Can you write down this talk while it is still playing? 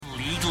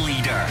League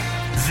leader.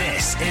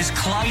 This is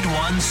Clyde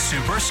One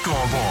Super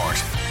Scoreboard.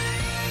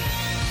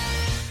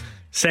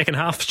 Second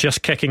half's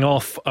just kicking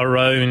off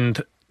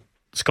around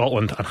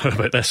Scotland, and how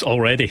about this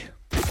already?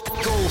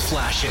 Goal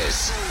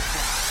flashes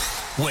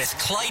with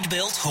Clyde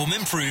Built Home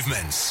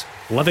Improvements.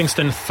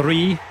 Livingston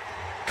 3,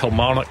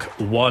 Kilmarnock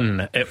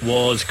 1. It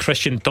was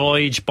Christian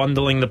Doidge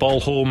bundling the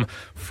ball home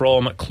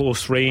from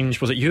close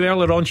range. Was it you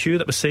earlier on, Hugh,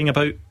 that was saying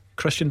about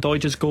Christian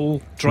Doidge's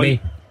goal? Me.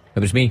 It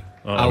was me.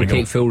 I'll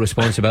take full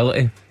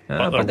responsibility.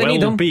 But there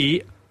will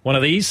be one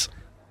of these,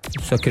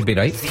 so it could be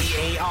right.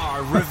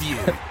 VAR review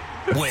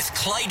with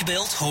Clyde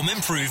Built Home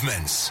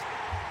Improvements.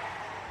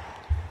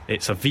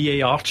 It's a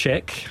VAR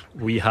check.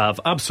 We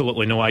have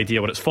absolutely no idea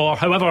what it's for.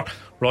 However,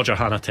 Roger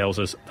Hannah tells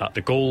us that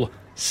the goal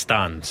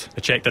stands. The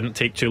check didn't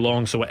take too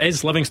long, so it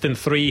is Livingston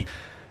 3,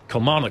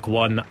 Kilmarnock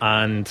 1,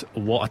 and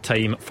what a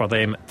time for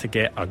them to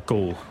get a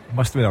goal.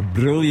 Must have been a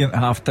brilliant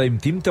half-time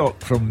team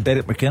talk from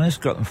Derek McInnes,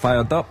 got them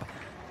fired up.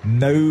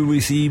 Now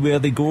we see where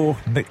they go.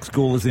 Next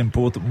goal is the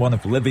important one.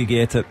 If Livy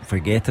get it,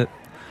 forget it.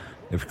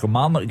 If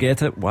Kilmarnock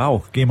get it,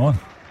 wow, game on.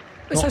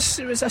 Was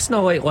this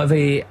not like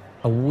Livy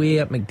away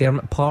at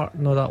McDermott Park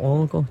not that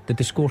long ago? Did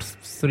they score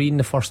 3 in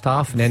the first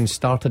half and then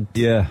started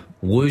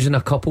losing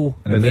a couple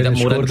and made it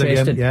more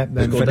interesting?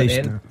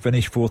 Then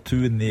finished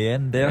 4-2 in the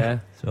end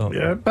there.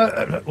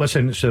 But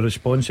listen, it's a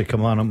response the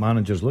Kilmarnock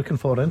manager's looking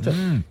for, isn't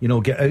it? You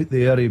know, get out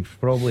there. He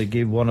probably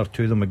gave one or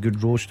two of them a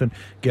good roasting.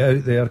 Get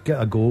out there,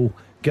 get a goal,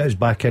 get us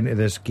back into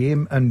this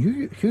game. And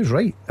Hugh's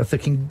right. If they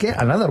can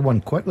get another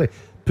one quickly,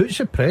 puts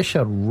the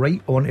pressure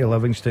right onto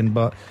Livingston.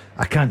 But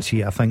I can't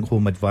see it. I think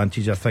home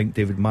advantage. I think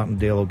David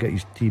Martindale will get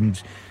his team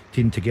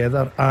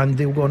together and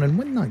they'll go on and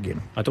win that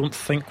game. I don't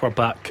think we're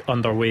back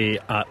underway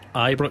at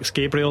Ibrox.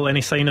 Gabriel,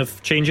 any sign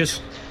of changes?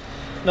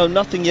 No,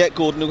 nothing yet,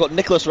 Gordon. We've got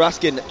Nicholas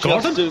Raskin.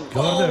 Gordon?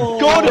 Gordon!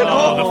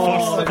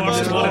 The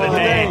first one of the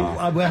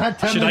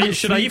day.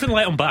 Should I even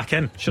let him back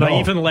in? Should I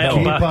even let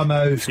him back? Keep him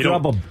out.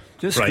 Scrub him.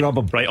 Just scrub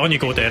him. Right, on you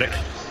go, Derek.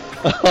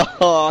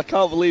 I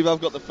can't believe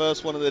I've got the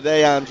first one of the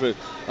day, Andrew.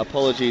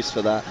 Apologies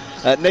for that.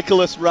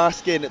 Nicholas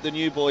Raskin, the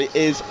new boy,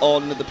 is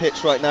on the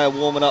pitch right now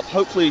warming up.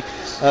 Hopefully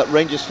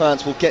Rangers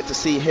fans will get to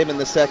see him in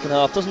the second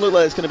half. Doesn't look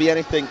like there's going to be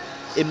anything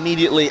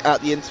immediately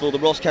at the interval. The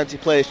Ross County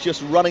players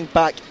just running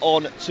back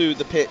onto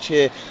the pitch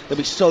here. They'll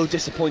be so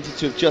disappointed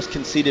to have just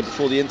conceded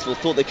before the interval.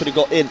 Thought they could have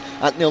got in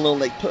at 0-0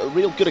 and they put a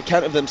real good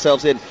account of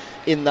themselves in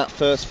that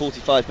first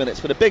 45 minutes.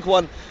 But a big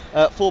one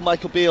for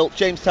Michael Beale.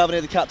 James Tavernier,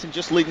 the captain,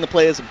 just leading the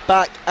players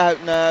back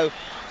out now.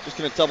 Just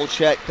going to double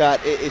check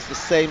that it is the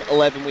same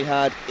 11 we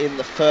had in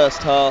the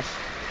first half,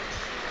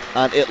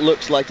 and it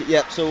looks like it.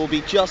 Yep, so we'll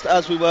be just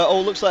as we were.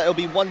 Looks like it'll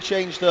be one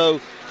change though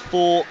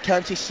for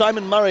County.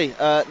 Simon Murray,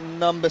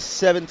 number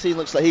 17,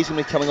 looks like he's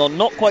going to be coming on.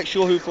 Not quite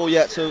sure who for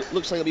yet, so it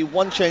looks like it'll be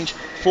one change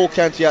for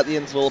County at the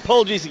interval.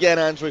 Apologies again,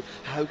 Andrew.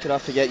 How could I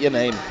forget your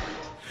name?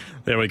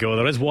 There we go.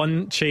 There is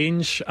one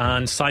change,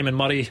 and Simon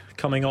Murray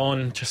coming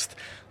on, just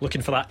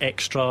looking for that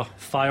extra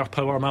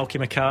firepower. Malky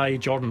Mackay,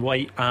 Jordan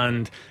White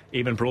and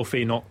Eamon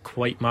Brophy not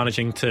quite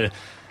managing to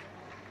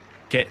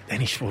get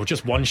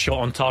just one shot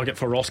on target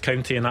for Ross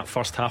County in that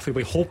first half. We'll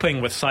be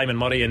hoping with Simon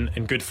Murray in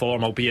good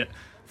form, albeit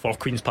for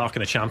Queen's Park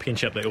in the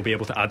Championship, that he'll be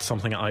able to add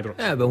something at Ibrox.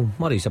 Yeah, well,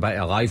 Murray's a bit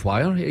of a live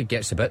wire. He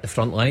gets about the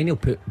front line, he'll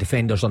put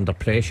defenders under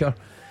pressure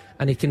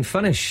and he can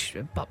finish.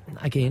 But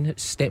again,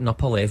 it's stepping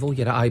up a level.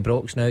 You're at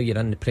Ibrox now, you're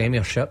in the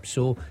Premiership,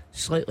 so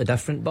slightly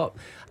different. But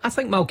I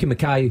think Malky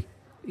Mackay,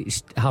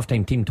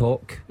 half-time team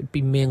talk, would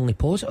be mainly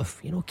positive.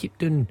 You know, keep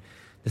doing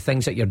the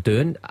things that you're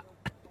doing.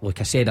 Like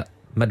I said,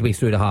 midway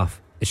through the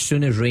half, as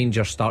soon as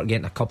Rangers start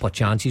getting a couple of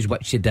chances,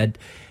 which they did,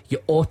 you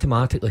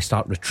automatically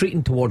start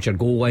retreating towards your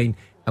goal line.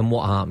 And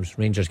what happens?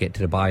 Rangers get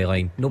to the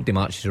byline, nobody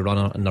matches the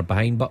runner and they're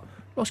behind. But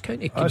Ross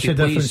County can. That's the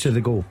difference of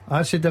the goal.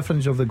 That's the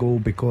difference of the goal,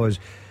 because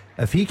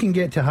if he can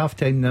get to half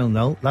time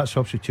 0-0, that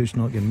substitute's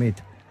not getting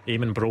made.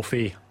 Eamon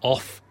Brophy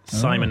off,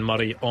 Simon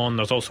Murray on.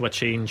 There's also a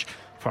change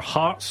for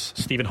Hearts.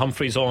 Stephen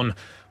Humphreys on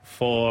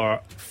for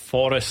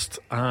Forest,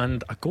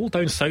 and a goal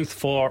down south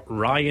for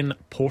Ryan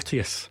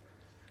Porteous.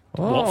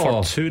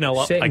 Watford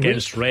 2-0 up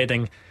against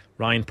Reading.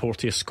 Ryan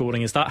Porteous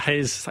scoring. Is that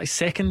his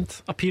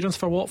second appearance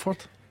for Watford?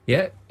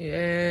 Yeah,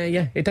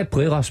 he did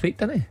play last week,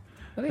 didn't he?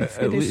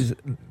 At least,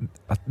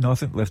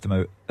 nothing left him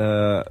out.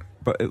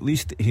 But at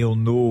least he'll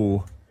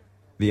know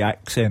the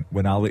accent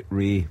when Alec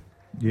Ray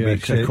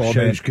makes a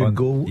comment on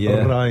goal.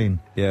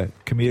 Ryan. Yeah,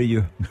 come here,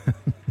 you.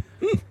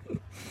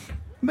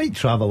 Might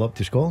travel up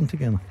to Scotland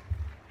together.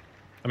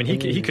 I mean,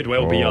 he could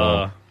well be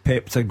a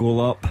Pep to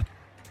goal up.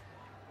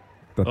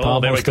 There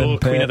we go.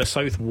 Pep. Queen of the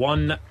South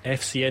 1,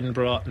 FC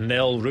Edinburgh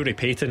 0. Rory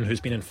Payton,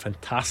 who's been in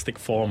fantastic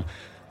form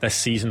this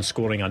season,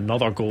 scoring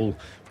another goal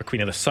for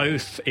Queen of the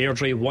South.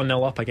 Airdrie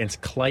 1-0 up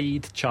against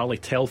Clyde. Charlie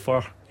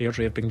Telfer.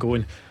 Airdrie have been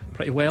going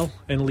pretty well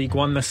in League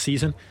One this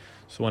season,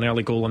 so an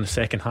early goal in the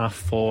second half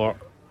for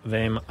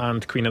them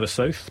and Queen of the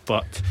South.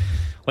 But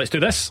let's do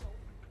this.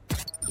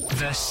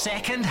 The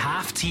second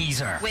half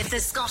teaser with the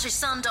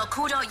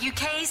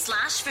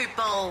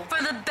scottishsun.co.uk/football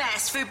for the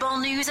best football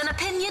news and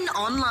opinion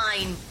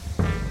online.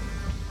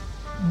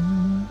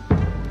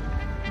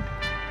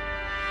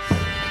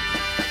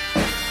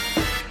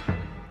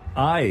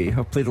 I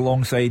have played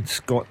alongside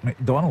Scott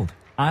McDonald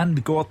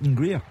and Gordon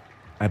Greer.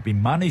 I've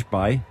been managed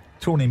by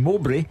Tony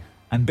Mowbray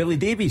and Billy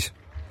Davies.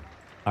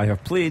 I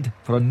have played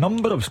for a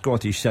number of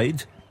Scottish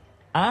sides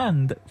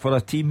and for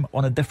a team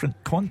on a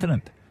different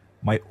continent.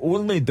 My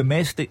only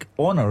domestic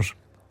honours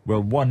were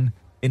won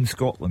in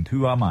Scotland.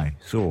 Who am I?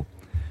 So,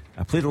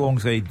 I played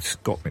alongside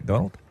Scott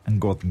McDonald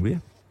and Gordon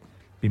Greer.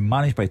 Been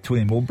managed by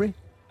Tony Mowbray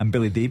and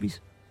Billy Davies.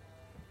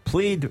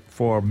 Played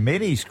for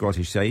many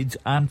Scottish sides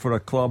and for a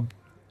club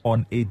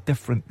on a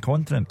different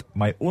continent.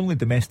 My only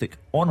domestic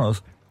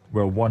honours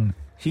were won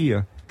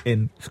here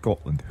in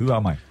Scotland. Who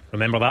am I?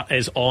 Remember, that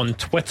is on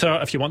Twitter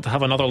if you want to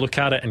have another look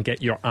at it and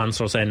get your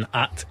answers in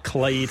at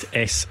Clyde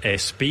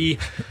SSB.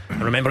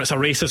 And remember, it's a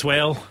race as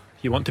well.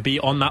 You want to be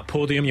on that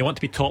podium, you want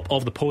to be top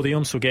of the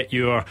podium, so get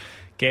your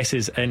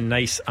guesses in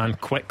nice and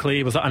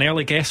quickly. Was that an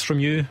early guess from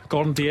you,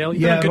 Gordon DL?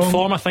 You've been in good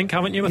form, I think,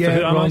 haven't you? With the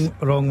Who Am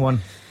I? Wrong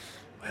one.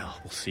 Well,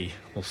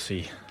 we'll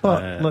see.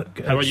 But look,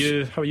 how are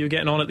you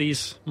getting on at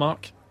these,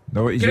 Mark?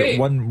 No, he's got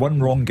one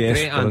wrong guess.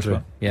 Great,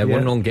 Andrew. Yeah,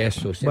 one wrong guess.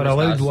 So we're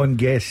allowed one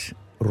guess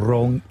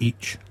wrong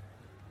each.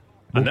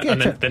 And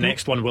the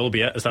next one will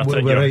be it. Is that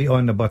it? We're right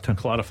on the button.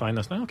 Clarifying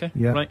this now. Okay.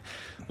 Yeah. Right.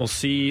 We'll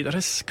see. There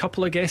is a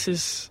couple of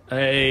guesses.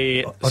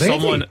 Already?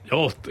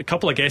 A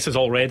couple of guesses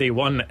already.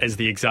 One is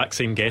the exact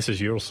same guess as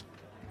yours.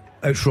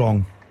 It's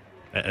wrong.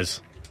 It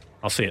is.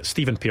 I'll say it.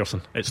 Stephen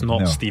Pearson. It's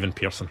not Stephen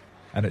Pearson.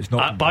 And it's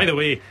not. By the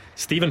way,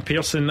 Stephen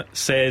Pearson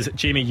says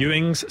Jamie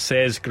Ewings,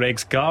 says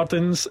Greg's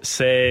Gardens,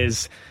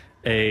 says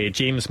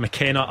James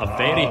McKenna. A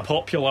very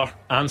popular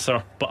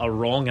answer, but a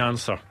wrong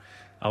answer.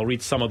 I'll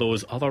read some of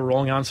those other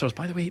wrong answers.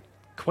 By the way,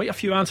 quite a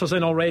few answers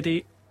in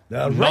already.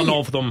 None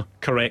of them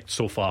correct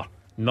so far.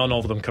 None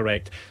of them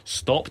correct.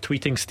 Stop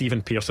tweeting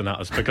Stephen Pearson at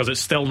us, because it's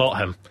still not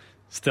him.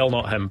 Still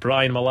not him.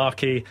 Brian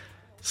Malarkey,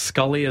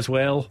 Scully as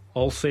well,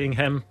 all saying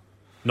him.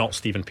 Not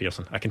Stephen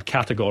Pearson. I can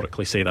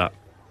categorically say that.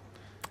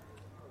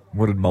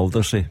 What did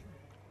Mulder say?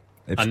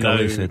 And now,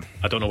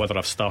 I don't know whether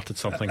I've started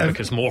something,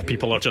 because more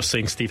people are just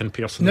saying Stephen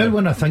Pearson. Now,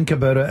 when I think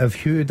about it, if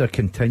Hugh had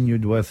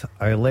continued with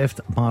I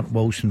left Mark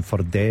Wilson for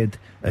dead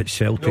at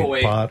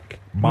Celtic Park.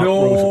 Mark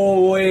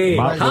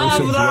Wilson's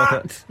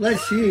with it.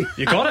 Let's see.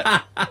 You got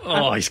it?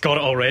 Oh, he's got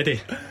it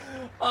already.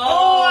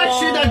 Oh, I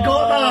should have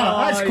got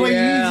that. That's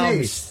quite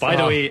easy. By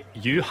the way,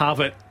 you have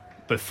it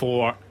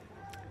before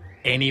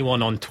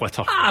anyone on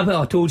Twitter.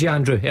 Well, I told you,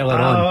 Andrew, earlier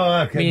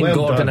on. Okay, Me and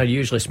Gordon are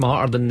usually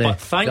smarter than the. But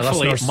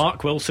thankfully, the listeners.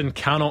 Mark Wilson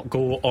cannot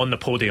go on the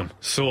podium,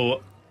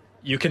 so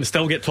you can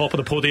still get top of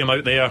the podium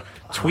out there.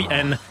 Tweet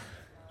in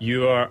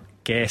your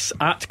guess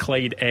at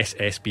Clyde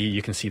SSB.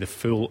 You can see the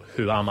full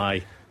Who Am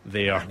I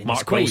there.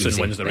 Mark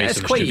Wilson wins the race.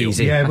 It's quite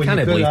easy. Yeah, I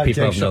can't believe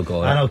people have not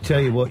got it. And I'll tell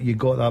you what, you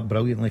got that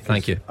brilliantly.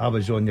 Thank you. I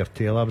was on your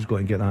tail. I was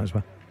going to get that as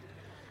well.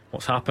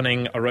 What's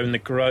happening around the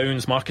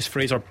grounds? Marcus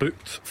Fraser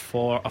booked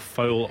for a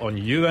foul on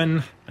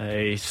Ewan.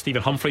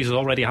 Stephen Humphreys has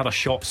already had a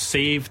shot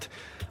saved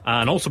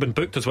and also been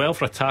booked as well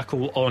for a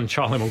tackle on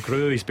Charlie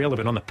Mulgrew. He's barely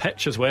been on the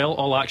pitch as well.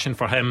 All action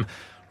for him.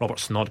 Robert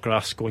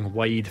Snodgrass going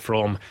wide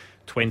from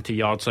 20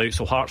 yards out.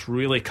 So Hearts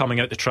really coming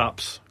out the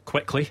traps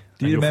quickly.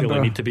 Do you remember feel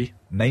they need to be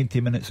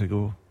 90 minutes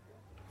ago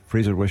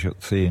Fraser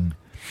Wishart saying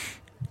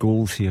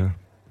goals here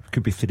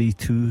could be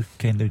 3-2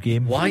 kind of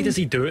game? Why does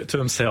he do it to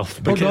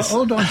himself? Because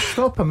Hold on,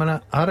 stop a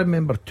minute. I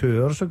remember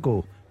 2 hours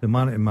ago the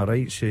man to my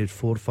right said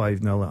 4-5-0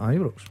 at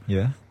Ibrox.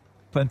 Yeah,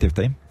 plenty of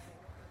time.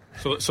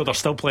 So there's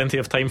still plenty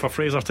of time for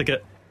Fraser to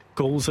get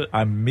goals at.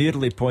 I'm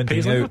merely pointing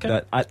Paisley, out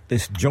that at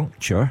this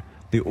juncture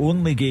the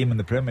only game in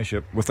the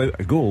Premiership without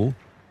a goal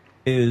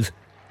is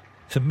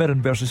St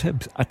Mirren versus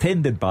Hibs,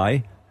 attended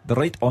by the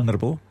Right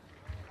Honourable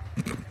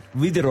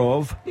leader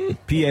of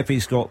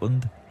PFA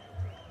Scotland,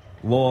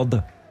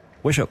 Lord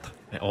Wishart.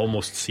 It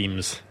almost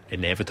seems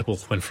inevitable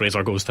when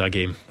Fraser goes to a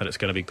game that it's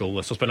going to be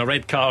goalless. There's been a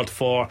red card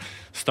for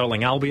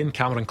Stirling Albion.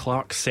 Cameron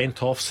Clark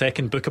sent off,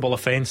 second bookable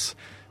offence,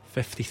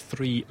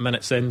 53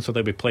 minutes in, so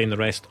they'll be playing the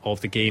rest of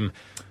the game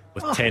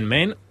with 10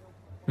 men.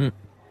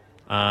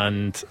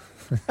 And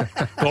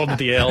Gordon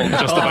DL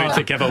just about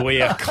to give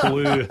away a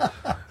clue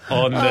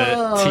on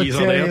the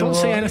teaser there. Don't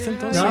say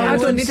anything. I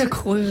don't need a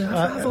clue.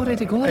 I've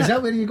already got it. Is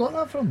that where you got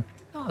that from?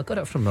 No, I got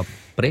it from my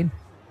brain.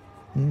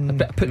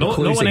 No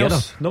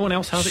one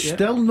else has it yet.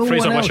 Still no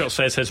Fraser one else. Wishart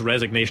says his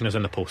resignation is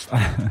in the post.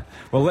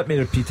 Well, let me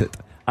repeat it.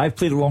 I've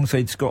played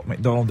alongside Scott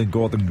McDonald and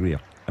Gordon Greer.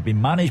 I've been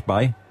managed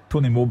by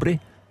Tony Mowbray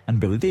and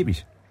Billy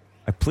Davies.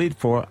 I played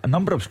for a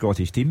number of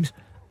Scottish teams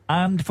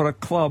and for a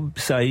club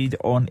side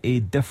on a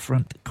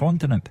different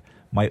continent.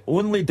 My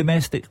only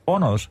domestic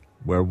honours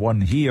were won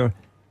here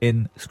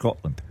in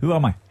Scotland. Who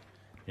am I?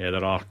 Yeah,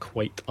 there are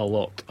quite a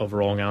lot of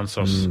wrong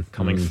answers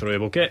coming through.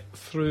 We'll get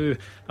through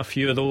a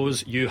few of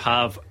those. You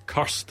have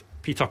cursed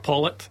Peter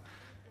Pollitt.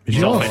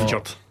 He's off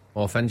injured.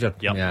 Off injured?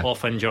 Yep, Yeah.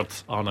 off injured.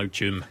 Arnaud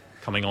Thume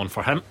coming on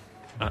for him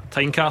at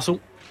Tynecastle.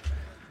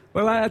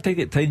 Well, I think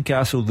at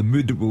Tynecastle the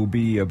mood will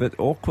be a bit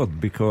awkward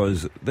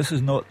because this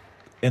is not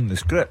in the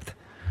script.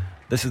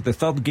 This is the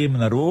third game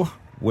in a row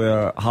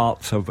where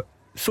Hearts have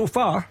so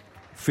far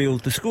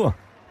failed to score,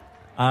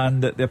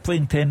 and they're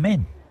playing 10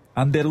 men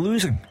and they're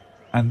losing,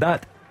 and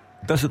that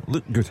doesn't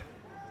look good.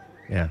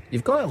 Yeah,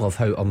 you've got to love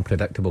how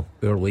unpredictable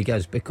our league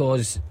is,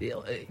 because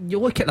you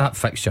look at that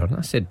fixture, and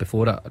I said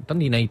before it,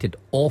 Dundee United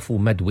awful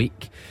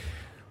midweek,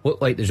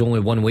 look like there's only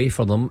one way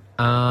for them,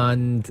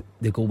 and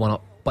they go one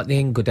up, but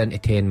then go down to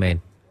 10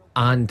 men,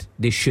 and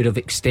they should have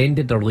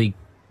extended their league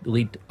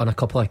lead on a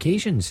couple of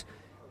occasions.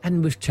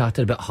 And we've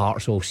chatted about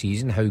Hearts all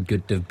season, how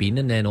good they've been,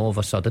 and then all of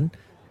a sudden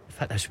they've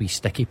hit this wee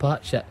sticky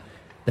patch that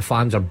the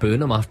fans are booing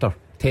them after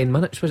 10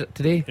 minutes, was it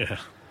today? Yeah.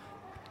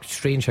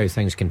 Strange how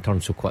things can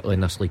turn so quickly in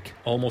this league.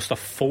 Almost a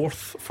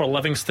fourth for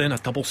Livingston, a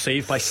double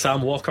save by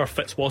Sam Walker,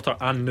 Fitzwater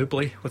and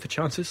Newbley with the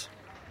chances.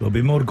 There'll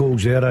be more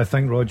goals there. I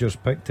think Rodgers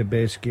picked the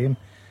best game.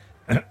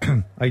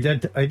 I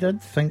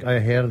did think I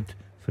heard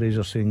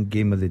Fraser saying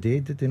game of the day,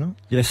 did he not?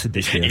 Yes, he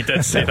did. He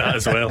did say that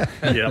as well.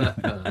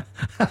 Yeah.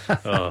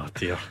 Oh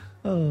dear.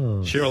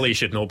 Surely he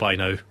should know by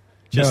now.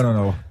 Just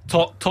No.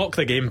 Talk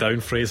the game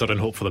down, Fraser, and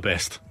hope for the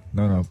best.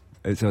 No.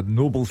 It's a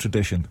noble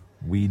tradition.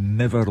 We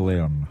never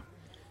learn.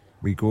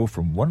 We go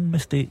from one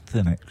mistake to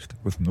the next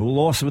with no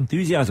loss of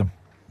enthusiasm.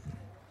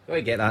 Got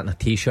to get that in a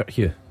t-shirt,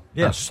 Hugh.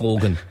 Yeah. That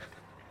slogan.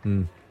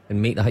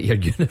 And make that your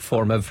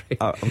uniform every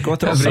I've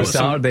got it every on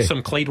Saturday.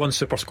 Some Clyde One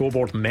Super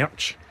Scoreboard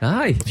merch.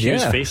 Aye,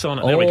 Hugh's face on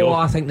it. There we go.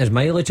 I think there's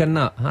mileage in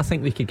that. I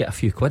think we could get a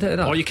few quid out of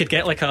that. Or you could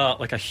get like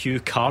a Hugh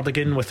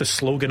cardigan with the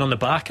slogan on the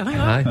back. I think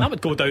Aye. that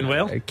would go down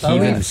well.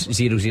 Kevins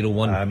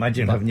 001.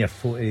 Imagine having your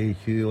photo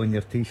Hugh on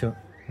your t-shirt.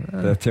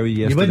 I tell you You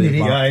yesterday, wouldn't need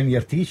Mark, that in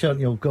your t-shirt.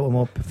 You'll got them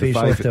up face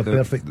five- off to a the-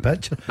 perfect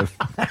picture.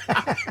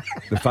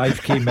 the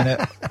 5k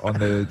minute on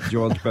the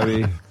George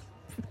Bowie.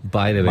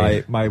 By the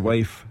way, My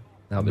wife,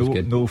 that was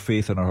good. no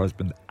faith in her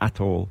husband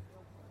at all,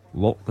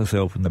 locked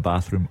herself in the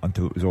bathroom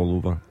until it was all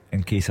over,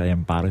 in case I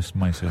embarrassed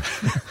myself.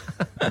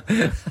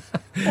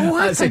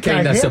 That's the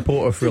kind of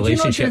supportive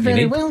relationship you very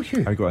need. well,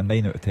 Hugh. I got a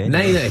 9 out of 10.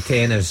 9 out of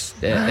 10 is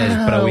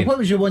brilliant. What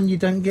was the one you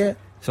didn't get?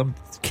 Some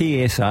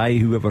KSI,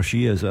 whoever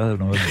she is, I don't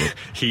know.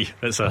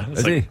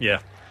 Is he? Yeah.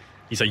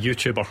 He's a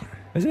YouTuber.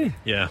 Is he?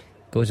 Yeah.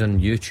 Goes on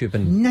YouTube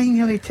and 9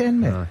 out of 10,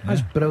 mate. Ah,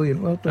 That's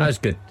brilliant. Well done. that's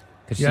good.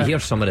 Because Yeah. you hear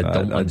some of the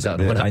dumb ones that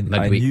run at I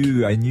midweek.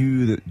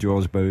 knew that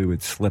George Bowie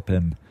would slip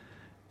in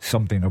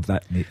something of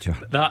that nature.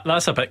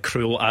 That's a bit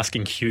cruel,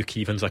 asking Hugh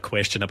Keevins a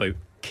question about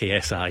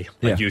KSI,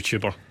 a Yeah.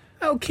 YouTuber.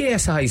 Well,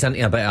 KSI's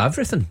into a bit of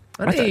everything.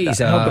 I think He's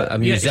that- no, but- a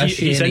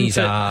musician. He's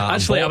into, a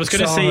actually, I was going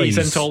to boxer, say he's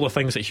into all the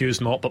things that Hugh's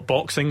not, but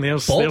boxing,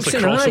 there's a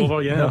Boxing, crossover.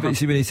 aye. Yeah. No, but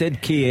see, when he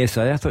said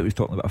KSI, I thought he was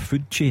talking about a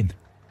food chain.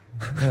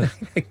 Yeah.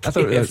 I thought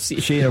it was a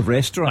KFC. chain of An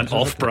restaurants.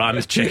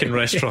 off-brand chicken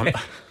restaurant.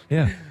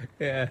 Yeah.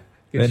 Yeah.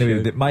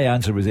 Anyway, my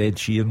answer was Ed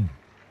Sheeran,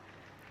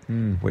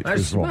 which was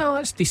That's, wrong. well,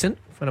 that's decent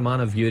for a man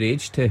of your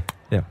age to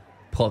Yeah.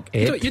 pluck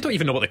You Ed. don't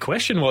even know what the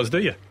question was, do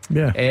you?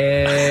 Yeah.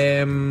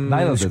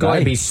 Neither It's did got I.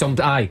 to be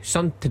something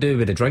to do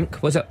with the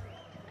drink, was it?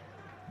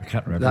 I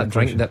can't remember That the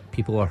drink question. that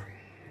people are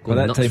Well, going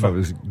that nuts time for. I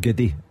was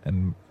giddy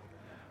and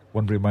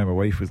wondering why my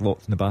wife was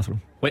locked in the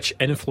bathroom. Which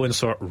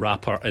influencer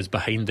rapper is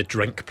behind the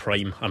drink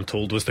prime? I'm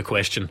told was the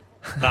question.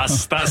 That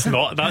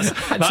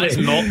is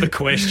not the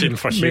question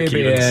for Hugh Maybe,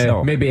 Keevins.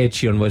 No. maybe Ed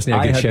Sheeran wasn't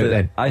a good shout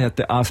then. I had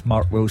to ask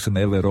Mark Wilson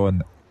earlier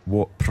on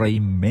what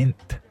prime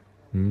meant,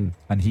 and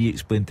he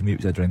explained to me it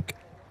was a drink.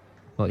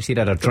 Well, it's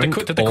either a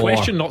drink Did the or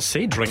question not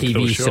say drink TV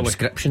though? Surely.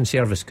 subscription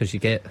service, because you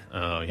get,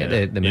 Oh, get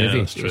yeah. the Yeah, movie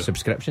that's true.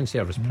 subscription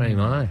service Prime.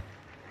 Aye.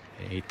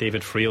 Hey,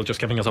 David Friel just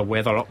giving us a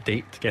weather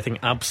update, getting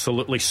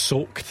absolutely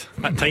soaked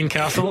at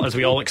Tynecastle as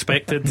we all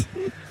expected.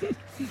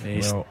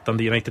 Well-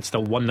 Dundee United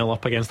still 1-0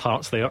 up against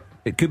Hearts there.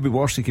 It could be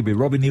worse. It could be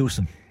Robbie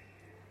Nielsen.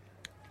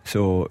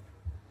 So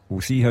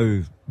we'll see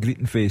how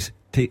Greetenface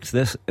takes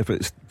this if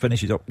it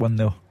finishes up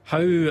 1-0.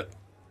 How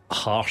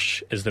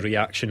harsh is the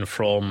reaction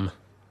from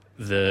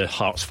the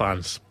Hearts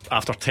fans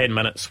after 10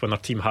 minutes when their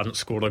team hadn't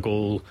scored a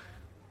goal,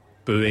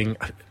 booing?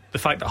 The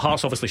fact that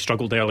Hearts obviously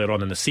struggled earlier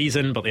on in the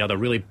season, but they had a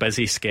really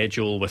busy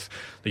schedule with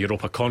the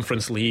Europa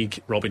Conference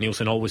League. Robbie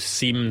Nielsen always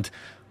seemed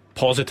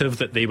positive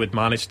that they would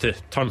manage to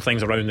turn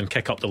things around and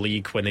kick up the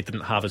league when they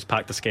didn't have as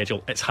packed a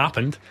schedule. It's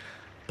happened,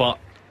 but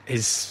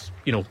is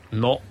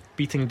not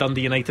beating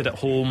Dundee United at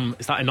home,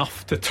 is that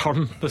enough to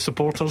turn the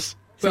supporters?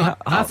 Well,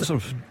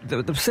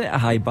 they've set a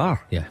high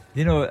bar. Yeah.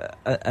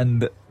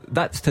 And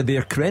that's to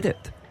their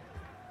credit.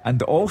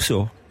 And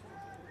also,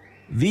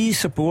 these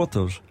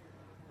supporters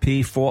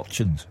pay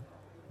fortunes.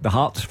 The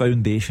Hearts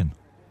Foundation,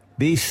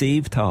 they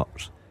saved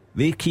Hearts.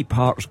 They keep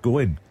Hearts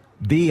going.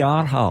 They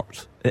are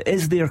Hearts. It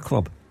is their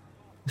club.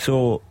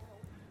 So,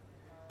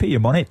 pay your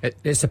money.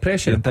 It's the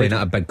pressure of playing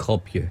at a big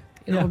club, you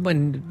know,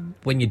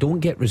 when you don't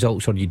get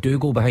results or you do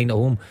go behind at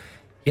home,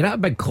 you're at a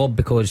big club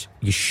because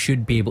you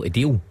should be able to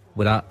deal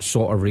with that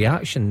sort of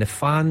reaction. The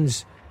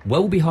fans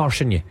will be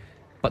harsh on you,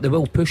 but they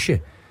will push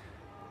you.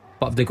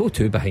 But if they go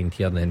too behind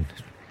here, then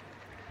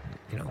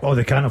Oh,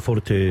 they can't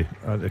afford to.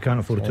 They can't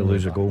afford to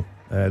lose a goal.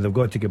 They've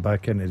got to get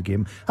back into the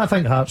game. I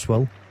think Hearts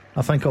will.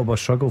 I think it'll be a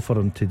struggle for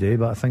them today,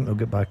 but I think they'll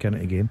get back into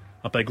the game.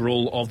 A big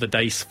roll of the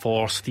dice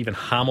for Stephen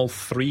Hamill.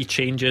 3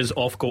 changes.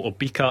 Off go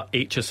Obika,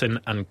 Aitchison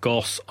and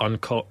Goss on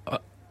come.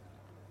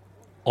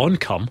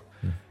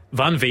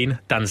 Van Veen,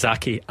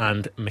 Danzaki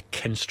and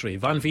McKinstry.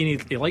 Van Veen,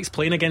 he likes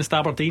playing against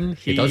Aberdeen.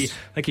 He does.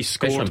 I think he's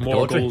scored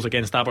more goals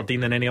against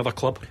Aberdeen than any other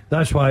club.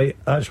 That's why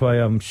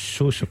I'm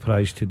so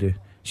surprised today.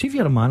 See, if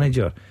you're a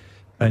manager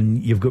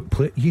and you've got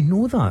you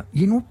know that.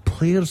 You know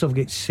players have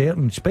got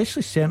certain,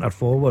 especially centre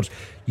forwards.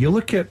 You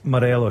look at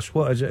Morelos,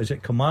 what is it? Is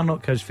it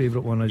Kilmarnock his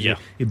favourite one? Is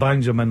he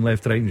bangs him in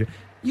left, right.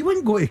 You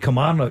wouldn't go to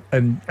Kilmarnock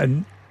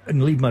and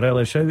leave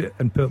Morelos out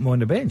and put him on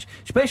the bench,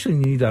 especially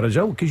when you need a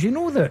result, because you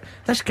know that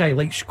this guy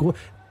likes score.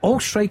 All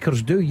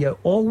strikers do. You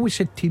always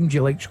had teams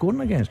you like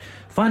scoring against.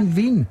 Van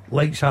Veen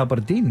likes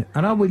Aberdeen,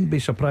 and I wouldn't be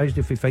surprised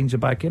if he finds the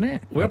back of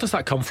net. Where does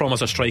that come from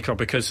as a striker?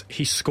 Because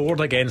he scored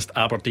against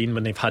Aberdeen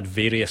when they've had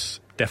various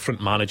different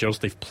managers,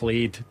 they've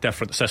played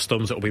different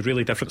systems, it'll be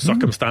really different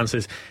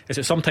circumstances. Is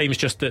it sometimes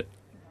just the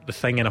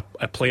thing in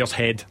a player's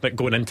head that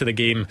going into the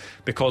game,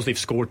 because they've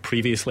scored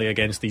previously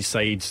against these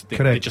sides,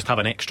 they just have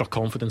an extra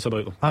confidence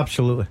about them?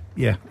 Absolutely,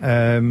 yeah.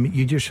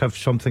 You just have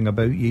something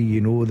about you, you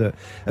know, that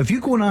if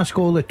you go and ask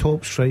all the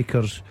top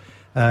strikers,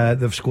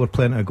 they've scored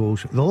plenty of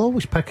goals, they'll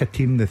always pick a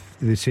team that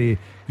they say,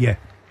 yeah,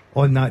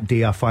 on that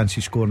day I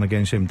fancy scoring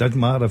against him. Didn't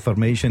matter the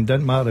formation,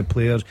 didn't matter the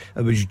players,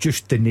 it was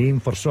just the name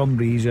for some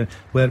reason,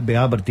 whether it be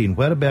Aberdeen,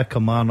 whether it be a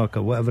Kilmarnock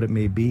or whatever it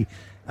may be.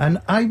 And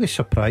I was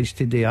surprised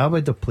today. I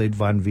would have played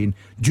Van Veen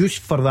just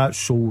for that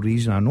sole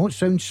reason. I know it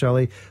sounds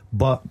silly,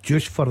 but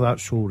just for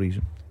that sole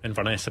reason.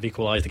 Inverness have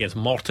equalised against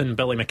Morton.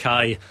 Billy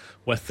Mackay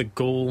with the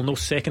goal. No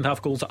second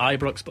half goals at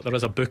Ibrox, but there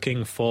is a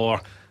booking for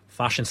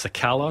Fashion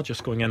Sakala,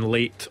 just going in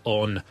late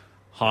on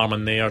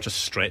Harmon there, just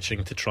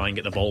stretching to try and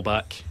get the ball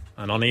back,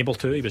 and unable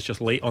to. He was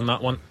just late on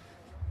that one.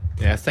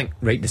 Yeah, I think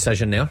right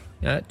decision there.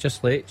 Yeah,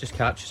 just late, just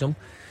catches him.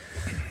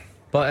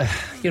 But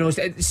you know,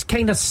 it's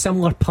kind of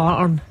similar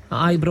pattern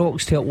at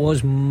Ibrox to it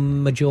was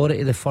majority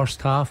of the first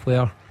half,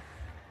 where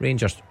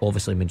Rangers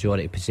obviously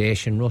majority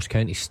possession, Ross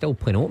County still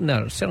playing open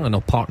there, certainly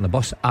not parking the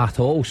bus at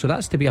all, so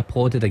that's to be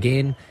applauded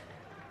again.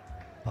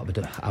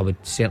 I would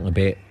certainly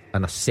bet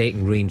on a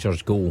second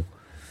Rangers goal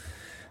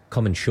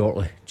coming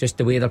shortly, just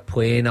the way they're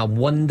playing. I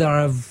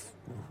wonder if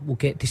we'll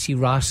get to see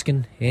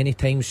Raskin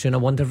anytime soon. I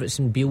wonder if it's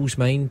in Beale's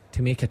mind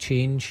to make a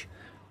change.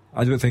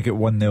 I don't think it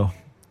 1-0.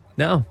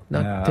 No,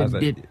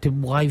 to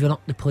liven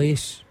up the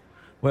place.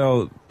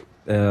 Well,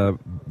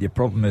 your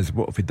problem is,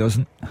 what if he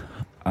doesn't?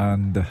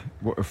 And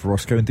what if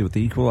Ross County were to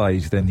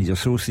equalise? Then he's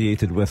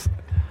associated with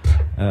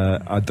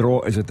a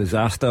draw is a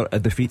disaster, a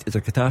defeat is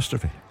a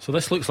catastrophe. So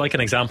this looks like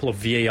an example of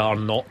VAR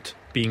not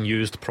being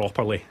used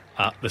properly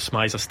at the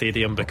Smiza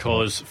Stadium,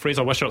 because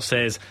Fraser Wishart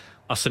says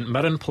a St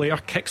Mirren player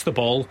kicks the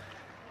ball,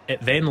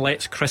 it then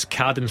lets Chris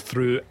Cadden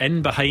through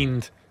in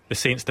behind the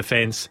Saints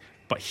defence,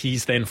 but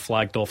he's then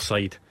flagged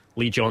offside.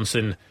 Lee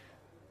Johnson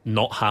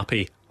not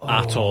happy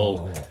at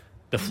all.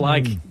 The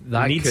flag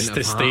needs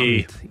to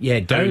stay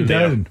down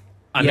there.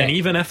 And then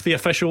even if the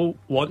official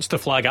wants to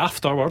flag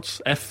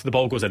afterwards, if the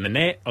ball goes in the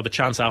net or the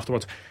chance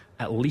afterwards,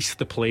 at least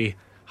the play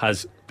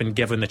has been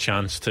given the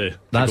chance to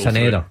that's go an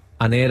through. Error.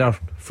 An error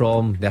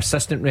from the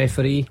assistant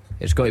referee.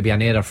 It's got to be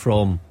an error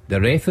from the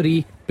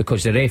referee,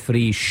 because the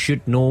referee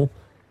should know,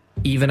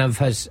 even if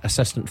his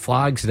assistant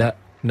flags, that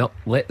no,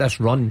 let this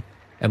run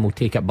and we'll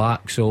take it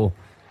back. So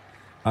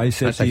I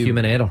said that's a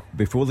human error.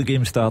 Before the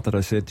game started,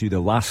 I said to you, the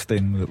last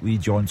thing that Lee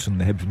Johnson,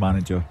 the Hibs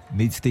manager,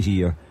 needs to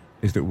hear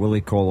is that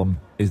Willie Collum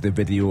is the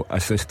video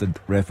assistant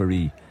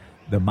referee.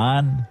 The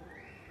man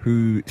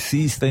who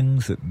sees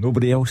things that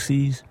nobody else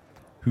sees,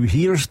 who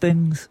hears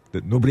things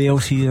that nobody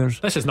else hears.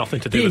 This has nothing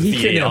to do with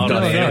VAR.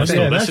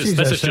 This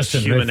is just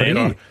human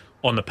error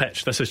on the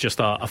pitch. This is just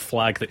a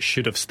flag that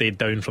should have stayed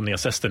down from the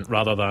assistant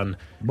rather than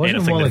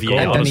anything the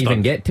VAR didn't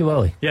even get to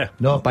Willie. Yeah,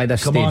 no, by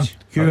this come stage.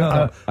 On. Hugh,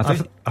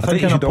 I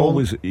think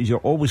you should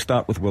always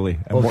start with Willie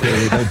and what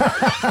Willie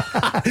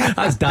did.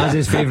 That's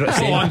Daz's favourite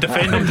saying. Go on,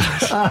 defend him.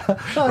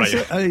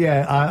 Right.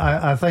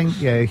 I think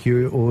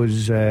Hugh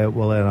owes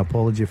Willie an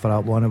apology for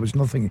that one. It was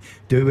nothing to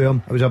do with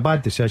him. It was a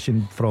bad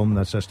decision from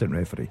the assistant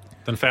referee.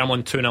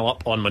 Dunfermline 2-0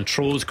 up on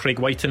Montrose. Craig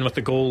Whiten with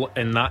the goal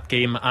in that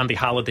game. Andy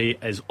Halliday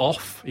is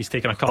off. He's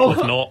taken a couple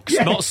of knocks.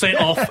 Yeah. Not sent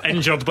off,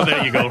 injured, but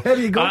there you go. There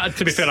you go.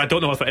 To be fair, I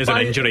don't know if it is an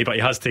injury, but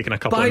he has taken a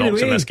couple of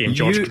knocks in this game.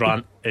 George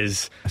Grant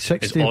is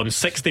on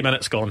 60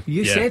 minutes gone.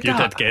 You said you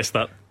that. did guess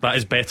that. That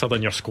is better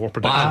than your score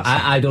predictions.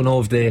 I don't know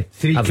if the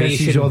Three ovation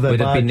kisses would or the have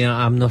been bad. there.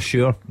 I'm not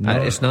sure.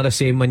 No. It's not the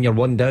same when you're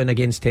 1 down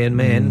against 10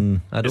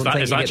 men. I don't think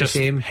Is you that get just the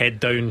same. head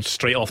down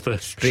straight off the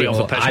pitch?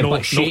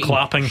 No shaking,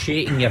 clapping.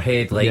 shaking your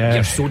head like Yeah.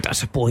 you're so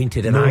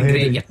disappointed and No angry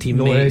head at your and-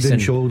 teammates. no head and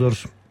and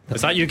shoulders.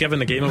 Is that you giving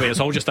the game away? It's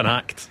all just an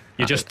act.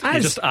 You just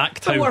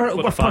act But out we're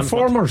what the fans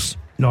want. performers.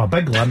 No, a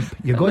big limp.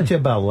 You got to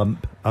have a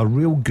limp, a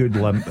real good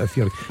limp. If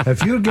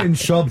you're getting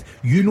subbed,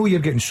 you know you're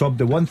getting subbed.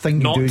 The one thing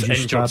you Not do is you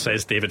injured, start.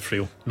 says David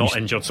Friel. Not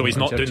injured, so he's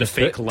not doing the Just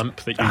fake limp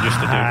that you used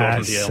to do,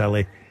 Gordon DL.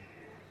 Silly.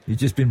 You've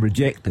just been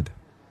rejected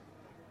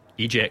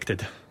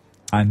Ejected.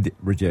 and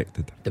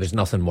rejected. There was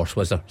nothing worse,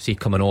 was there? See,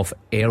 coming off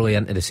early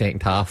into the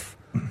second half,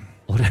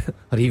 or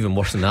even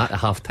worse than that at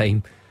half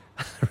time.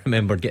 I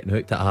remember getting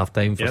hooked at half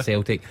time for Yeah.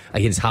 Celtic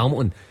against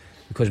Hamilton.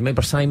 because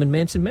remember Simon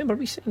Menson? Remember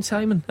we saying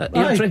Simon at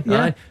Airdrie?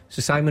 Aye.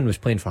 So Simon was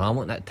playing for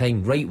Hamilton at the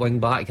time, right wing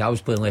back. I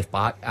was playing left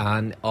back,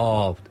 and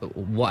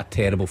what a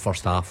terrible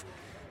first half.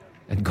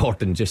 And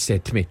Gordon just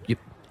said to me, "You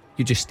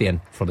just stay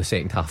in for the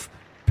second half."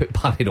 Put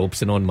Barry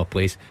Robson on my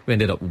place. We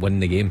ended up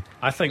winning the game.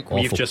 I think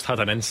we've just had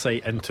an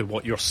insight into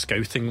what your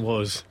scouting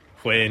was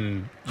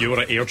when you were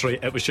at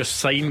Airdrie. It was just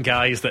sign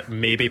guys that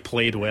maybe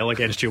played well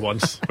against you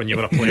once when you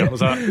were a player.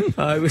 Was that?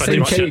 I was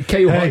saying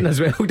Kyle Hutton as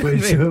well.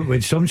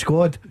 With some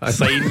squad.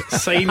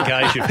 Sign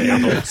guys you've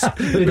heard of.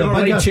 We were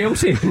like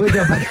Chelsea.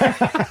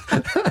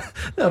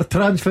 Their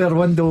transfer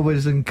window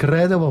was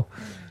incredible.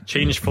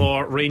 Change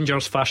for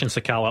Rangers. Fashion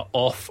Sakala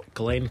off,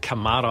 Glenn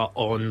Kamara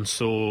on.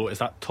 So is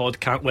that Todd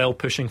Cantwell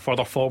pushing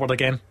further forward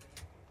again?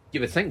 You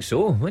would think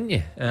so, wouldn't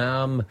you?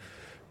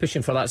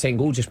 Pushing for that second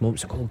goal just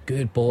moments ago.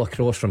 Good ball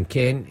across from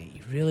Kent.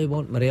 You really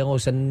want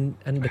Morelos in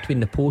between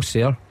the posts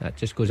there. That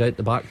just goes out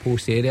the back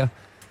post area.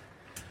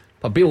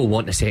 But Bale will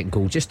want the second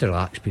goal just to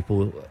relax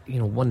people.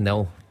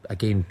 1-0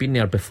 again. Been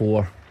there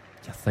before.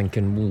 You're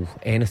thinking,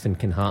 anything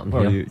can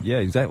happen here. Yeah,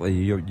 exactly.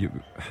 You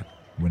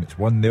when it's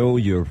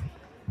 1-0, you're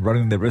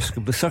running the risk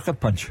of the sucker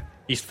punch.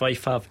 East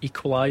Fife have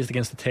equalised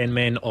against the 10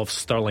 men of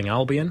Stirling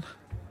Albion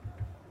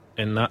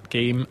in that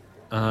game.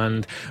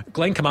 And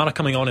Glenn Kamara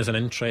coming on is an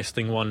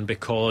interesting one,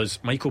 because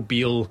Michael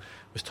Beale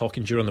was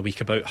talking during the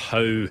week about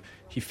how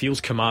he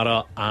feels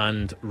Kamara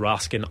and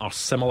Raskin are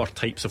similar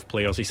types of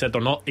players. He said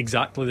they're not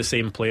exactly the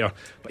same player,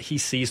 but he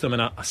sees them in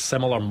a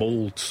similar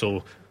mould.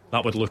 So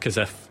that would look as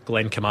if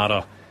Glenn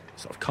Kamara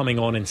sort of coming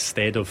on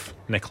instead of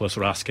Nicholas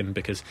Raskin,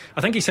 because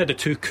I think he said the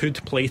two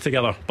could play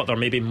together, but they're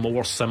maybe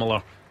more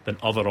similar than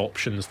other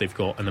options they've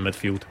got in the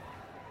midfield.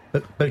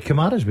 But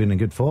Kamara's been in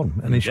good form,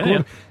 and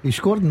he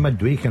scored in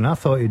midweek, and I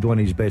thought he'd won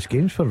his best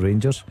games for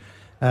Rangers.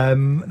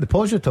 The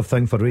positive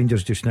thing for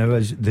Rangers just now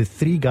is the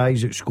three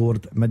guys that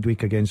scored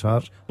midweek against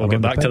Hearts. We'll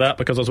get back to that,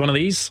 because there's one of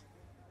these.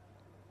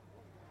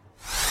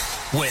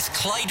 With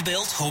Clyde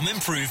Built Home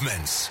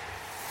Improvements.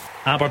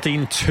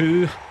 Aberdeen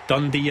 2,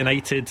 Dundee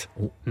United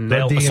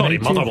 0.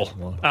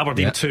 Motherwell.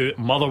 Aberdeen 2,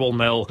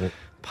 Motherwell 0.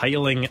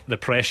 Piling the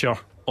pressure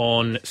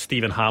on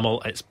Stephen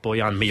Hamill. It's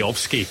Bojan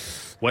Miovski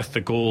with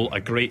the goal.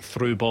 A great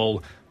through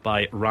ball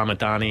by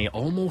Ramadani.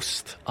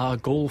 Almost a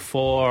goal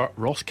for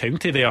Ross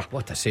County there.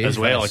 What a save as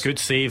well. A good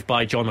save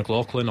by John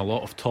McLaughlin. A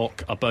lot of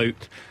talk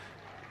about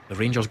the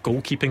Rangers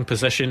goalkeeping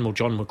position. Well,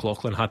 John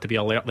McLaughlin had to be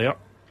alert there.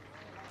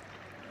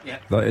 Yeah.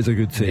 That is a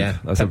good save.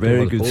 That's a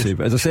very good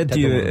save. As I said to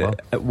you,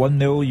 at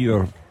 1-0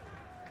 you're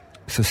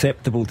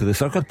susceptible to the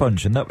sucker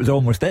punch, and that was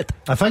almost it.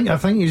 I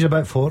think he's a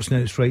bit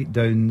fortunate it's right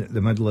down the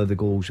middle of the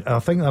goals. I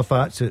think if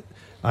that's at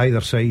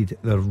either side,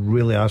 they're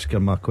really asking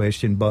him a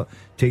question, but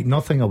take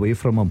nothing away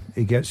from him.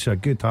 He gets a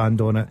good hand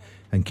on it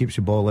and keeps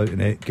the ball out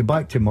in it. Go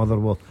back to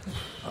Motherwell.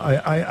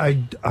 I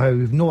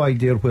have no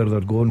idea where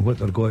they're going, what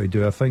they're going to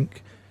do. I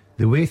think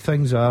the way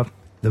things are,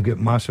 they'll get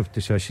massive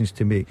decisions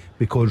to make,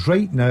 because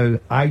right now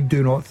I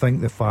do not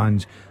think the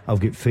fans have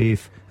got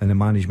faith in the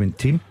management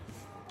team.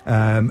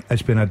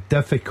 It's been a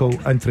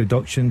difficult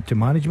introduction to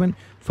management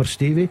for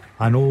Stevie.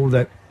 I know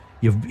that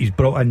he's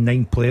brought in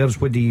 9 players.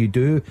 What do?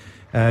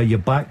 You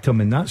backed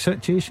him in that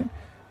situation.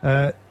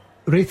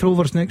 Wraith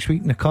Rovers next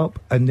week in the Cup,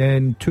 and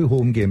then 2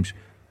 home games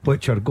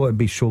which are going to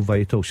be so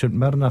vital. St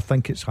Mirren, I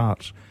think it's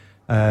Hearts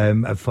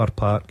at Fir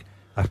Park.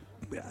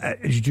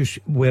 It's just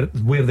where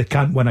they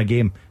can't win a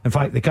game. In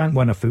fact, they can't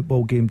win a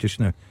football game just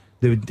now.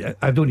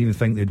 I don't even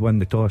think they'd win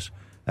the toss.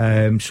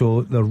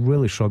 So they're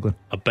really struggling.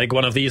 A big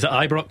one of these at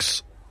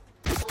Ibrox.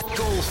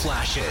 Goal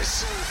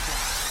flashes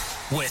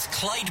with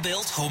Clyde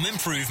Built Home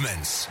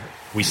Improvements.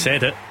 We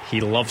said it,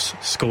 he loves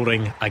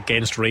scoring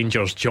against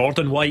Rangers.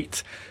 Jordan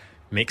White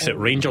makes it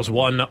Rangers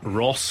 1,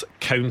 Ross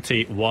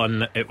County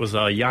 1. It was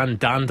a Jan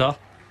Danda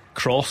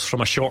cross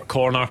from a short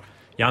corner.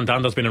 Jan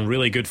Danda's been in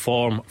really good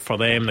form for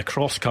them. The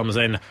cross comes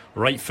in,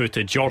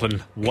 right-footed.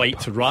 Jordan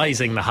White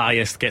rising the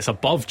highest, gets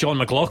above John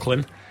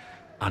McLaughlin,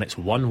 and it's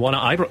 1-1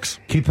 at Ibrox.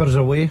 Keepers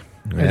away,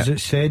 as it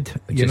said.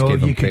 You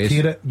could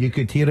hear it. You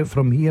could hear it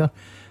from here.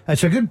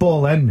 It's a good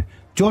ball in.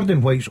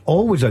 Jordan White's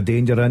always a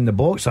danger in the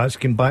box. That's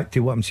going back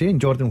to what I'm saying.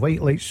 Jordan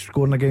White likes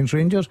scoring against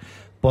Rangers,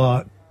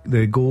 but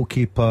the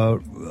goalkeeper,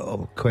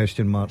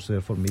 question marks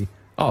there for me.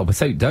 Oh,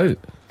 without doubt,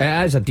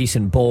 it is a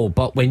decent ball,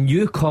 but when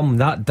you come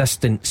that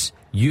distance,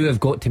 you have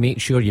got to make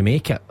sure you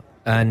make it.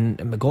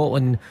 And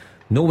McLaughlin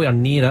nowhere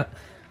near it.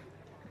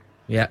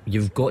 Yeah,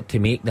 you've got to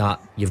make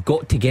that. You've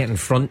got to get in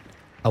front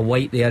of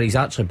White there. He's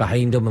actually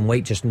behind him, and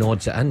White just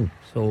nods it in.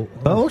 So,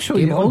 but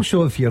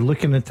also, if you're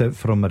looking at it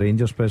from a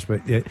Rangers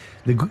perspective,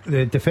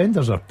 the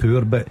defenders are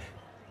poor. But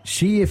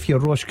see, if you're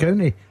Ross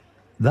County,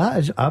 that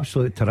is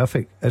absolutely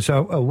terrific. It's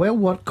a well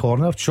worked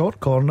corner, short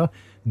corner,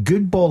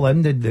 good ball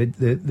in.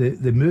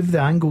 They move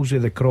the angles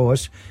of the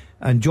cross,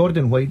 and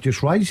Jordan White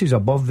just rises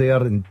above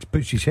there and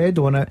puts his head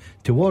on it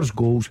towards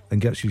goals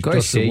and gets his. Got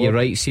to say, you're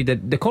right. See,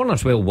 the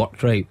corner's well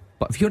worked, right?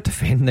 But if you're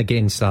defending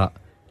against that,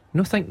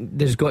 I think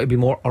there's got to be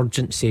more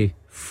urgency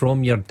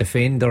from your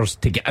defenders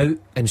to get out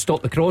and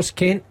stop the cross.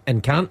 Kent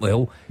and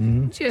Cantwell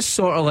just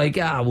sort of like,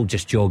 we'll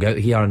just jog out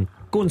here and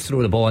go and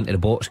throw the ball into the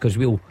box because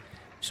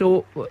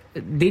so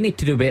they need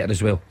to do better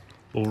as well.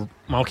 Well,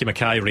 Malky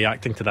Mackay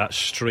reacting to that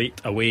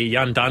straight away.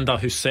 Jan Danda,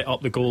 who set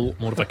up the goal,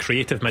 more of a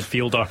creative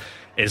midfielder,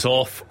 is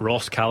off.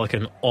 Ross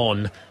Callaghan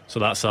on. So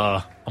that's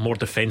a more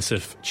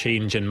defensive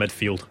change in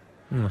midfield.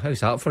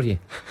 How's that for you?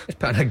 Just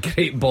putting a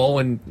great ball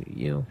and,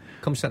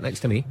 come sit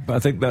next to me. But I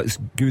think that's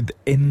good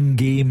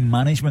in-game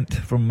management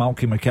from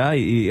Malky Mackay.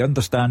 He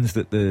understands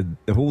that the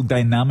whole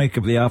dynamic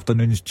of the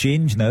afternoon's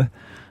changed now,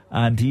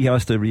 and he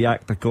has to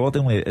react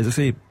accordingly. As I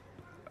say,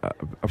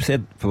 I've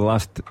said for the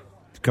last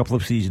couple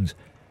of seasons,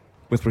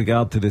 with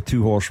regard to the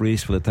 2-horse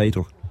race for the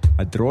title,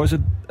 a draw is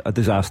a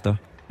disaster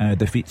and a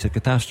defeat's a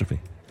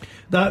catastrophe.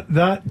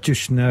 That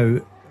just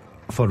now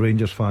for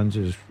Rangers fans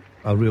is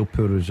a real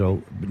poor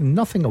result.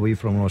 Nothing away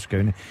from Ross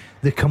County.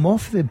 They come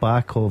off the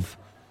back of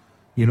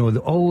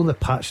all the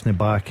pats in the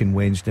back in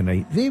Wednesday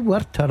night. They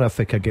were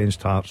terrific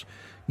against Hearts.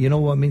 You know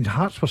what I mean?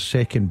 Hearts were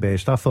second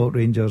best. I thought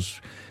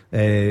Rangers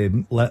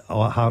let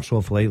Hearts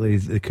off lightly.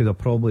 They could have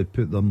probably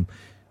put them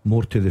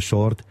more to the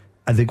sword.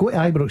 And they go to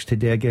Ibrox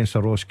today against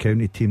a Ross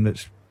County team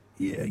that's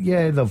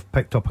they've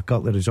picked up a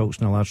couple of results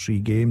in the last 3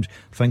 games.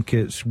 I think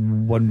it's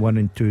 1-1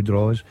 and 2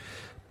 draws.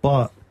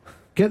 But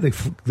get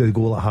the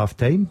goal at half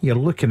time. You're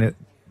looking at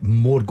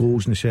more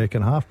goals in the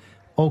second half.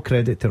 All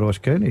credit to Ross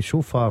County.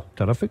 So far,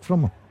 terrific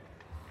from them.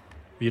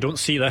 You don't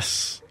see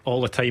this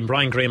all the time.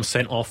 Brian Graham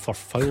sent off for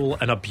foul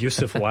and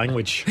abusive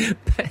language.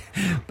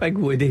 Big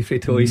Woody for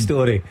Toy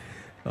Story.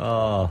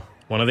 One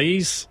of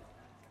these.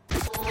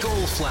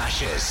 Goal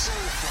flashes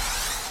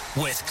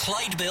with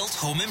Clyde Built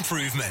Home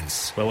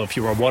Improvements. Well, if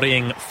you were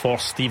worrying for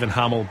Stephen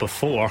Hamill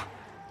before,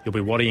 you'll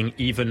be worrying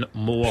even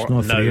more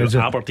now. 3,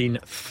 Aberdeen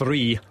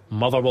 3,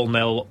 Motherwell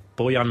 0.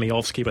 Bojan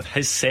Miovski with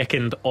his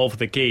second of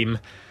the game.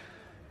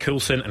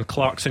 Coulson and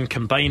Clarkson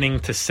combining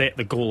to set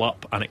the goal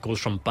up, and it goes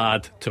from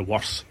bad to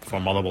worse for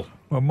Motherwell.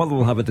 Well,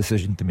 Motherwell have a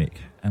decision to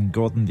make, and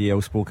Gordon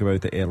Dalziel spoke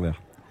about it earlier.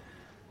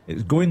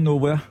 It's going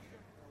nowhere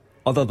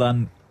other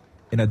than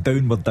in a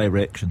downward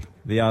direction.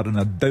 They are in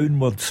a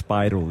downward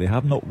spiral. They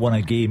have not won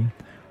a game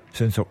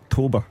since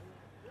October,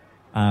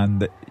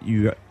 and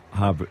you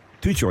have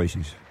 2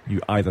 choices. You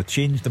either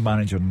change the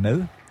manager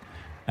now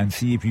and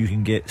see if you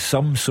can get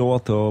some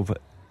sort of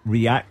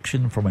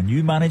reaction from a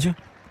new manager,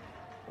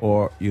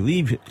 or you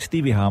leave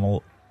Stevie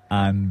Hamill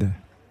and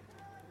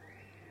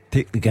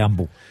take the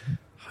gamble.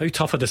 How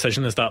tough a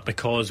decision is that?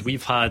 Because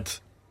we've had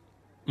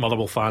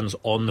Motherwell fans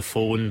on the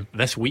phone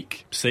this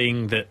week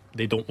saying that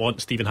they don't want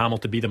Stephen Hamill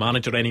to be the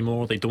manager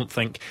anymore. They don't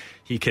think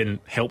he can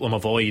help them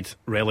avoid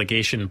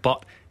relegation.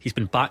 But he's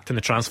been backed in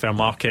the transfer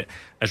market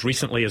as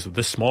recently as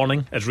this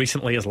morning, as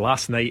recently as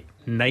last night.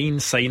 9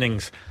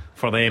 signings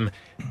for them.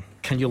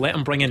 Can you let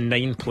him bring in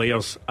 9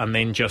 players and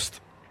then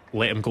just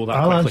let him go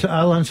that quickly?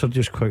 I'll answer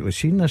just quickly.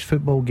 Seeing this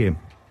football game,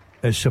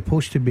 it's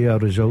supposed to be a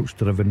results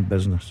driven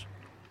business,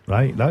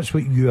 right? That's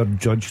what you are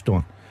judged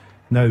on.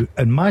 Now,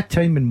 in my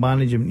time in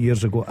management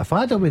years ago, if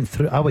I'd have went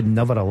through, I would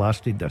never have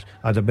lasted this.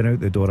 I'd have been out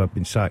the door, I'd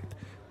been sacked.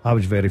 I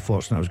was very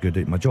fortunate, I was good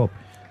at my job.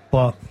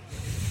 But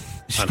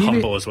and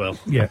humble as well.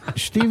 Yeah,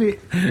 Stevie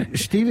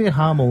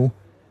Hamill,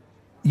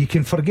 you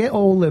can forget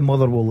all the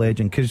Motherwell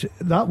legend, because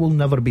that will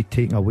never be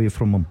taken away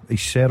from him.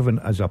 He's serving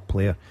as a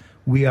player.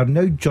 We are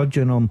now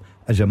judging him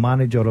as a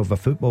manager of a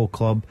football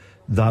club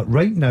that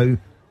right now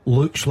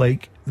looks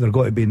like they're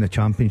going to be in the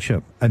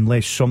Championship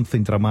unless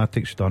something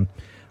dramatic's done.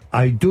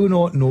 I do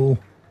not know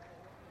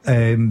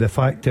the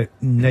fact that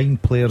 9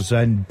 players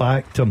in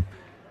backed him.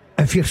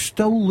 If you're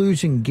still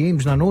losing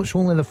games, and I know it's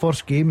only the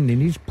first game and he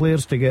needs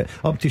players to get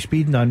up to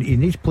speed, and he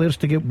needs players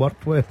to get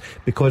worked with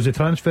because the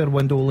transfer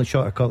window only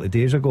shut a couple of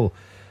days ago.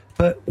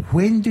 But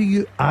when do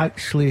you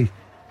actually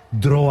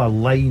draw a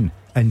line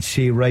and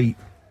say, right,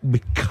 we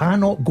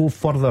cannot go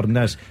further than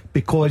this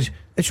because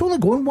it's only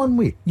going one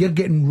way? You're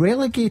getting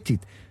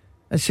relegated.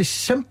 It's as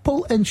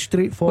simple and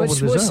straightforward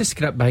as that. What's the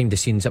script behind the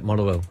scenes at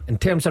Motherwell in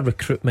terms of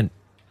recruitment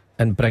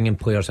and bringing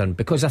players in?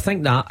 Because I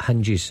think that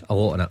hinges a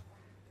lot on it.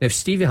 If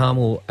Stevie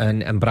Hamill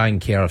and Brian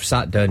Kerr have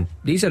sat down,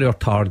 these are our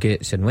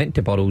targets, and went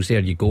to Burrows,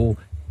 there you go,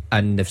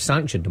 and they've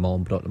sanctioned them all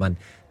and brought them in,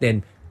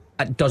 then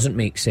it doesn't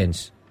make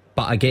sense.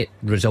 But I get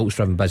results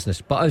driven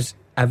business. But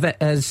if it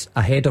is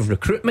a head of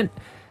recruitment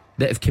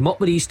that have come up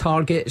with these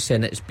targets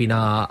and it's been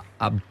a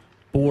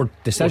board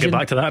decision. We'll get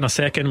back to that in a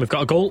second. We've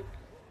got a goal.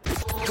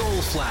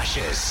 Goal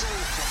flashes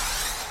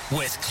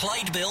with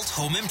Clyde Built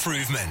Home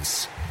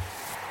Improvements.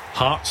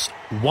 Hearts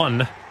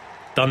 1,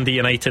 Dundee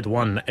United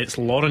 1. It's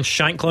Lawrence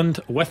Shankland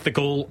with the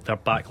goal. They're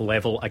back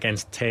level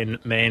against 10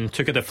 men.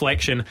 Took a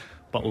deflection,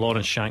 but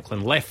Lawrence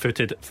Shankland,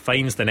 left-footed,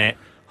 finds the net.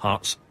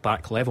 Hearts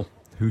back level.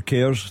 Who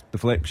cares?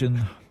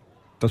 Deflection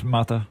doesn't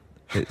matter.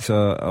 It's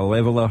a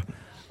leveller,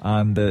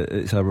 and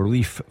it's a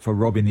relief for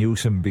Robbie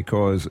Nielsen,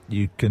 because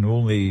you can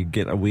only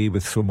get away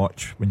with so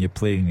much when you're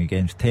playing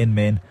against 10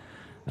 men.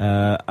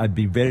 I'd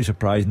be very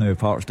surprised now if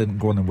Hearts didn't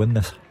go on and win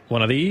this.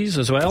 One of these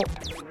as well.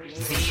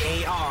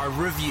 VAR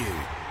review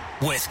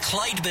with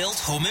Clyde Built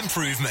Home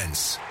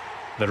Improvements.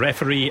 The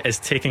referee is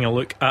taking a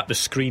look at the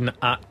screen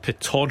at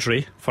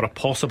Pittodrie for a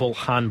possible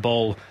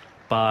handball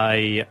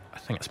by, I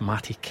think it's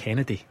Matty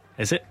Kennedy,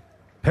 is it?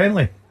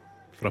 Penalty.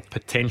 For a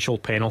potential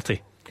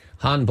penalty.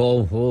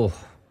 Handball, oh,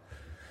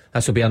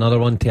 this will be another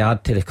one to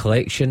add to the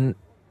collection.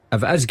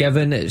 If it is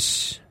given,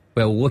 it's,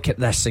 well, look at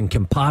this in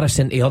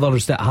comparison to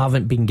others that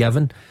haven't been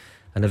given.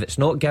 And if it's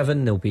not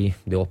given, there'll be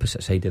the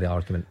opposite side of the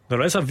argument.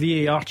 There is a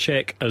VAR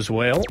check as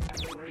well.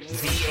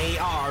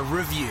 VAR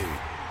review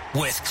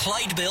with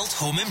Clyde Built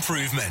Home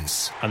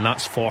Improvements. And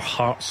that's for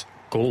Hearts'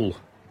 goal.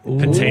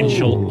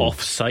 Potential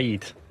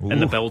offside in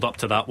the build up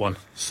to that one.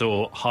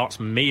 So Hearts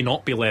may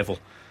not be level.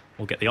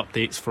 We'll get the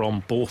updates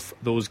from both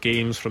those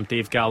games from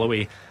Dave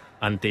Galloway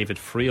and David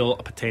Friel.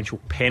 A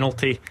potential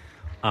penalty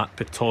at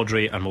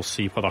Pittodrie, and we'll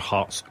see whether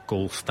Hearts'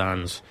 goal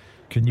stands.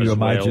 Can you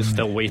imagine? Well.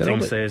 Still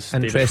waiting, says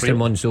David interesting Friel.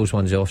 ones, those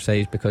ones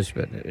offsides, because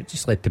it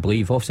just led to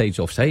believe offside's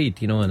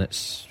offside, and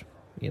it's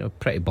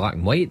pretty black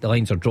and white. The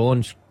lines are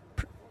drawn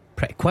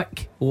pretty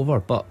quick over,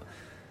 but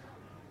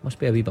must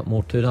be a wee bit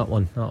more to that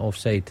one, that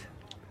offside.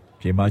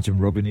 Can you imagine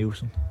Robbie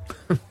Nielsen?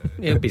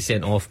 He'll be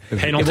sent off.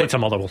 Penalty to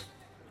Motherwell.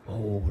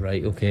 Oh,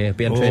 right, okay. It'll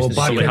be interesting to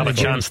So see. we have a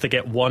chance to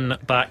get one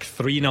back,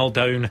 3-0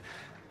 down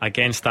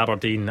against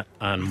Aberdeen,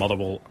 and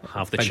Motherwell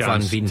have the Big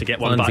chance Van Veen. to get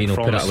one Van back Veen will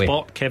from put the it away.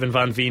 spot. Kevin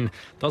Van Veen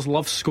does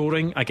love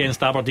scoring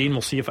against Aberdeen.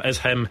 We'll see if it is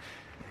him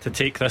to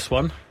take this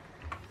one.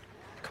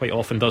 Quite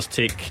often does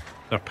take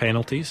their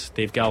penalties.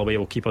 Dave Galloway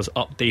will keep us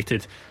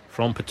updated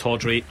from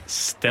Pittodrie.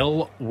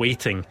 Still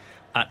waiting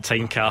at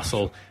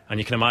Tynecastle, and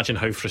you can imagine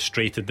how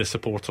frustrated the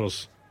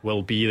supporters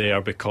will be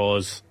there,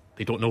 because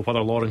they don't know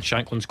whether Lawrence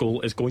Shankland's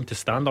goal is going to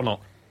stand or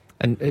not.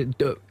 And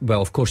well,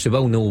 of course they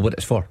will know what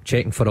it's for.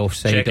 Checking for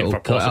offside. Checking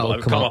for possible.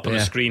 It'll come up on yeah.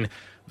 the screen.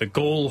 The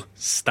goal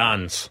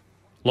stands.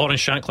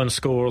 Lawrence Shankland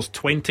scores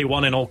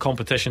 21 in all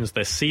competitions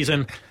this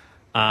season,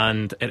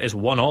 and it is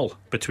 1-1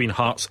 between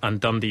Hearts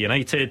and Dundee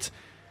United.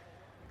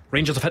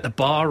 Rangers have hit the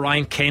bar.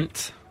 Ryan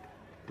Kent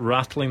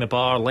rattling the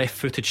bar,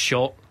 left-footed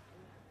shot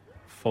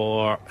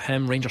for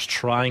him. Rangers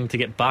trying to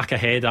get back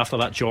ahead after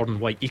that Jordan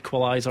White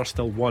equaliser.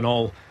 Still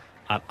 1-1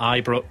 at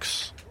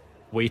Ibrox,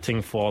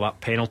 waiting for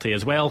that penalty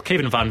as well.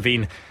 Kevin Van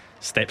Veen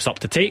steps up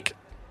to take.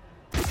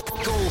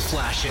 Goal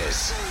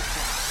flashes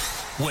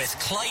with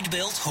Clyde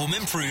Built Home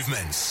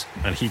Improvements.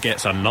 And he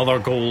gets another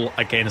goal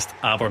against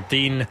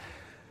Aberdeen.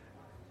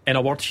 In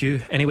a word,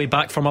 Hugh, anyway,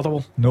 back for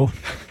Motherwell? No.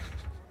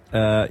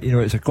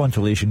 It's a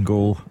consolation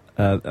goal.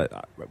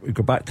 We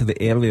go back to the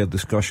earlier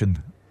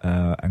discussion,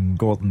 and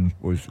Gordon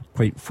was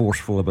quite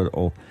forceful about it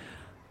all.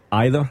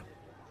 Either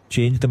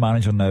change the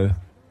manager now,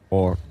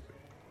 or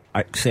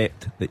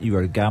accept that you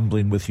are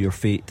gambling with your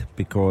fate,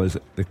 because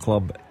the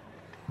club,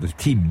 the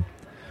team,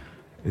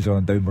 is on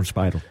a downward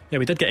spiral. Yeah,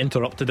 we did get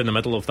interrupted in the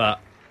middle of that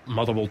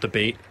Motherwell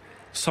debate.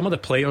 Some of the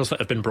players that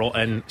have been brought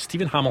in,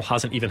 Stephen Hamill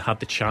hasn't even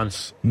had the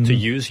chance to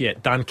use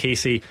yet. Dan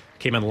Casey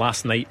came in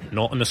last night,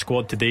 not in the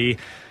squad today.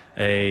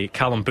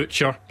 Callum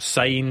Butcher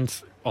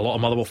signed. A lot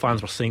of Motherwell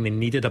fans were saying they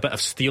needed a bit of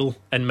steel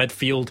in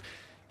midfield.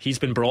 He's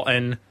been brought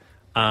in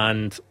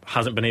and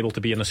hasn't been able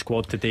to be in the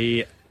squad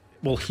today.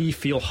 Will he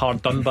feel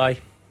hard done by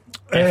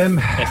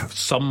if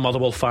some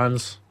Motherwell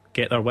fans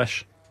get their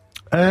wish?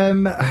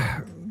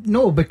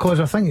 No, because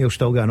I think he'll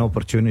still get an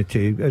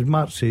opportunity. As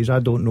Mark says, I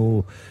don't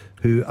know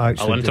who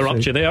actually. I'll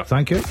interrupt you there.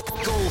 Thank you.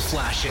 Goal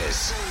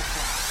flashes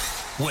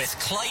with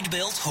Clyde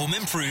Built Home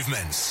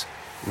Improvements.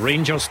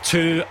 Rangers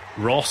 2,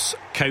 Ross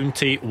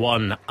County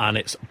 1, and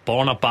it's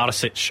Borna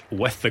Barisic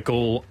with the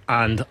goal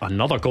and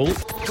another goal.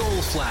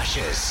 Goal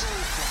flashes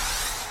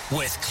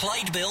with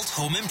Clyde Built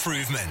Home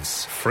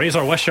Improvements.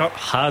 Fraser Wishart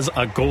has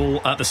a goal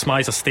at the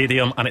Smythe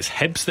Stadium, and it's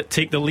Hibs that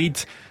take the lead.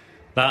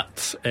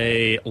 That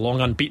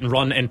long unbeaten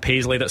run in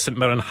Paisley that St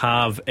Mirren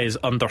have is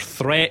under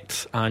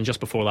threat, and just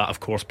before that,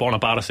 of course,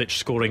 Borna Barisic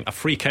scoring a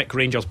free kick.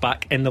 Rangers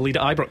back in the lead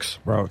at Ibrox.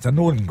 Well, it's a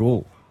known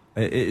goal.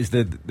 It is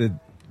the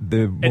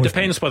It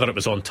depends whether it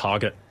was on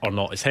target or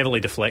not. It's heavily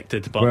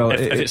deflected, but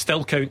if it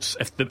still counts,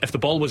 if the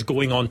ball was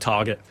going on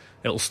target,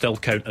 it'll still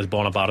count as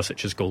Borna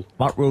Barisic's goal.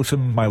 Mark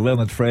Wilson, my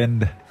learned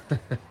friend,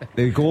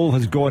 the goal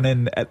has gone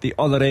in at the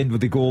other end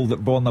with the goal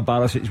that Borna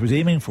Barisic was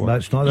aiming for.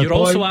 That's not the You're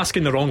point. also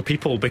asking the wrong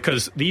people,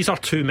 because these are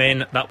two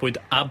men that would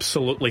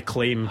absolutely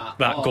claim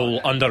that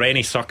goal under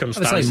any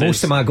circumstances. It's like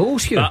most of my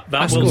goals here.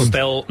 That will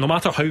still, no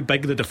matter how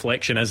big the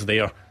deflection is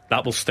there,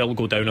 that will still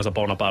go down as a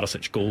Borna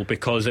Barisic goal,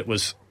 because it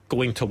was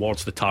going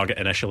towards the target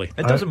initially.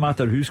 It doesn't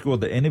matter who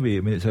scored it anyway.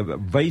 I mean, it's a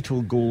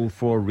vital goal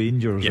for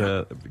Rangers,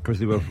 because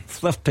they were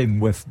flirting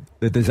with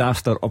the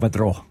disaster of a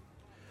draw.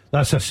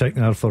 That's a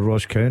sickener for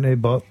Ross County,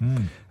 but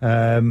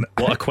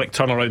What a quick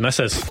turnaround this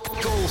is.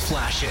 Goal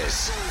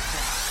flashes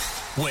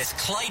with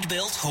Clyde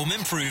Built Home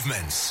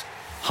Improvements.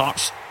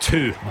 Hearts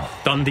 2,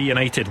 Dundee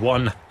United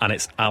 1, and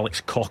it's Alex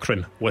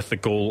Cochrane with the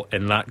goal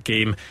in that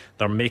game.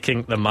 They're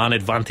making the man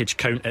advantage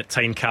count at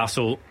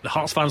Tynecastle. The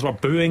Hearts fans were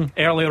booing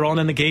earlier on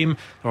in the game.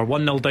 They were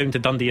 1-0 down to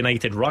Dundee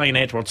United. Ryan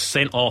Edwards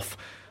sent off,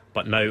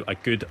 but now a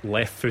good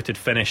left-footed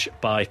finish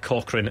by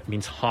Cochrane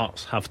means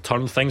Hearts have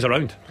turned things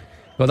around.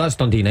 Well, that's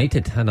Dundee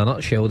United in a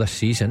nutshell this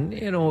season.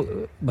 You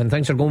know, when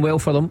things are going well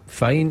for them,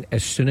 fine.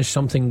 As soon as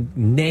something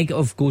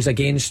negative goes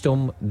against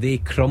them, they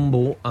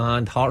crumble,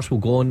 and Hearts will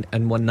go on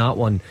and win that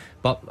one.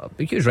 But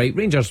he was right,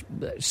 Rangers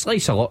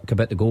slice of luck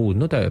about the goal,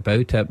 no doubt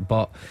about it,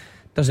 but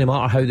doesn't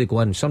matter how they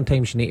go in.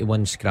 Sometimes you need to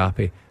win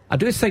scrappy. I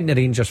do think the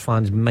Rangers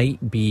fans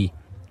might be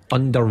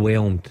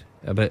underwhelmed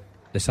about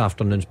this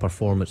afternoon's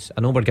performance.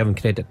 I know we're giving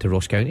credit to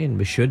Ross County, and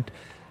we should,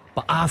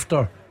 but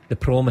after the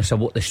promise of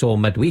what they saw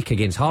midweek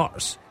against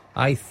Hearts,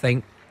 I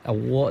think a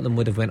lot of them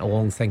would have went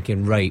along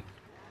thinking, right,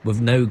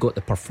 we've now got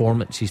the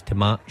performances to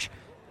match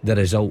the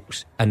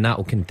results, and that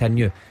will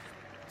continue.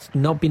 It's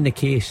not been the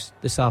case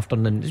this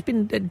afternoon. There's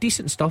been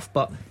decent stuff,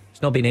 but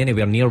it's not been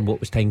anywhere near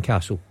what was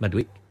Tynecastle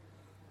midweek.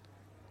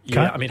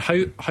 Yeah, I mean,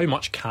 how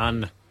much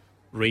can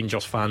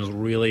Rangers fans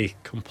really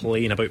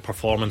complain about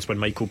performance when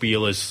Michael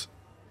Beale is,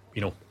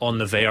 you know, on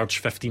the verge,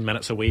 15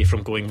 minutes away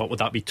from going, what would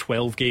that be,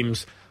 12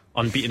 games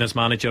unbeaten as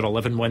manager,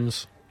 11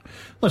 wins?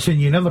 Listen,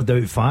 you never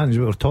doubt fans.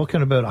 We were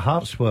talking about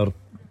Hearts were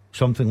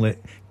something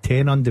like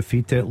 10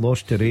 undefeated,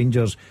 lost to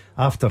Rangers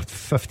after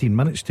 15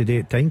 minutes today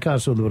at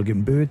Tynecastle. They were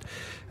getting booed.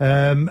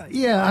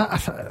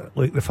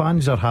 Look, the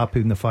fans are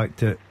happy in the fact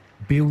that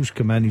Beale's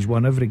come in, he's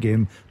won every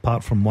game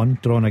apart from one,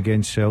 drawn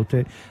against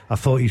Celtic. I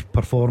thought his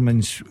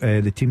performance,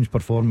 the team's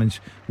performance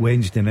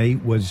Wednesday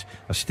night, was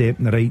a step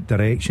in the right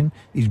direction.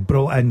 He's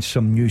brought in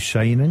some new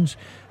signings.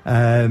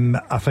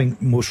 I think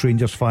most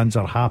Rangers fans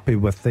are happy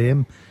with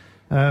them.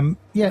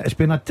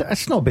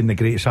 It's not been the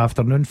greatest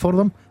afternoon for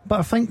them,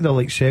 but I think they'll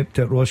accept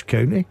that Ross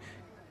County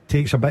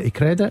takes a bit of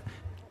credit.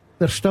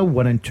 They're still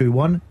winning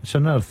 2-1. It's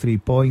another 3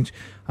 points,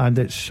 and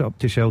it's up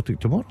to Celtic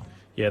tomorrow.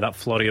 Yeah, that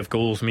flurry of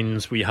goals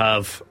means we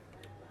have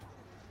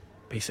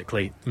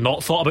basically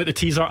not thought about the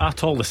teaser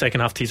at all. The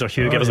second half teaser,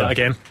 Hugh, give us that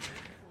again.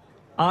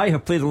 I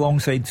have played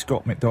alongside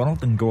Scott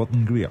McDonald and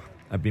Gordon Greer.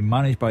 I've been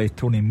managed by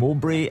Tony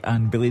Mowbray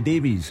and Billy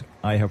Davies.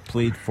 I have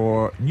played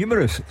for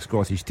numerous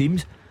Scottish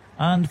teams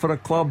and for a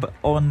club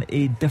on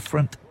a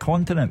different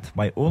continent.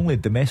 My only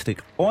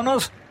domestic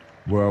honours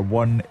were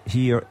won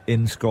here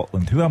in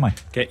Scotland. Who am I?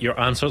 Get your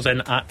answers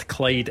in at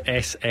Clyde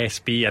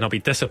SSB, and I'll be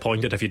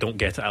disappointed if you don't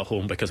get it at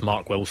home, because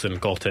Mark Wilson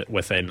got it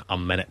within a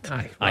minute.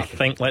 I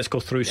think let's go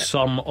through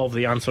some of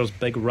the answers.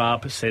 Big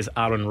Rab says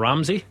Aaron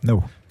Ramsey.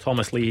 No.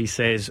 Thomas Leahy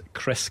says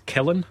Chris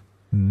Killen.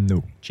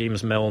 No.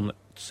 James Milne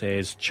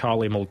says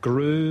Charlie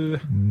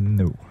Mulgrew.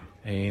 No.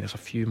 There's a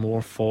few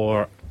more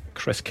for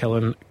Chris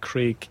Killen.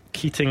 Craig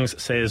Keatings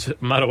says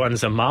Marwan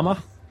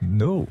Zamama.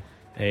 No.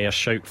 A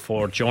shout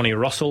for Johnny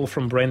Russell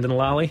from Brendan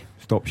Lally.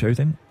 Stop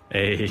shouting.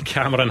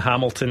 Cameron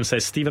Hamilton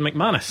says Stephen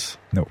McManus.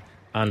 No.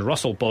 And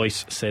Russell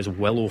Boyce says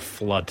Willow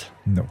Flood.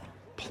 No.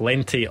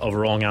 Plenty of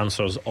wrong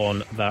answers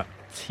on that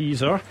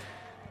teaser,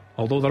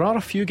 although there are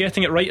a few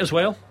getting it right as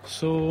well.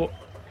 So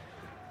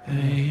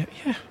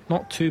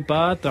not too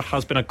bad. There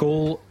has been a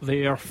goal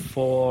there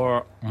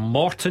for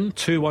Morton,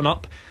 2-1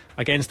 up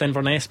against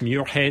Inverness.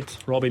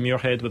 Robbie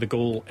Muirhead with a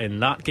goal in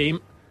that game.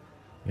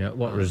 Yeah,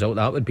 what result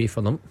that would be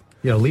for them.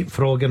 Yeah,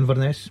 leapfrog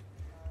Inverness.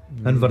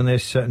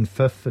 Inverness sitting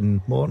 5th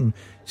and Morton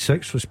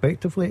 6th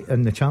respectively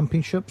in the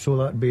Championship, so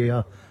that'd be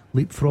a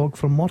leapfrog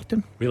from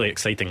Morton. Really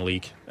exciting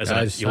league, isn't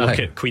it? You look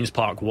at Queen's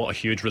Park, what a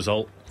huge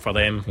result for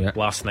them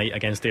last night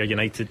against Ayr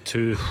United,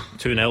 2-0,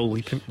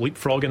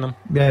 leapfrogging them.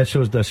 Yeah, so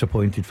I was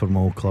disappointed for my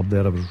old club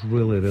there. I was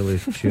really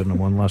cheering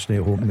them on last night,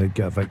 hoping they'd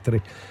get a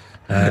victory.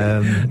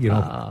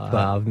 But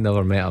I've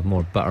never met a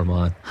more bitter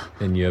man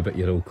than you about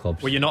your old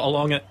clubs. Were you not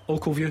along at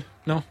Oakleview?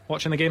 No,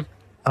 watching the game?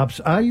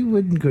 I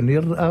wouldn't go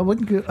near. I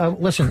wouldn't go.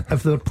 Listen,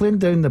 if they're playing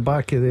down the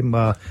back of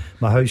my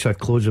house, I'd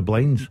close the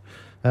blinds.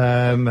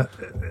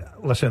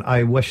 Listen,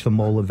 I wish them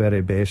all the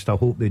very best. I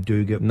hope they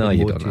do get promoted.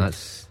 No, you don't.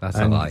 That's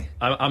a lie.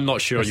 I'm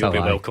not sure you'll be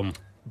welcome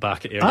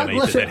back at Ayr United.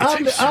 Listen,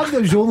 I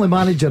was the only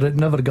manager that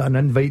never got an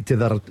invite to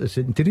their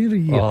interior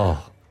year.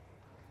 Oh,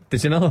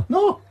 did you know?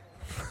 No.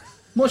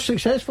 Most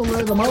successful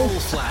out of them all. Goal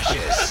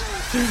flashes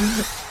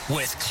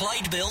with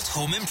Clyde Built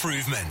Home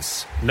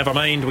Improvements. Never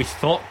mind, we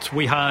thought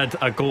we had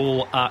a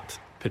goal at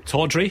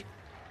Pittodrie,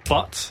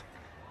 but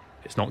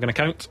it's not going to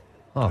count.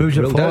 Who's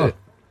it for?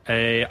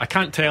 I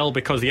can't tell,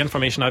 because the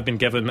information I've been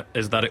given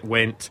is that it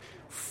went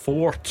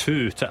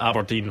 4-2 to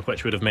Aberdeen,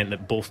 which would have meant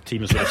that both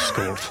teams would have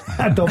scored.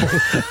 A double.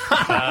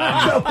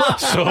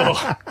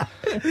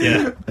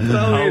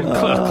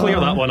 I'll clear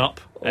that one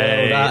up.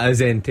 That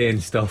is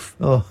intense stuff.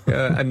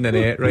 In the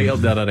net, right up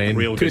the other end.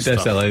 Real good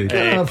stuff. Disallowed.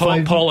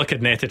 Pollock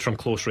had netted from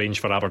close range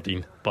for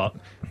Aberdeen, but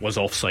was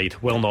offside.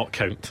 Will not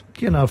count.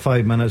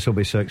 5 minutes will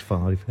be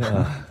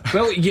 6-5.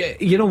 Well,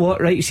 you know what,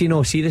 right? See,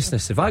 no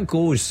seriousness, if that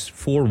goes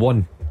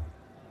 4-1,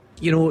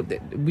 you know,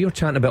 we were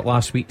chatting about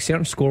last week,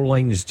 certain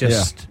scorelines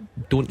just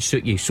don't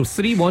suit you. So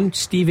 3-1,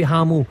 Stevie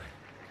Hamill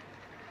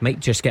might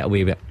just get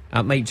away with it.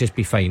 That might just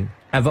be fine.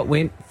 If it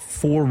went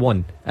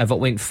 4-1, if it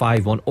went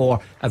 5-1, or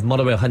if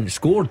Motherwell hadn't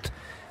scored,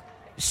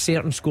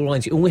 certain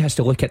scorelines, he only has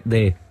to look at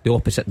the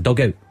opposite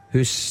dugout.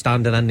 Who's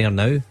standing in there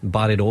now?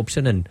 Barry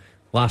Robson. And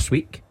last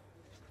week,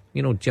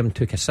 you know, Jim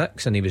took a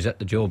 6 and he was at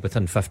the job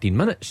within 15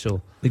 minutes.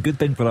 So the good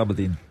thing for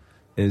Aberdeen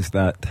is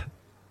that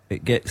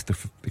it gets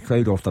the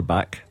crowd off their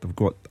back. They've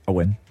got a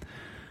win.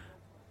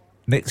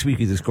 Next week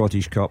is the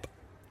Scottish Cup,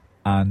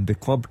 and the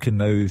club can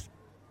now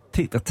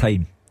take their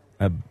time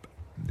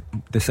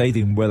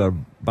deciding whether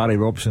Barry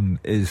Robson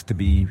is to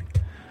be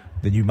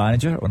the new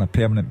manager on a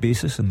permanent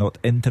basis and not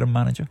interim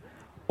manager,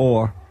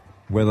 or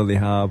whether they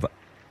have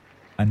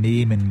a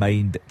name in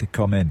mind to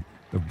come in.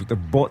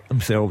 They've bought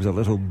themselves a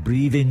little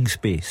breathing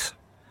space.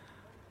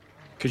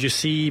 Could you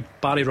see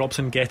Barry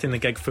Robson getting the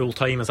gig full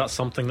time? Is that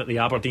something that the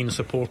Aberdeen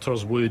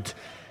supporters would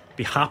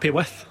be happy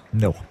with?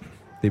 No,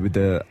 they would.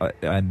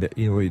 And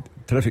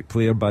terrific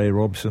player Barry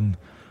Robson,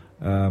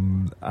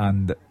 and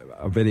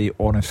a very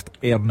honest,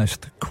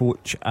 earnest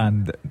coach,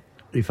 and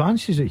he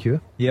fancies it,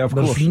 Hugh. Yeah, of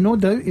course. There's no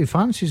doubt he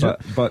fancies it.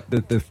 But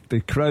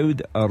the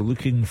crowd are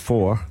looking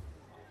for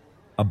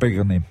a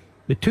bigger name.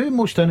 The two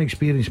most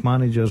inexperienced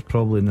managers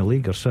probably in the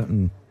league are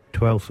sitting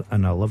 12th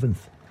and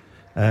 11th.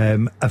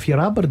 If you're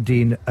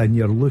Aberdeen and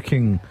you're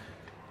looking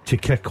to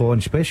kick on,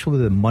 especially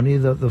with the money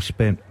that they've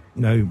spent,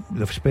 now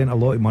they've spent a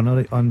lot of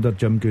money under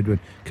Jim Goodwin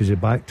because they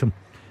backed him.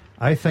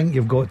 I think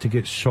you've got to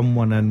get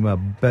someone in with a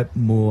bit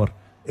more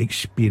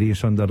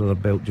experience under their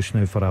belt just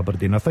now for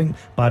Aberdeen. I think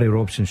Barry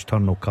Robson's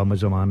turn will come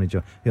as a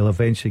manager. He'll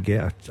eventually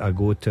get a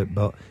go at it,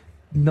 but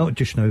not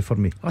just now for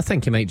me. I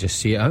think he might just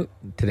see it out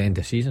to the end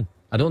of the season.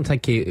 I don't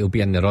think he'll be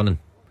in the running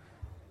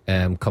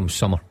come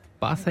summer,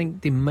 but I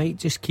think they might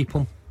just keep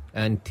him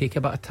and take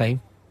a bit of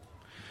time.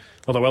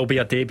 Well, there will be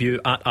a debut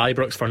at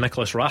Ibrox for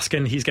Nicholas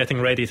Raskin. He's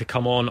getting ready to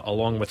come on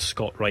along with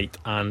Scott Wright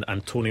and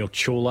Antonio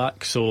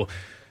Cholak. So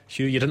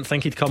Hugh, you didn't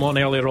think he'd come on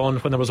earlier on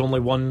when there was only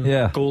one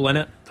goal in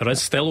it. There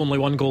is still only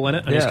one goal in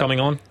it, and he's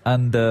coming on.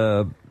 And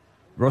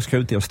Ross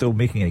County are still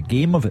making a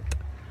game of it,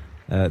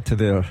 to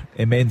their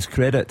immense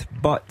credit.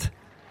 But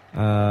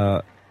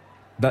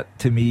that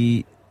to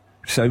me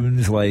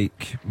sounds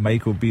like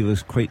Michael Beale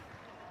is quite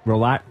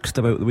relaxed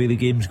about the way the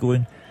game's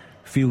going.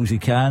 Feels he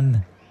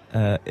can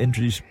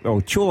introduce.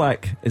 Well,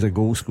 Cholak is a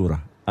goal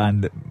scorer,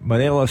 and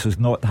Morelos has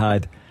not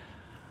had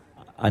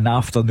an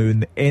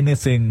afternoon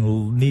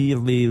anything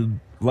nearly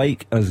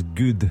like as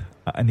good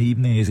an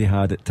evening as he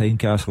had at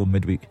Tynecastle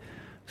midweek.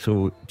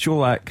 So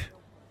Cholak,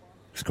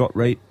 Scott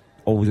Wright,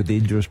 always a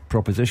dangerous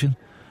proposition.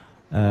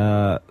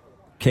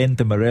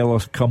 Kent and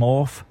Morelos come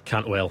off.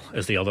 Cantwell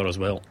is the other as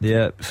well.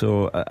 Yeah,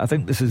 so I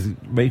think this is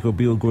Michael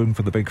Beale going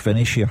for the big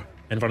finish here.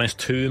 Inverness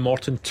 2,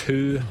 Morton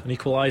 2, an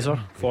equaliser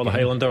for the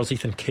Highlanders.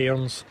 Ethan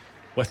Cairns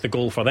with the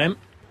goal for them.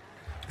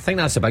 I think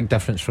that's a big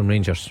difference from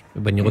Rangers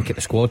when you look at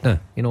the squad now.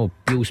 You know,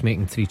 Beale's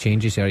making 3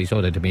 changes here. He's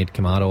already made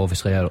Kamara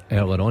obviously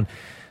earlier on,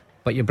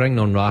 but you're bringing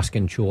on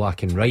Raskin,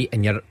 Cholak and Wright,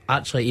 and you're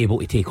actually able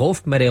to take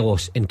off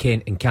Morelos and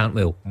Kent and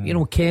Cantwell. You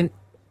know, Kent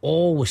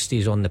always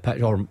stays on the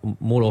pitch, or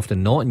more often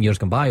than not in years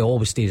gone by,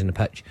 always stays on the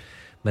pitch.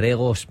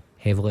 Morelos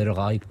heavily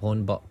relied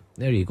upon, but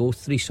there you go,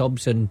 3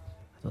 subs, and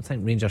I don't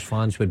think Rangers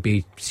fans would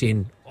be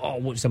saying, oh,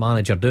 what's the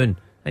manager doing?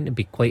 I think they'd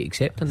be quite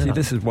accepting of that.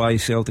 This is why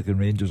Celtic and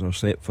Rangers are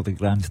set for the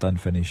grandstand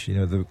finish. You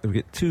know, they've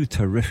got 2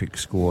 terrific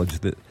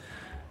squads. That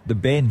the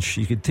bench,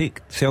 you could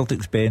take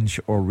Celtic's bench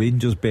or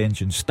Rangers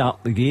bench and start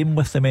the game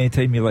with them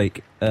anytime you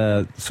like.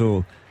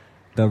 So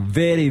they're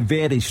very,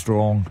 very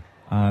strong,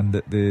 and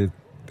the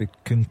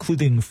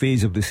concluding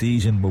phase of the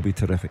season will be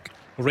terrific.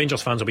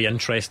 Rangers fans will be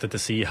interested to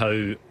see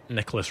how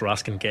Nicholas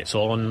Raskin gets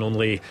on.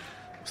 Only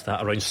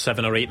around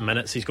 7 or 8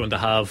 minutes he's going to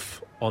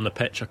have on the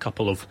pitch. A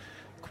couple of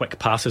quick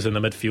passes in the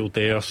midfield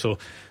there, so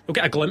we'll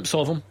get a glimpse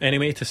of him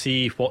anyway to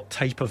see what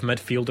type of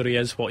midfielder he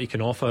is, what he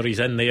can offer. He's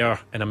in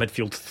there in a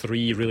midfield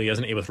 3, really,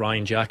 isn't he, with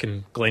Ryan Jack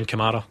and Glenn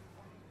Kamara.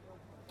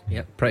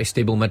 Yeah, pretty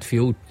stable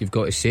midfield, you've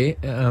got to say.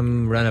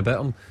 Ran a bit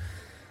of him.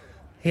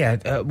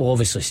 Yeah, we'll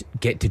obviously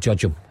get to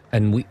judge him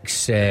in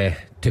weeks to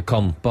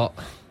come, but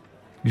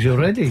he's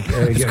already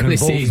getting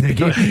involved in the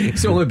game.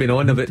 He's only been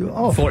on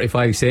about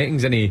 45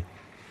 seconds, and he's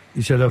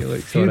had a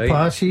few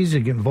passes. He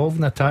get involved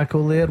in a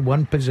tackle there,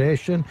 1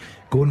 possession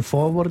going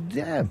forward.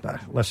 Yeah,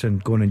 but listen,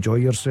 go and enjoy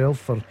yourself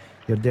for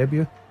your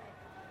debut.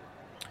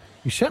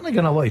 He's certainly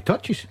getting a lot of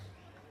touches.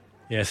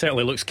 Yeah,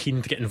 certainly looks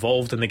keen to get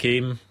involved in the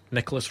game.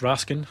 Nicholas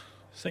Raskin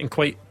sitting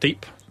quite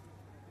deep.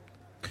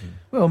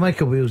 Well,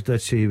 Michael Wales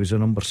did say he was a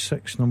number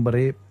 6, number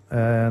 8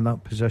 in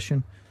that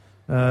position.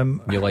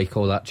 You like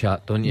all that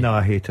chat, don't you? No,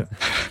 I hate it.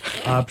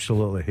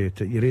 Absolutely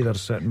hate it. You're either a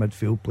sitting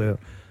midfield player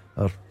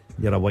or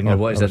you're a winger. Or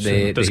what is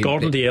it? Does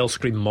Gordon Dalziel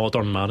scream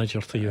modern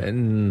manager to you?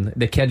 And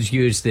the kids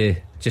use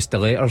just the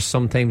letters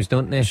sometimes,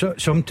 don't they? So,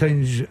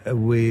 sometimes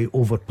we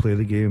overplay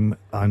the game,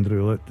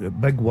 Andrew.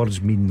 Big words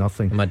mean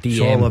nothing. It's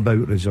all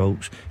about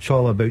results. It's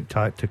all about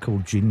tactical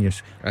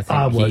genius. I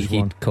think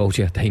he called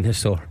you a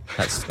dinosaur.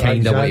 That's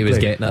kind of what he was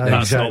getting at.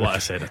 That's not what I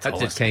said at all.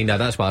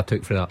 That's what I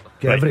took for that.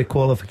 Get every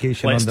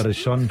qualification under his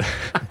sun.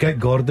 Get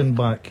Gordon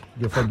back.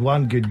 You've had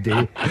one good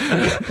day.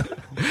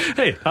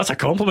 Hey, that's a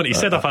compliment. He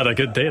said I've had a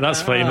good day.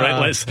 That's fine. Right,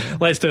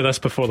 let's do this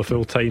before the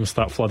full time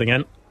start flooding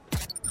in.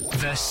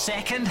 The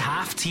second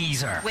half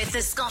teaser with the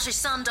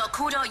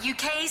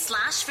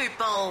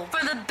scottishsun.co.uk/football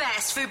for the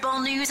best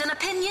football news and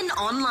opinion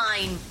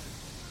online.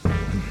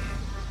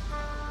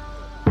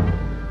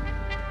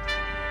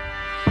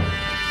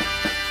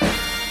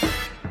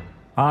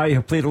 I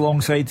have played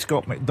alongside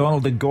Scott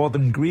McDonald and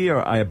Gordon Greer.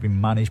 I have been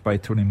managed by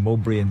Tony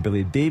Mowbray and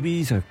Billy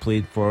Davies. I've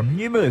played for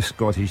numerous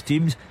Scottish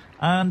teams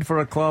and for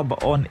a club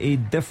on a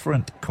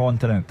different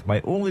continent.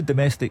 My only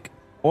domestic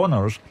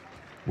honours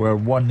were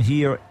won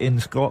here in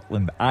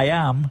Scotland. I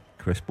am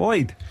Chris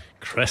Boyd.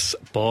 Chris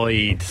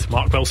Boyd.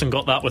 Mark Wilson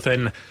got that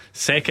within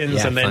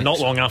seconds, and then not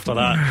long after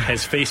that,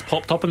 his face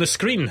popped up on the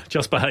screen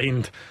just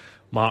behind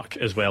Mark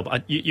as well.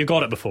 But you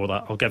got it before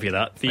that, I'll give you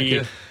that.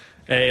 The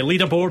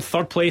leaderboard,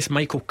 third place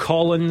Michael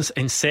Collins,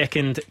 in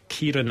second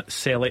Kieran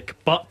Selleck,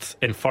 but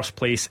in first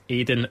place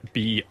Aidan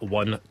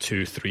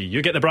B123.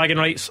 You get the bragging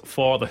rights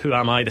for the Who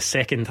Am I, the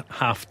second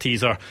half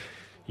teaser.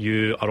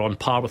 You are on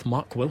par with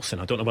Mark Wilson.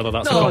 I don't know whether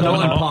that's not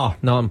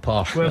on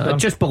par. Well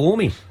just below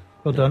me.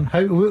 Well done.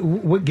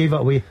 What gave it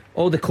away?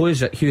 All the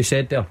clues that Hugh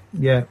said there.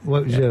 Yeah.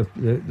 What was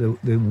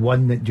the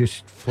one that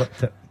just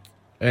flipped it?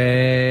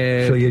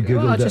 So you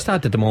googled I just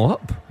added them all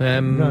up.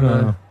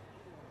 No.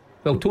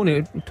 Well,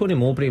 Tony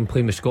Mowbray and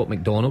playing with Scott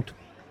McDonald,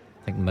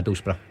 I think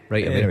Middlesbrough,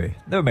 right away. Anyway,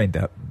 never mind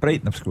that.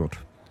 Brighton have scored.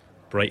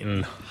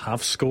 Brighton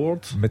have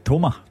scored.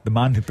 Mitoma, the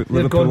man who put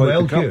Liverpool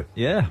out the cup.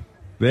 Yeah,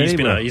 he's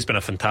been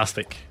a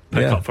fantastic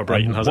pick-up for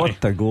Brighton, hasn't he?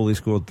 What a goal he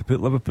scored to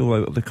put Liverpool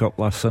out of the cup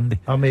last Sunday.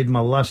 I made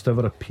my last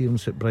ever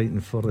appearance at Brighton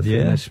for the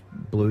famous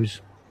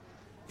Blues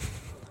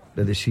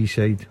at the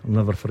seaside. I'll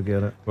never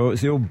forget it. Well,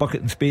 it's the old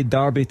bucket and spade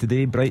derby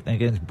today, Brighton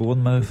against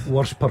Bournemouth.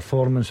 Worst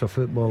performance a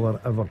footballer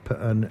ever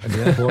put in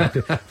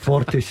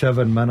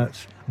 47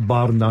 minutes,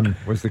 bar none.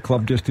 Was the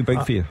club just too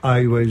big for you?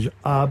 I was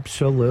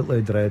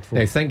absolutely dreadful.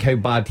 Now think how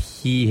bad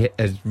he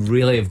is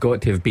really have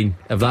got to have been,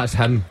 if that's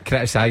him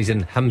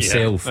criticising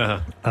himself.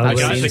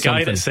 The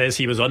guy that says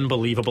he was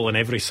unbelievable in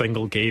every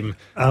single game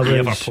he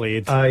ever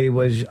played. I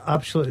was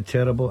absolutely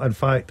terrible. In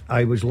fact,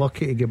 I was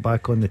lucky to get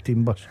back on the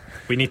team bus.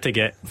 We need to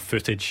get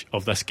footage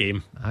of this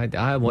game.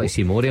 I want to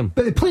see more of him.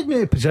 But they played me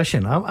in a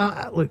position.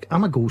 Look,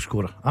 I'm a goal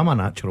scorer. I'm a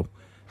natural.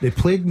 They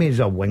played me as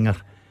a winger.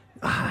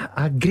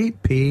 A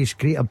great pace,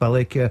 great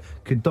ability,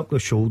 could duck the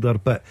shoulder,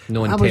 but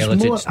no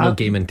intelligence, no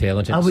game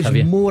intelligence. I was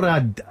more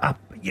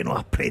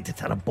a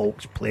predator, a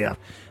box player,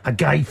 a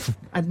guy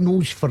a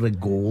nose for the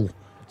goal.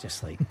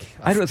 Just like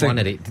I don't think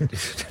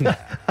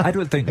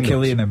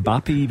Kylian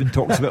Mbappe even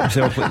talks about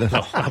himself like this.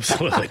 No,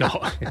 absolutely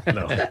not.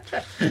 No.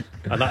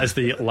 And that is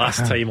the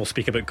last time we'll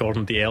speak about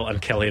Gordon Dalziel and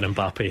Kylian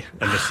Mbappe in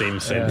the same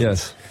sentence.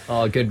 Yes.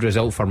 Oh, good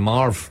result for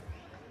Marv.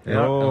 So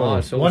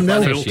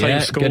 1-0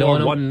 full-time score,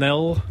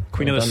 1-0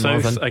 Queen of the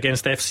South Marvin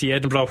against FC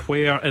Edinburgh.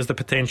 Where is the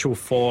potential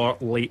for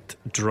late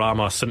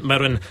drama? St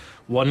Mirren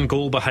 1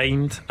 goal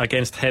behind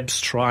against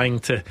Hibs, trying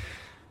to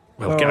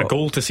get a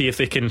goal to see if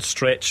they can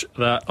stretch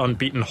that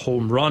unbeaten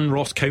home run.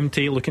 Ross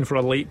County looking for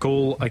a late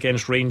goal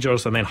against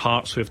Rangers, and then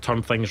Hearts, who have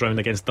turned things round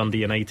against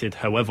Dundee United.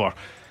 However,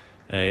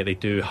 they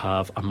do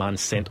have a man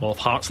sent off.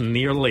 Hearts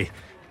nearly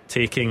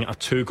taking a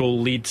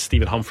 2-goal lead.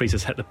 Stephen Humphreys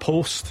has hit the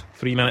post.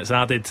 3 minutes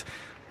added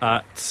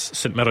at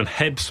St Mirren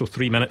Hibs, so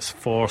 3 minutes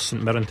for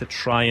St Mirren to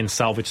try and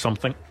salvage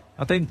something.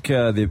 I think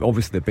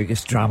obviously the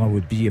biggest drama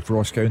would be if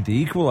Ross County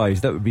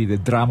equalised. That would be the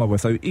drama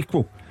without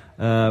equal,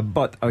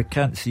 but I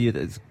can't see it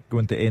as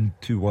going to end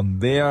 2-1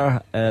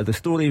 there. The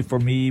story for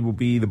me will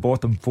be the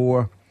bottom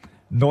 4,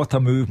 not a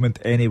movement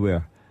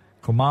anywhere.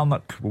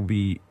 Kilmarnock will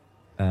be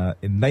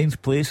in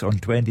 9th place on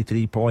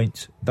 23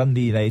 points.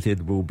 Dundee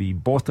United will be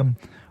bottom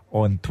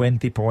on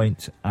 20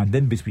 points, and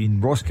in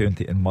between Ross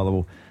County and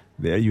Motherwell,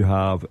 there you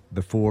have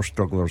the 4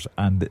 strugglers,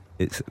 and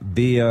it's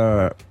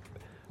their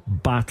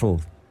battle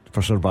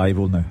for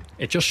survival now.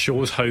 It just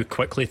shows how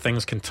quickly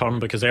things can turn,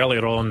 because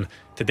earlier on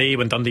today,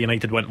 when Dundee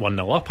United went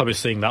 1-0 up, I was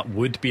saying that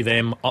would be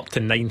them up to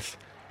 9th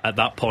at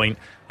that point,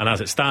 and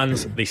as it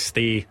stands, they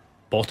stay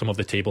bottom of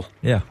the table.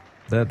 Yeah,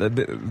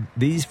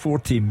 these 4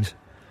 teams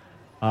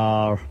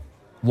are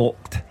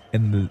locked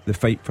in the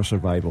fight for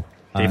survival.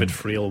 David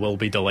Friel will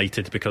be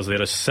delighted, because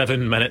there is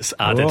 7 minutes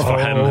added for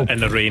him in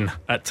the rain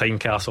at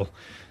Tynecastle.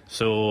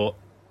 So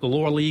the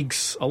lower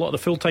leagues, a lot of the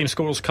full-time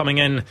scorers coming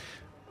in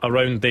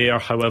around there.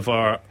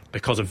 However,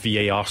 because of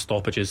VAR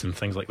stoppages and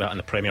things like that in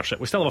the Premiership,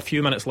 we still have a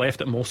few minutes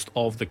left at most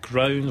of the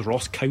grounds.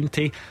 Ross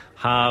County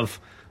have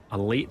a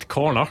late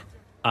corner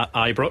at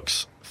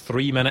Ibrox.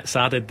 3 minutes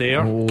added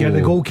there. Get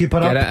the goalkeeper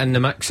up. Get it in the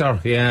mixer,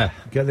 yeah.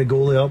 Get the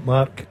goalie up,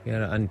 Mark.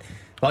 Get it in.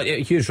 But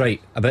Hugh's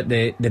right about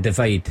the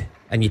divide.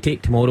 And you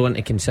take tomorrow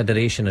into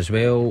consideration as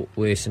well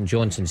with St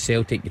Johnstone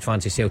Celtic. You'd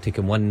fancy Celtic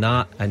and win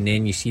that, and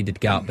then you see the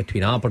gap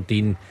between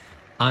Aberdeen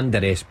and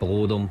the rest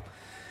below them.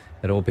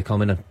 They're all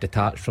becoming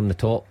detached from the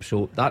top.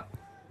 So that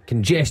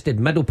congested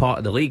middle part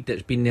of the league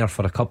that's been there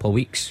for a couple of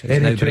weeks, it's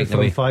now breaking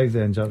away. 5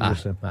 then, it's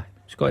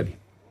got to be.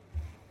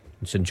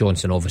 And St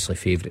Johnstone obviously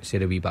favourites.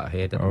 They're a wee bit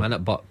ahead at the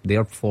minute, but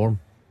their form.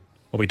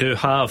 Well, we do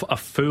have a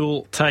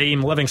full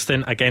time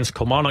Livingston against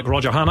Kilmarnock.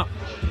 Roger Hannah.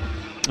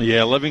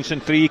 Yeah,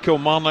 Livingston 3,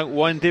 Kilmarnock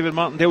 1. David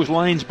Martindale's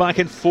Lions back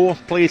in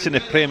 4th place in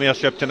the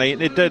Premiership tonight.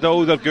 They did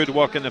all their good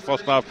work in the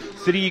first half.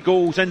 3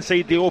 goals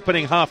inside the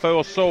opening half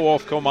hour saw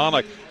off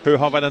Kilmarnock, who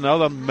have had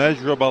another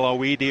miserable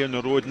away day on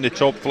the road in the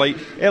top flight.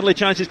 Early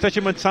chances,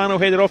 Christian Montano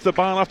headed off the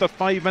bar after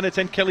 5 minutes,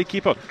 and Kelly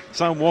keeper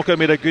Sam Walker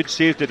made a good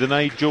save to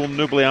deny Joel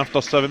Newbley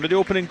after 7, but the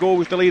opening goal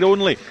was delayed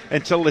only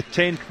until the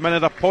 10th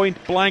minute. A point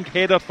blank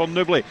header for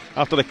Newbley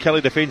after the Kelly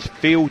defence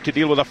failed to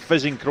deal with a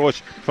fizzing cross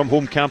from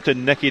home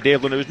captain Nicky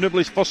Devlin. It was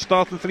Newbley's first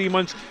start in 3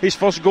 months, his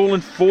first goal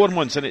in 4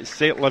 months, and it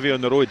set Livy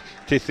on the road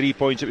to 3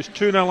 points. It was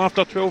 2-0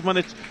 after 12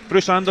 minutes.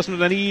 Bruce Anderson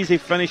with an easy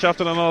finish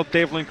after another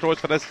Devlin cross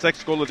for his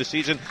 6th goal of the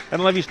season,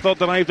 and Livy's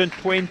third arrived in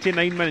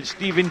 29 minutes.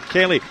 Stephen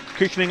Kelly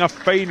cushioning a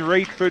fine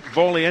right foot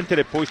volley into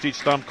the postage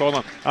stamp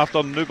corner after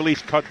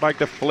Newbley's cutback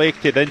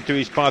deflected into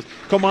his path.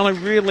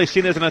 Kilmarnock rarely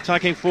seen as an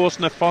attacking force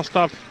in the first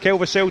half.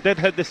 Kelvissell did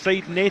hit the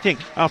side netting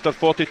after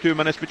 42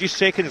 minutes, but just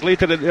seconds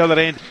later at the other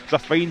end was a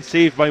fine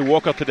save by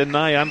Walker to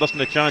deny Anderson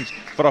the chance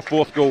for a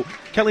 4th goal.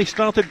 Kelly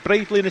started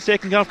brightly in the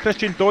second half.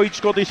 Christian Doig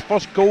scored his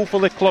first goal for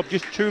the club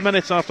just 2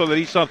 minutes after the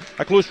restart.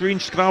 A close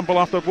range scramble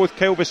after both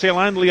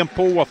Kelvissell and Liam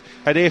Polworth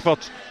had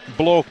efforts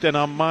blocked in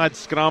a mad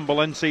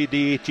scramble inside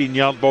the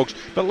 18-yard box.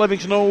 But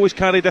Livingston always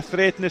carried a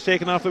threat in the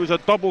second half. There was a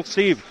double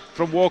save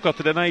from Walker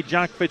to deny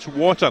Jack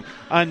Fitzwater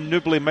and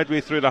Newbley midway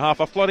through the half.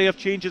 A flurry of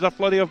changes, a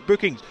flurry of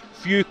bookings,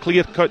 few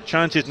clear-cut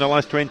chances in the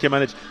last 20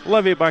 minutes.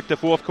 Livy back to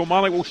 4th.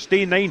 Kilmarnock will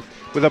stay 9th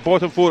with the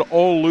bottom 4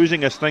 all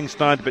losing as things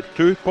stand, but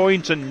 2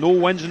 points and no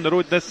wins on the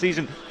road this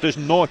season does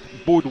not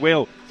bode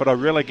well for a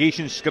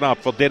relegation scrap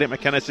for Derek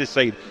McInnes'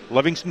 side.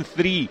 Livingston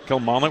 3,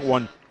 Kilmarnock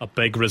 1. A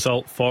big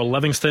result for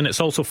Livingston. It's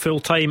also full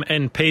time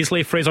in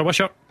Paisley. Fraser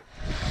Wishart.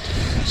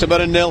 St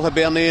Mirren 0,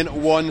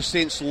 Hibernian 1.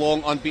 Saints'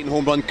 long unbeaten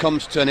home run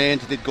comes to an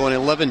end. They'd gone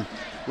 11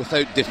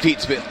 without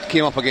defeat, but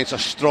came up against a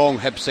strong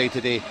Hibs side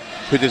today,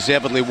 who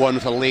deservedly won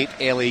with a late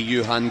Ellie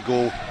Youhan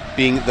goal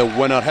being the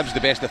winner. Hibs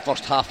the best in the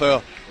first half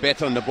hour,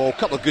 better on the ball.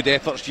 Couple of good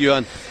efforts.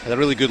 Youhan had a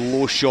really good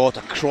low shot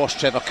across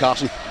Trevor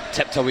Carson,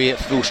 tipped away at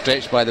full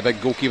stretch by the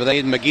big goalkeeper.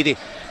 Then McGeady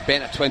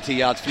bent a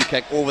 20-yard free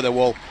kick over the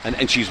wall and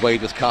inches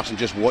wide, with Carson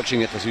just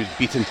watching it as he was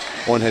beaten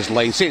on his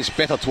line. Saints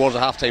better towards the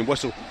half-time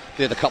whistle.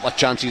 They had a couple of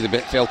chances, a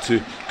bit fell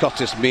to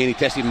Curtis Main. He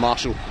tested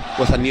Marshall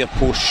with a near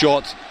post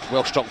shot,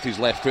 well struck with his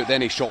left foot.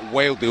 Then he shot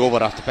wildly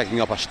over after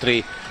picking up a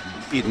stray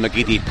Aidan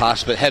McGeady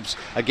pass. But Hibs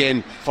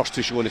again first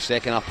to show in the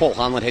second half. Paul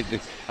Hanlon headed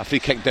a free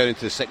kick down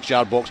into the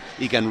 6-yard box.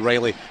 Egan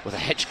Riley with a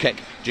hitch kick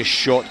just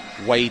shot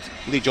wide.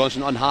 Lee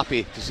Johnson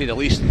unhappy to say the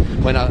least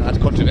when a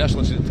controversial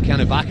incident.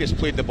 Kanavakis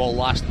played the ball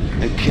last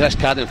and Chris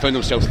Cadden found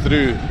himself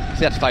through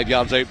 35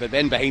 yards out, but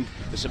then behind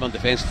the St Mirren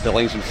defence, the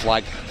linesman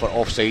flagged for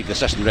offside. The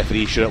assistant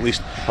referee should at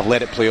least have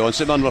let it play on.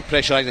 St Mirren were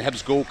pressurising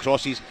Hibs' goal,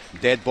 crosses,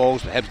 dead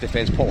balls, but Hibs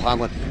defence, Paul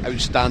Hanlon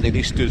outstanding.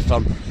 They stood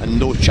firm and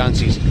no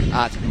chances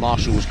at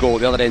Marshall's goal.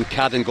 At the other end,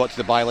 Cadden got to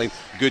the byline,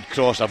 good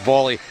cross, a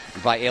volley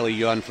by Ellie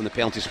Youhan from the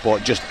penalty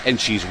spot, just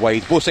inches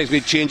wide. Both sides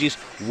made changes.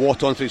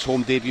 Watt on for his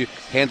home debut,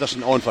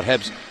 Henderson on for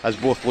Hibs, as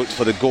both looked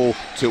for the goal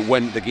to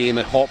win the game.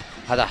 And Hop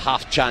had a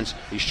half chance.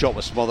 His shot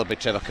was smothered by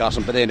Trevor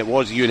Carson, but then it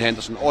was Ewan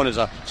Henderson on as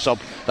a sub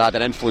that had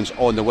an influence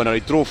on the winner. He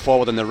drove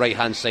forward on the right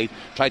hand side,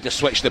 tried to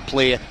switch the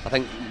play. I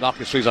think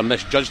Marcus Fraser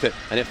misjudged it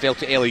and it fell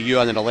to Ellie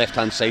Youhan on the left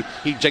hand side.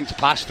 He jinked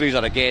past Fraser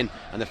again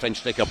and the French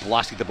striker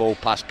blasted the ball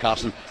past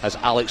Carson as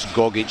Alex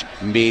Gogic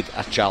made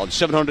a challenge.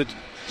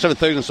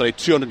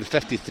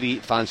 253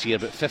 fans here,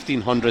 but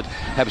 1,500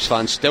 Hibs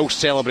fans still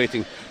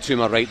celebrating to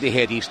my right. They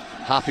head east,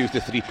 happy with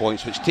the 3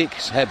 points, which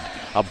takes Hib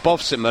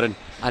above St Mirren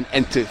and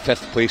into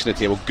 5th place in the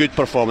table. Good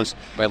performance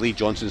by Lee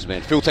Johnson's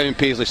men. Full time in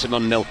Paisley, St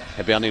Mirren 0,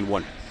 Hibernian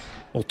 1.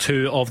 Well,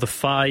 2 of the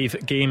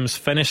 5 games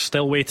finished.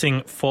 Still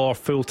waiting for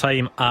full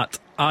time at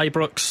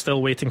Ibrox,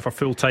 still waiting for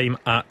full time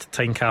at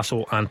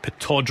Tynecastle and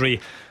Pittodrie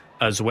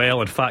as well.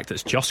 In fact,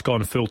 it's just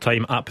gone full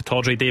time at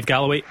Pittodrie. Dave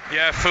Galloway.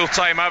 Yeah, full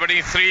time.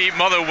 Aberdeen 3,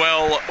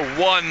 Motherwell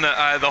 1.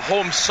 The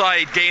home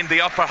side gained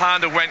the upper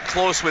hand and went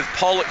close, with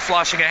Pollock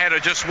flashing a header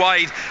just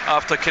wide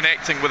after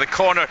connecting with a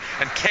corner,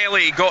 and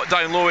Kelly got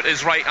down low at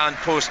his right hand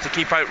post to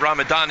keep out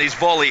Ramadani's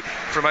volley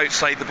from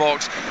outside the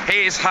box.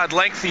 Hayes had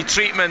lengthy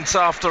treatment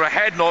after a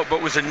head knock,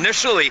 but was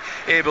initially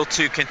able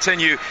to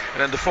continue,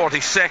 and in the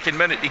 42nd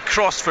minute he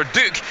crossed for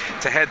Duke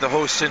to head the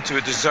hosts into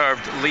a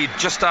deserved lead.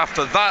 Just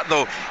after that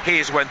though,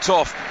 Hayes went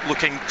off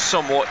looking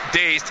somewhat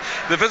dazed.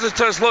 The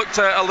visitors looked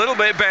a little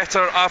bit better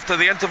after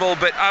the interval,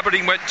 but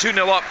Aberdeen went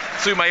 2-0 up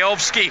through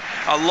Majovski.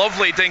 A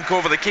lovely dink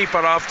over the keeper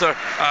after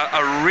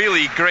a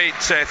really great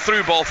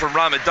through ball from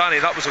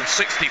Ramadani. That was on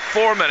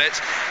 64 minutes.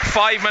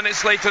 5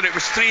 minutes later it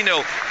was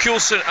 3-0.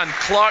 Coulson and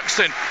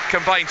Clarkson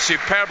combined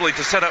superbly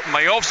to set up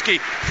Majovski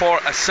for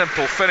a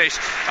simple finish.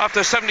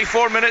 After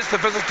 74 minutes the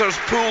visitors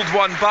pulled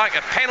one back.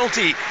 A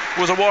penalty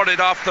was awarded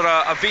after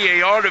a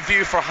VAR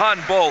review for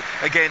handball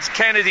against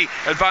Kennedy,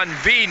 advancing Van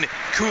Veen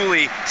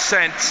coolly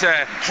sent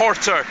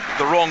Horter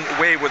the wrong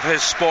way with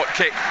his spot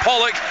kick.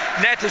 Pollock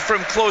netted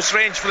from close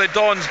range for the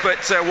Dons, but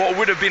what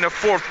would have been a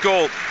fourth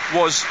goal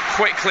was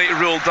quickly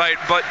ruled out.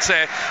 But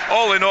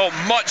all in all,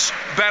 much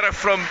better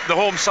from the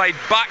home side,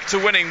 back to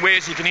winning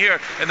ways. You can hear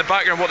in the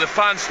background what the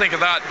fans think of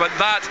that, but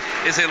that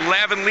is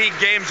 11 league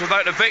games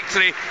without a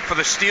victory for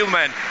the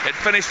Steelmen. It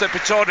finished at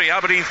Pittodrie,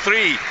 Aberdeen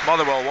 3,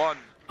 Motherwell 1.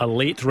 A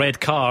late red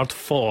card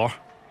for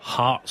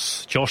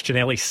Hearts. Josh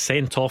Ginnelly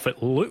sent off,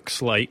 it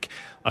looks like,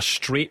 a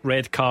straight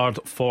red card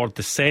for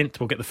dissent.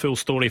 We'll get the full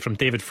story from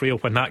David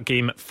Friel when that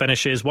game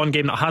finishes. One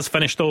game that has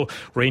finished though,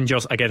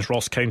 Rangers against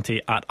Ross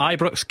County at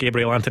Ibrox.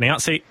 Gabriel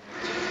Antoniazzi.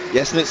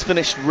 Yes, and it's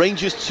finished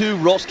Rangers 2,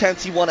 Ross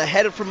County 1. A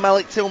header from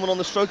Malik Tillman on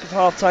the stroke of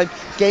half-time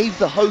gave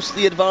the hosts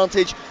the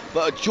advantage,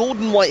 but a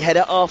Jordan White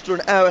header after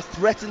an hour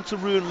threatened to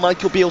ruin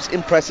Michael Beale's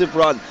impressive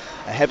run.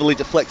 A heavily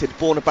deflected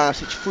Borna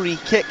Barisic free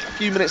kick a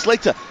few minutes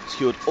later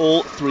secured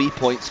all 3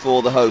 points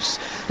for the hosts.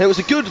 There was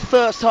a good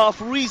first half,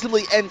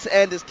 reasonably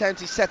end-to-end as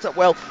County set up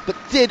well, but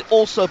did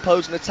also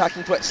pose an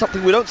attacking threat,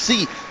 something we don't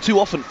see too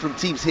often from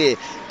teams here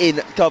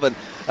in Govan.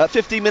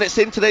 15 minutes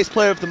in, today's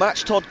player of the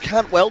match, Todd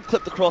Cantwell,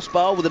 clipped the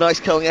crossbar with a nice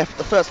curling effort,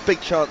 the first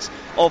big chance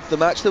of the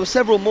match. There were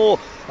several more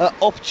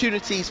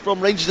opportunities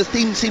from Rangers. The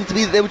theme seemed to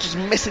be that they were just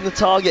missing the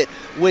target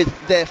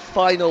with their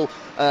final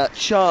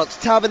chance.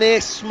 Tavernier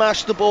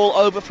smashed the ball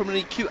over from an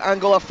acute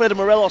angle. Alfredo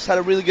Morelos had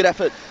a really good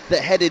effort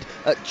that headed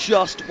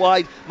just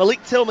wide.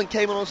 Malik Tillman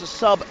came on as a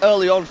sub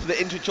early on for the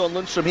injured John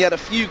Lundstrom. He had a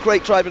few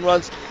great driving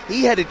runs.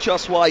 He headed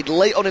just wide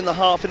late on in the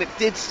half, and it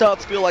did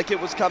start to feel like it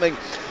was coming.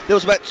 There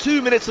was about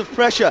 2 minutes of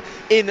pressure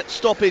in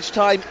stoppage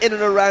time in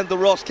and around the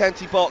Ross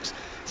County box.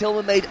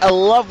 Tillman made a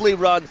lovely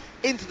run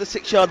into the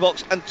 6-yard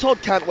box, and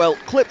Todd Cantwell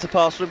clipped a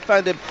pass and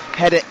found him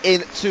header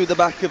into the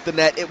back of the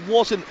net. It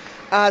wasn't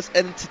as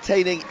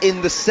entertaining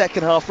in the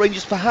second half.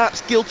 Rangers perhaps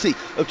guilty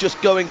of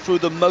just going through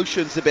the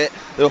motions a bit.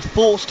 They were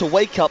forced to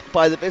wake up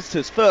by the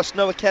visitors. First,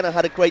 Noah Kenner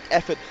had a great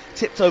effort,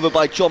 tipped over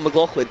by John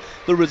McLaughlin.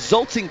 The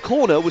resulting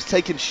corner was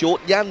taken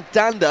short. Jan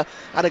Danda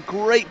had a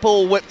great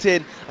ball whipped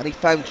in, and he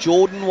found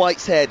Jordan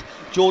White's head.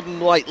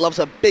 Jordan White loves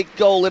a big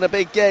goal in a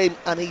big game,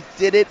 and he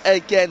did it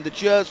again. The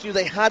Gers knew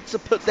they had to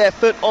put their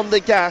foot on the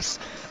gas,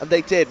 and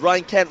they did.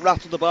 Ryan Kent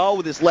rattled the bar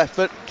with his left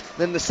foot.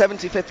 Then the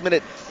 75th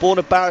minute,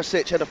 Borna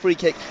Barisic had a free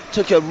kick,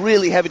 took a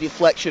really heavy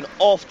deflection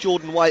off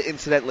Jordan White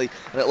incidentally,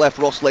 and it left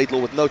Ross Laidlaw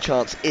with no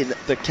chance in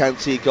the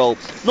county goal.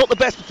 Not the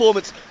best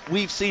performance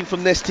we've seen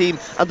from this team,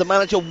 and the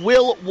manager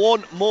will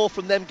want more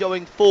from them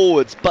going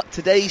forwards, but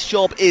today's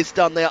job is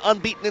done. They are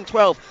unbeaten in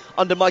 12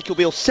 under Michael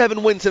Beale,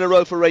 7 wins in a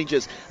row for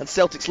Rangers, and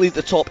Celtic's lead at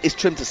the top is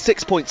trimmed to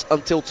 6 points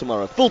until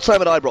tomorrow. Full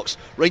time at Ibrox,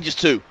 Rangers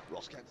 2,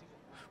 Ross County.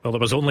 Well,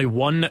 there was only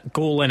one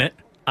goal in it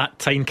at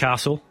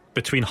Tynecastle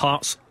between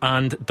Hearts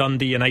and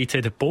Dundee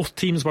United. Both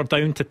teams were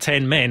down to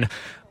 10 men,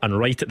 and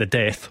right at the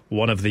death,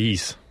 one of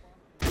these.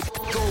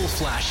 Goal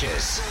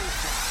flashes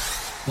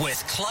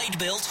with Clyde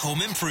Built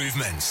Home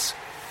Improvements.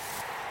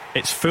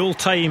 It's full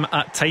time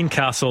at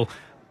Tynecastle,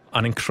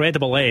 an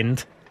incredible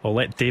end. I'll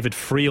let David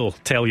Friel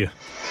tell you.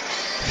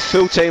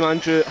 Full time,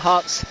 Andrew.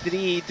 Hearts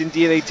 3,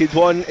 Dundee United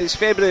 1. It's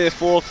February the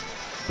 4th,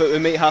 but we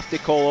might have to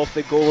call off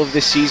the goal of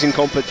the season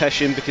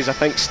competition because I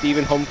think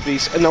Stephen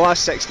Humphreys in the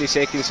last 60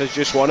 seconds has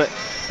just won it.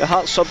 The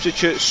Hearts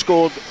substitute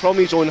scored from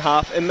his own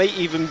half. It might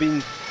even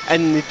been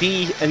in the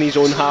D in his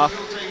own half.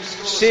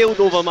 Sailed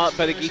over Mark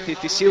Birighitti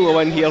to seal the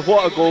win here.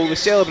 What a goal. The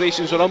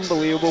celebrations were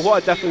unbelievable.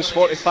 What a difference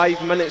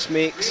 45 minutes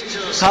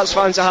makes. Hearts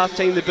fans at half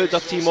time, they booed their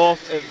team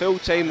off. At full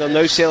time, they're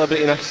now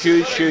celebrating a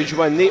huge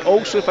win. They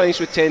also finished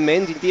with 10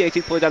 men. Dundee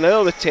United played an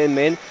hour with 10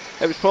 men.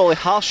 It was probably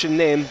harsh on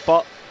them,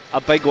 but a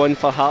big win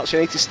for Hearts.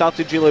 United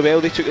started really well.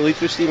 They took the lead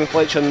through Stephen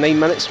Fletcher in 9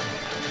 minutes.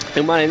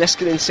 And Manny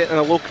Niskanen set in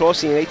a low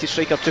cross, and the United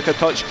striker took a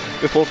touch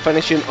before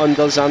finishing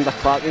under Xander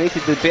Clark.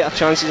 United did better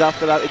chances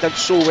after that. They did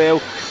so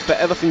well, but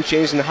everything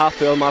changed in the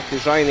half-hour mark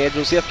as Ryan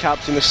Edwards, their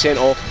captain, was sent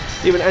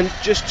off. He went in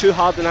just too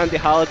hard on Andy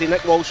Halliday.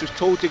 Nick Walsh was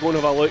told to go and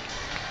have a look.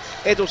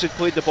 Edwards had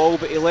played the ball,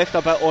 but he left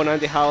a bit on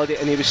Andy Halliday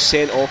and he was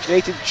sent off.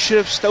 United should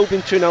have still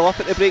been 2-0 up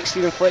at the break.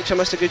 Stephen Fletcher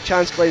missed a good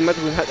chance. Glenn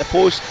Middleton hit the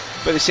post,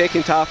 but the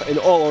second half, in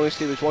all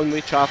honesty, was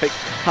one-way traffic.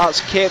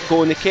 Hearts kept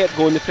going,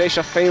 the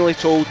pressure finally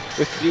told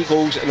with 3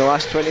 goals in the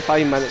last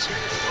 25 minutes.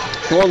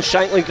 Lawrence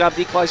Shanklin grabbed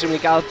the equaliser when he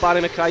gathered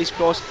Barry Mackay's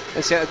cross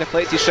and sent a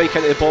deflected strike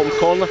into the bottom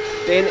corner.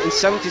 Then in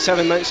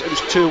 77 minutes it was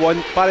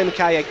 2-1. Barry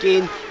Mackay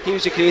again, he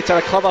was the creator,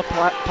 a clever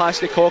pass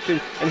to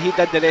Cochrane, and he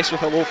did the rest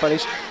with a low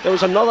finish. There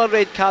was another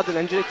red card in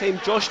injury time.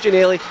 Josh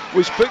Ginnelly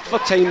was booked for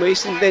time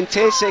wasting, then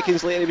 10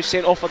 seconds later he was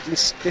sent off for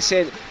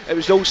dissent. It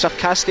was the old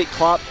sarcastic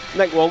clap.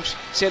 Nick Walsh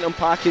sent him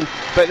packing,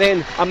 but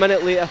then a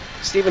minute later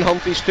Stephen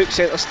Humphreys took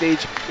centre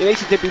stage.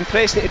 United had been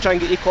pressing to try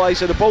and get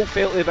equaliser. The ball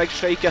fell to the big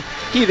striker.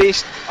 He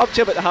raced up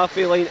to about the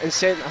halfway line and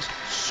sent a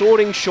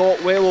soaring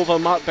shot well over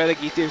Mark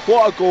Birighitti.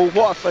 What a goal,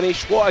 what a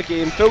finish, what a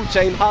game. Full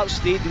time, Hearts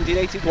stayed and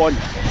United won.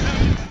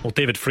 Well,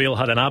 David Frail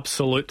had an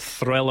absolute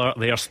thriller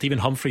there. Stephen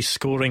Humphreys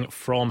scoring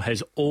from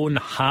his own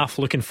half.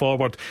 Looking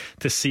forward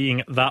to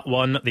seeing that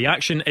one. The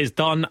action is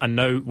done, and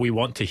now we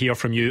want to hear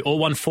from you.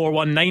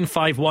 0141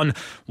 951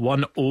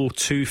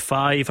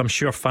 1025. I'm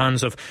sure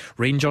fans of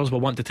Rangers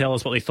will want to tell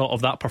us what they thought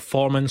of that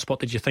performance. What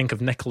did you think of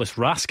Nicholas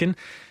Raskin?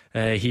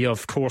 He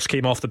of course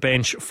came off the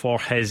bench for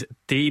his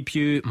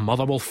debut.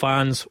 Motherwell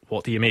fans,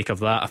 what do you make of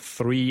that? A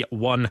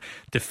 3-1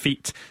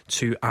 defeat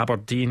to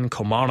Aberdeen.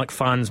 Kilmarnock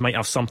fans might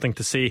have something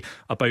to say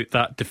about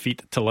that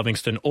defeat to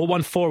Livingston.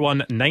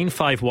 0141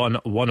 951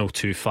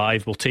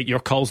 1025. We'll take your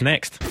calls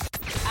next.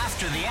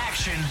 After the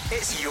action,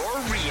 it's your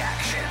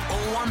reaction.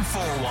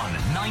 0141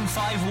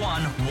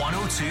 951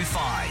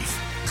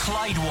 1025.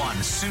 Clyde One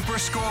Super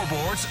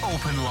Scoreboards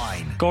Open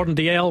Line. Gordon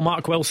Dalziel,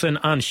 Mark Wilson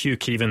and Hugh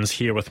Keevins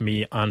here with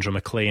me, Andrew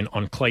McLean,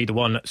 on Clyde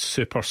One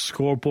Super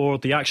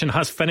Scoreboard. The action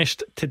has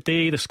finished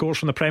today. The scores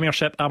from the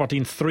Premiership: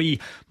 Aberdeen 3,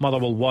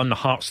 Motherwell 1,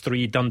 Hearts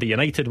 3, Dundee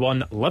United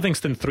 1,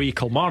 Livingston 3,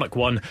 Kilmarnock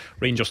 1,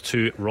 Rangers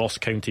 2, Ross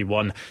County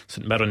 1,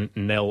 St Mirren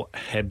 0,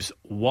 Hibs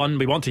 1.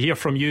 We want to hear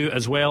from you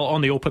as well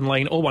on the open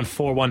line.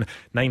 0141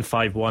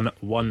 951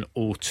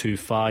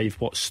 1025.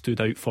 What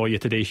stood out for you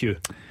today, Hugh?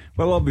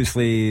 Well,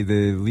 obviously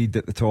the lead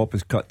at the top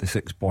is cut to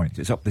 6 points.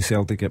 It's up to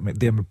Celtic at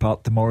McDiarmid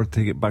Park tomorrow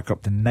to get back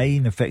up to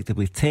 9,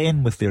 effectively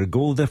 10 with their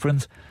goal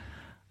difference.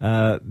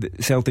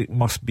 Celtic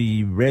must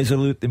be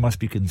resolute, they must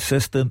be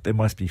consistent, they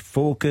must be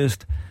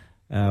focused.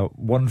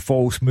 One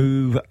false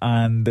move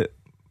and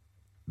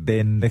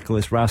then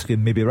Nicholas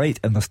Raskin may be right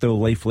and there's still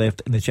life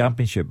left in the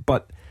Championship.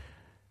 But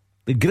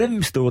the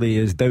grim story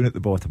is down at the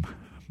bottom.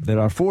 There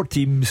are 4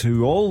 teams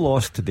who all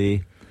lost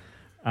today,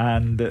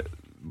 and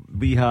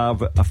we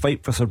have a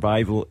fight for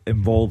survival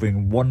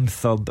involving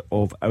 1/3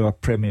 of our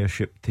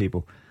Premiership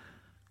table.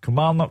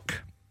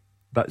 Kilmarnock,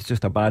 that's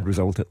just a bad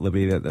result at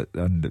Livy,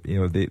 and you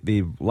know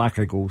they lack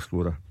a goal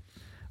scorer.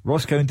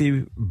 Ross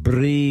County,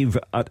 brave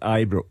at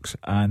Ibrox,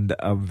 and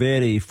a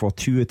very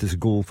fortuitous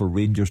goal for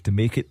Rangers to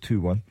make it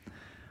 2-1.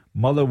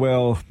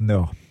 Motherwell,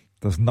 no,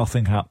 there's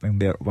nothing happening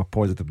there of a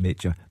positive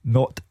nature,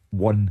 not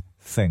one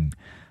thing.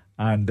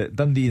 And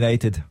Dundee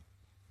United,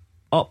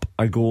 up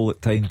a goal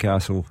at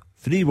Tynecastle,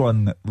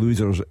 3-1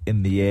 losers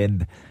in the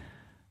end.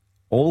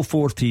 All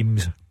 4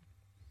 teams,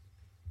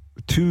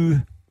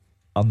 2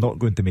 are not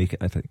going to make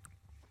it, I think.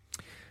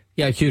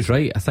 Yeah, Hugh's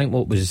right. I think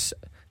what was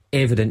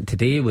evident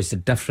today was the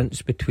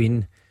difference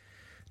between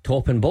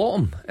top and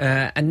bottom,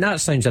 and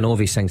that sounds an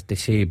obvious thing to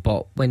say,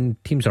 but when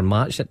teams are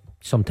matched it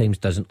sometimes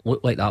doesn't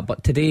look like that.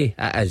 But today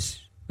it is.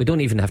 We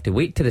don't even have to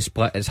wait to the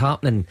split. It's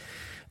happening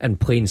in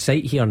plain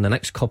sight here in the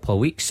next couple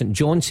of weeks. St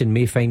Johnstone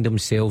may find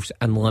themselves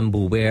in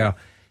limbo where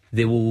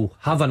they will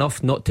have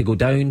enough not to go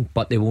down,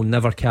 but they will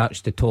never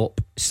catch the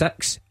top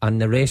 6, and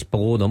the rest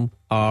below them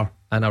are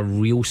in a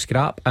real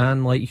scrap.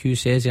 And like Hugh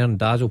says here, and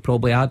Daz will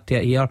probably add to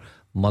it here,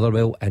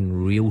 Motherwell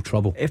in real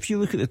trouble. If you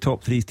look at the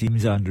top 3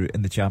 teams, Andrew,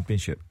 in the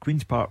Championship,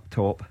 Queen's Park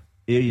top,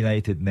 Ayr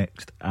United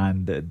next,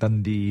 and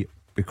Dundee,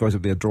 because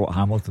of their draw at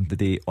Hamilton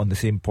today, on the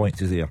same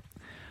points as Ayr.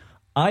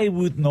 I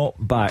would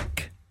not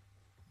back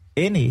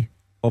any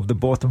of the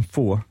bottom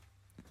 4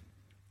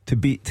 to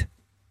beat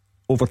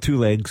over 2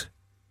 legs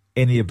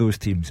any of those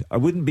teams. I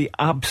wouldn't be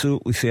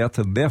absolutely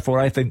certain. Therefore,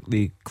 I think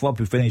the club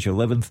who finish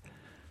 11th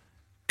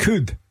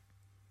could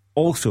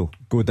also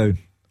go down.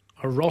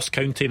 Are Ross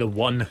County the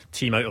one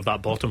team out of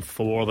that bottom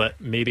 4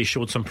 that maybe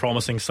showed some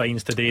promising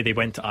signs today? They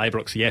went to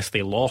Ibrox, yes,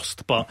 they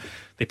lost, but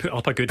they put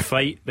up a good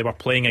fight. They were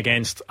playing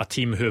against a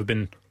team who have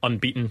been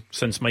unbeaten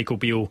since Michael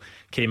Beale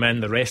came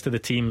in. The rest of the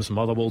teams,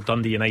 Motherwell,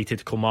 Dundee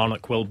United,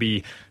 Kilmarnock, will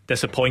be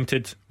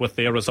disappointed with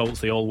their results.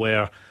 They all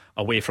were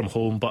away from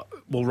home, but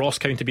will Ross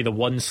County be the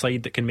one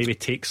side that can maybe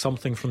take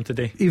something from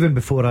today? Even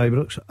before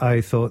Ibrox,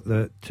 I thought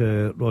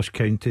that Ross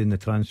County in the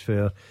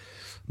transfer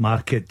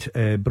market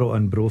brought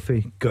in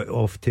Brophy, got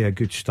off to a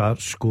good start,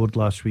 scored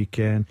last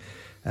weekend,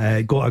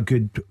 got a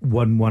good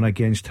 1-1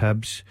 against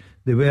Hibs.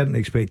 They weren't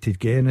expected to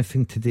get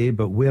anything today,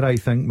 but where I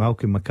think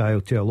Malcolm Mackay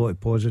will take a lot of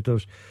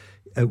positives,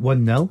 at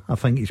 1-0 I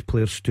think his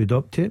players stood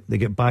up to it. They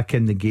get back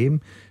in the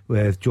game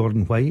with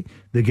Jordan White,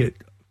 they get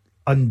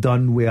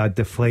undone with a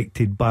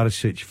deflected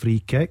Barisic free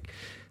kick.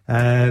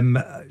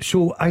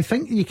 So I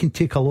think you can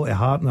take a lot of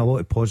heart and a lot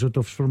of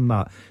positives from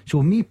that.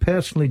 So me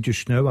personally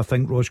just now, I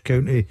think Ross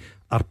County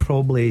are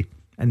probably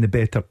in the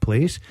better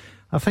place.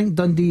 I think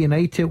Dundee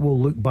United will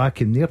look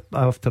back in their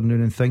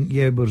afternoon and think,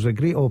 yeah, there was a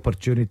great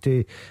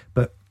opportunity,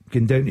 but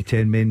going down to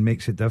 10 men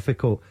makes it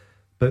difficult.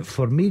 But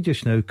for me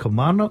just now,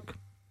 Kilmarnock,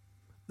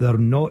 they're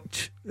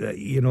not,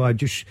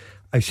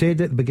 I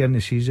said at the beginning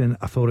of the season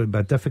I thought it would be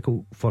a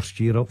difficult first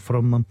year up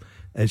from them.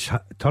 It's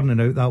turning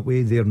out that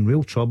way. They're in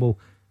real trouble.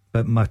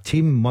 But my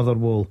team,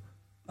 Motherwell,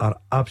 are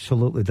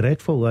absolutely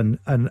dreadful. And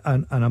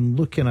I'm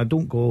looking, I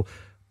don't go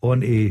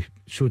onto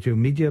social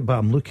media, but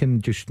I'm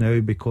looking just now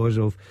because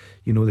of,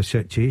 the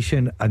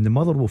situation. And the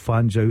Motherwell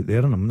fans out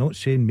there, and I'm not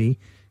saying me,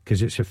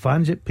 because it's the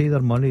fans that pay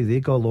their money,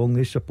 they go along,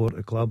 they support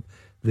the club,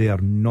 they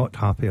are not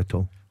happy at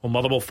all. Well,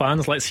 Motherwell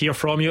fans, let's hear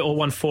from you.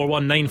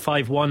 0141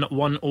 951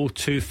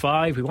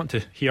 1025. We want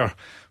to hear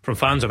from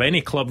fans of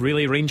any club,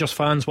 really. Rangers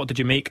fans, what did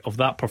you make of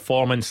that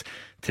performance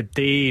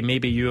today?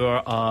 Maybe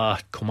you're a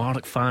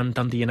Kilmarnock fan,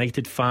 Dundee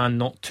United fan,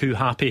 not too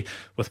happy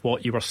with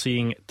what you were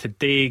seeing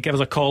today. Give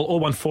us a call,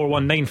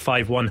 0141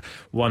 951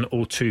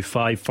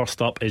 1025.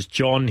 First up is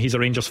John. He's a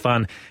Rangers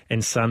fan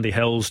in Sandy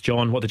Hills.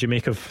 John, what did you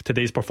make of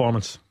today's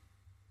performance?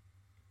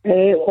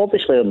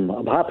 Obviously,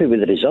 I'm happy with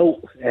the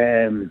result.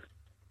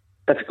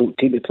 Difficult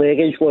team to play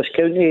against, Ross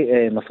County.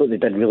 I thought they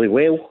did really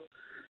well.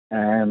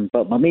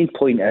 But my main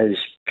point is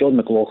John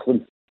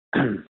McLaughlin.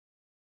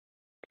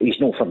 He's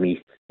not for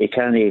me. He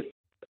can't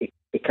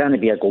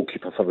be a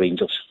goalkeeper for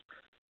Rangers.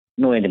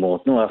 No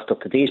anymore. No, after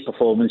today's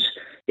performance.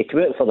 He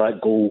came out for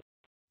that goal.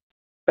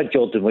 Big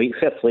Jordan White,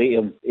 fair play to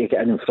him. He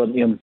got in front of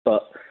him.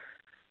 But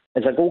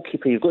as a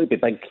goalkeeper, you've got to be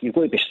big. You've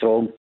got to be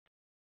strong.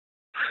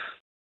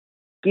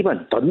 Give him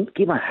a dunk.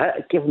 Give him a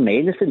hit. Give him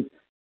anything.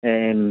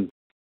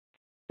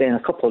 Then a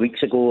couple of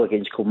weeks ago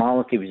against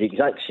Kilmarnock, it was the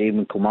exact same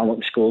when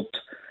Kilmarnock scored.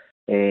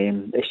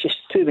 It's just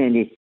too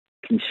many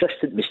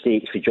consistent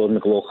mistakes for John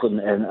McLaughlin,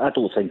 and I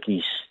don't think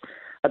he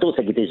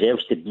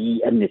deserves to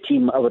be in the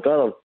team. I would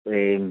rather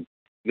young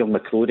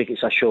McCrory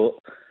gets a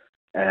shot.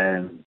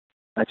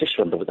 I just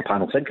wonder what the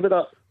panel think about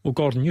that. Well,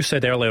 Gordon, you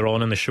said earlier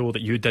on in the show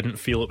that you didn't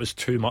feel it was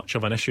too much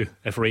of an issue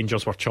if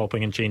Rangers were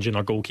chopping and changing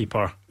their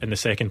goalkeeper in the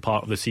second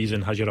part of the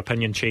season. Has your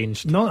opinion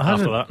changed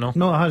after that?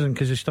 No, it hasn't,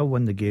 because they still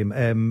won the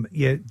game.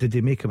 Yeah, did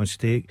they make a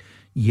mistake?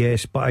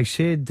 Yes, but I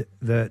said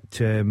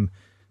that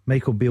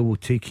Michael Beale will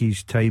take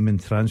his time in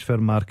transfer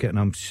market, and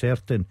I'm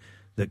certain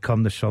that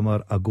come the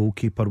summer a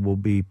goalkeeper will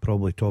be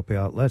probably top of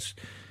that list.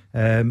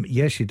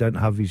 Yes, he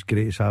didn't have his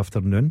greatest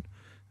afternoon.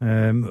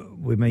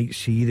 We might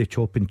see the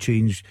chop and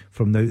change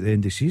from now to the end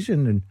of the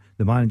season, and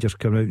the manager's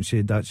come out and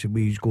said that's the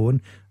way he's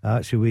going,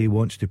 that's the way he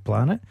wants to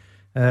plan it.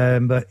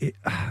 But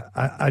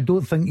I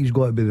don't think he's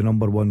got to be the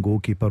number one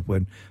goalkeeper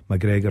when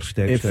McGregor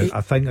steps out. I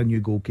think a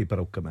new goalkeeper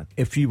will come in.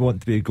 If you want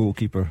to be a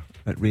goalkeeper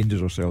at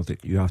Rangers or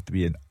Celtic, you have to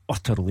be an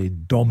utterly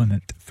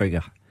dominant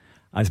figure,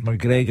 as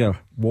McGregor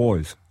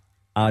was,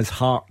 as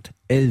Hart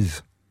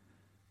is.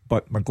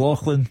 But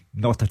McLaughlin,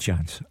 not a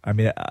chance. I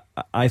mean,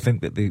 I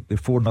think that the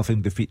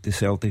 4-0 defeat to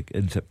Celtic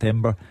in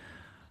September,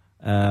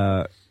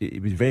 he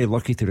was very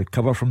lucky to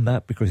recover from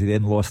that, because he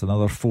then lost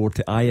another 4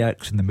 to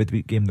Ajax in the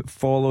midweek game that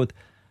followed.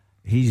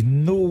 He's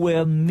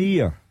nowhere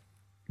near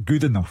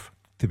good enough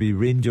to be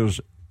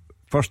Rangers'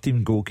 first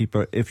team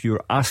goalkeeper if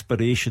your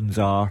aspirations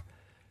are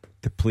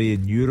to play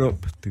in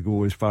Europe, to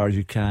go as far as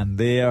you can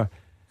there.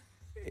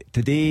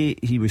 Today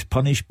he was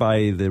punished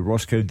by the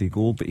Ross County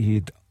goal, but he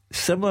had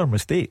similar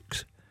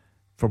mistakes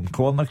from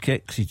corner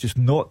kicks. He's just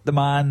not the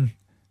man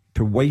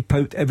to wipe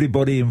out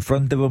everybody in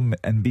front of him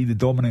and be the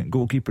dominant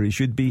goalkeeper he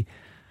should be.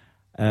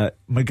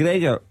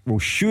 McGregor will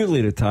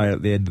surely retire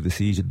at the end of the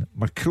season.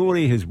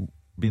 McCrory has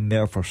been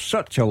there for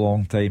such a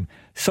long time.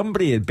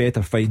 Somebody had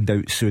better find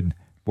out soon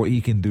what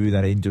he can do in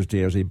a Rangers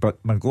jersey. But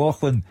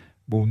McLaughlin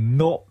will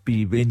not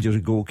be Rangers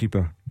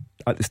goalkeeper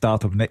at the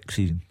start of next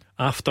season.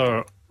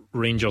 After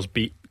Rangers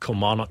beat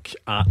Kilmarnock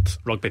at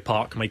Rugby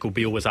Park, Michael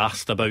Beale was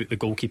asked about the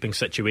goalkeeping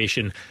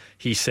situation.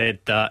 He said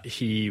that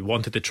he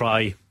wanted to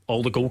try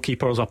all the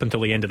goalkeepers up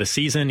until the end of the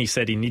season. He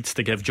said he needs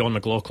to give John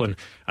McLaughlin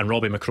and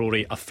Robbie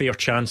McCrory a fair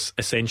chance,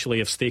 essentially,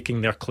 of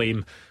staking their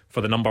claim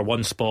for the number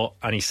one spot.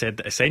 And he said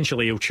that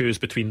essentially he'll choose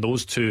between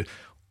those two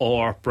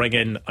or bring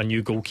in a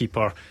new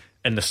goalkeeper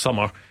in the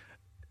summer.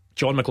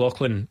 John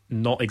McLaughlin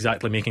not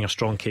exactly making a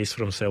strong case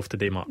for himself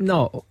today, Mark.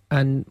 No,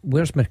 and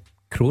where's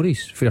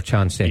McCrory's fair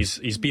chance then?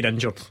 He's been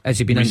injured. Has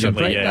he been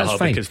recently? injured? Right, yeah, that's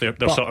fine. because their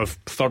sort of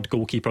third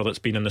goalkeeper that's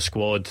been in the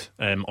squad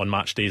on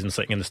match days and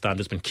sitting in the stand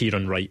has been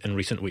Kieran Wright in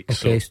recent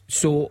weeks. Okay,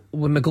 so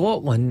with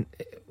McLaughlin,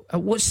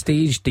 at what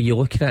stage do you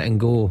look at it and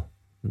go,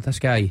 this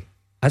guy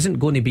isn't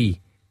going to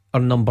be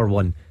our number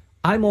one?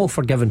 I'm all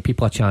for giving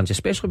people a chance,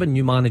 especially when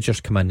new managers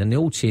come in, and the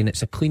old saying,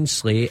 it's a clean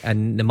slate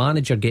and the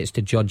manager gets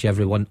to judge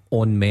everyone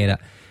on merit.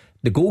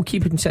 The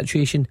goalkeeping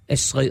situation is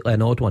slightly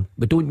an odd one.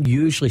 We don't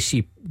usually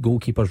see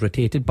goalkeepers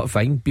rotated, but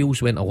fine,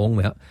 Beale's went along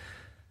with it.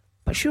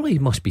 But surely he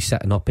must be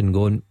sitting up and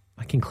going,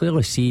 I can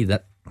clearly see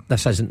that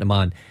this isn't the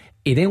man.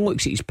 He then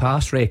looks at his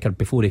pass record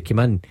before he came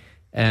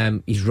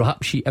in, his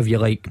rap sheet, if you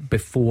like,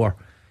 before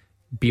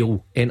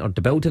Beale entered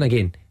the building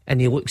again, and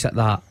he looks at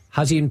that.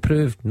 Has he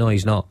improved? No,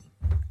 he's not.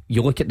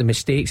 You look at the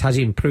mistakes. Has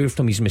he improved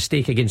from his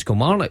mistake against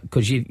Kilmarnock?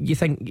 Because you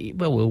think,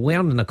 well, we'll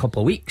learn in a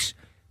couple of weeks.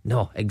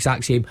 No,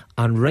 exact same.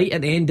 And right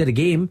at the end of the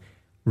game,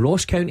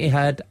 Ross County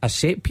had a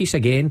set piece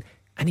again,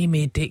 and he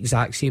made the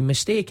exact same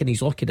mistake, and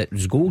he's lucky that it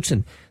was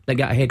Goldson that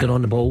got a header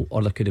on the ball,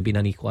 or there could have been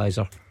an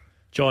equaliser.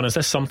 John, is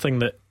this something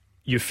that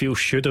you feel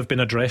should have been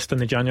addressed in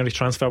the January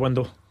transfer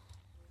window?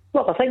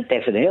 Well, I think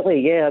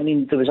definitely, yeah. I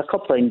mean, there was a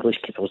couple of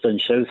English keepers down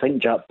south. I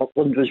think Jack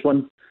Buckland was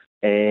one.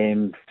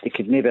 They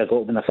could maybe have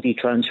got him in a free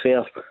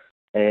transfer.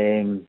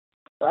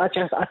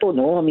 I don't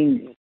know. I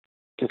mean,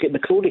 you've got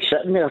McCrory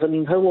sitting there. I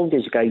mean, how long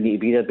does the guy need to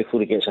be there before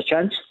he gets a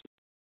chance?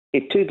 He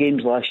had 2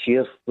 games last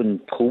year when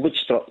COVID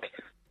struck.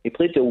 He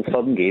played the Old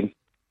Firm game.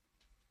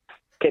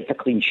 kept a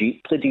clean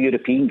sheet, played the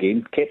European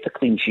game, kept a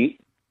clean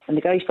sheet, and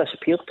the guy's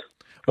disappeared.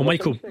 Well,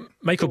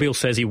 Michael Beale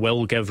says he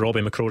will give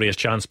Robbie McCrorie his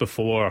chance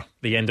before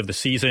the end of the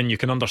season. You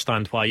can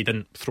understand why he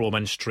didn't throw him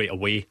in straight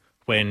away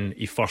when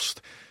he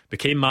first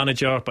became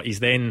manager, but he's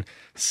then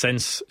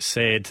since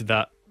said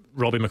that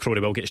Robbie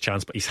McCrorie will get his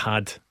chance, but he's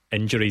had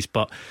injuries.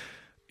 But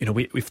you know,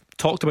 we've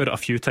talked about it a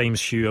few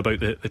times, Hugh, about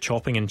the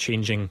chopping and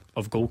changing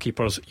of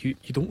goalkeepers. You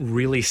don't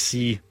really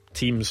see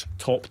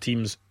top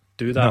teams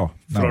do that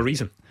for a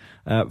reason.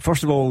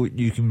 First of all,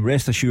 you can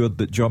rest assured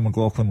that John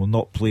McLaughlin will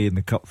not play in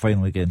the cup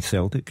final against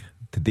Celtic.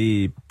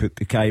 Today put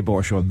the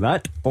kibosh on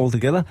that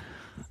altogether.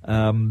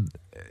 Robbie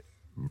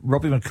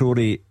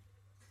McCrorie,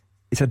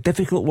 it's a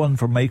difficult one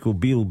for Michael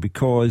Beale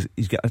because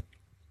he's got a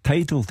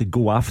title to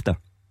go after.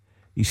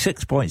 He's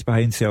 6 points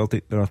behind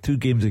Celtic. There are 2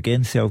 games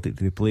against Celtic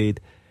to be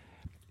played.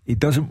 He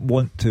doesn't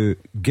want to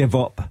give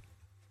up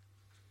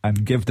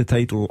and give the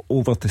title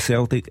over to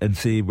Celtic and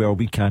say, well,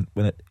 we can't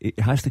win it. It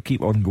has to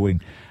keep on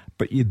going.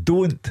 But you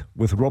don't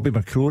with Robbie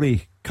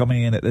McCrorie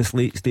coming in at this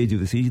late stage of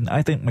the season.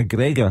 I think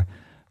McGregor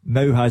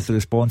now has the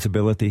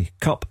responsibility,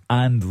 cup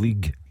and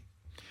league.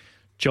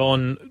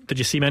 John, did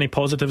you see many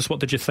positives? What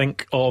did you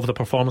think of the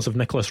performance of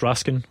Nicholas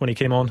Raskin when he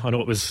came on? I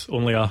know it was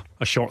only a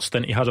short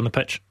stint he had on the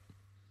pitch.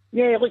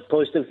 Yeah, it looked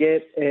positive, yeah.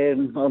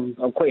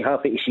 I'm quite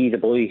happy to see the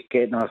boy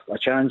getting a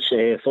chance.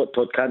 I thought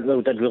Todd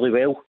Cantwell did really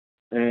well.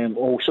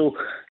 Also,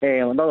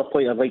 another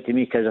point I'd like to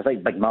make is I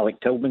think Big Malik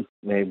Tillman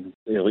he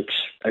looks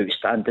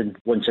outstanding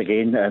once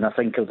again, and I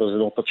think if there's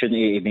an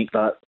opportunity to make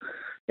that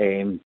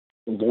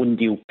loan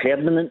deal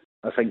permanent,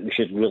 I think we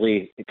should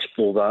really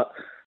explore that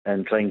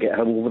and try and get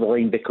him over the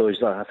line,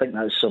 because I think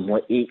that's something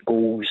like 8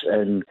 goals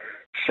and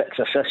 6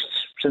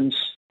 assists since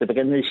the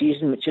beginning of the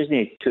season, which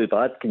isn't too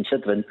bad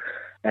considering.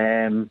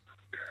 We've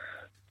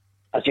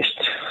just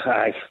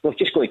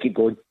got to keep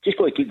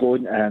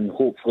going, and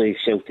hopefully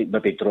Celtic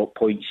maybe drop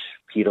points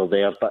here or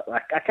there, but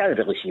I can't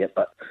really see it.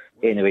 But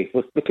anyway,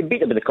 we can beat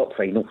them in the cup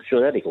final,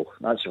 so there you go.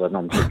 That's what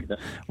I'm thinking.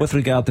 With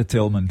regard to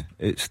Tillman,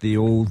 it's the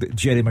old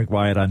Jerry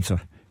Maguire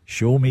answer: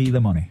 show me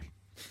the money.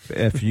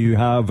 If you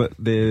have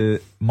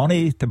the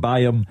money to buy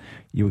him,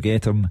 you'll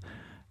get him.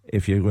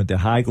 If you're going to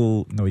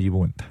haggle, no, you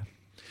won't.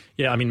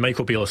 Yeah, I mean,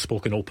 Michael Beale has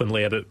spoken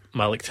openly about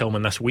Malik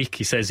Tillman this week.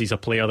 He says he's a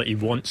player that he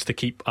wants to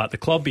keep at the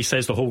club. He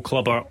says the whole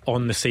club are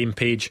on the same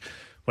page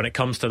when it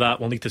comes to that.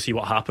 We'll need to see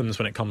what happens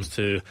when it comes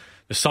to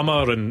the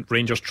summer and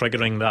Rangers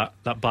triggering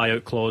that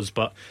buyout clause.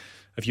 But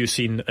have you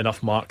seen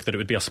enough, Mark, that it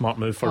would be a smart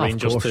move for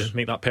Rangers to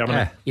make that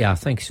permanent? Yeah, I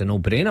think it's a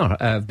no-brainer.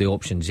 If the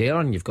option's there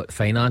and you've got the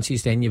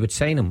finances, then you would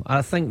sign him.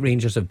 I think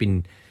Rangers have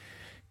been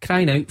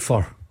crying out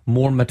for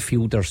more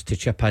midfielders to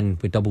chip in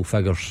with double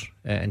figures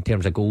in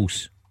terms of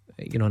goals.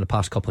 You know, in the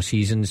past couple of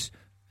seasons,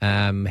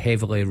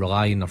 heavily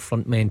relying on their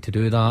front men to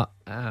do that.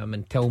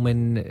 And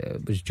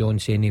Tillman, was John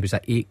saying he was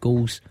at 8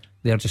 goals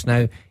there just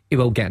now. He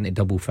will get into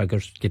double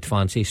figures, you'd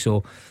fancy.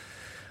 So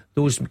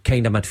those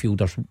kind of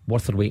midfielders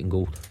worth their weight in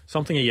gold.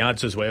 Something he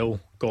adds as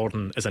well,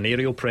 Gordon, is an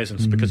aerial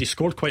presence, because he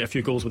scored quite a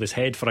few goals with his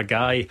head for a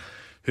guy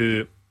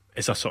who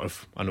is a sort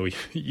of, I know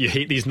you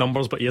hate these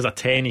numbers, but he is a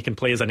 10. He can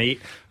play as an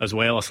 8 as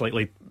well, a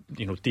slightly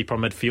deeper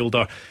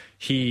midfielder.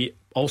 He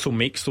also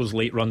makes those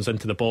late runs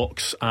into the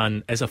box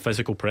and is a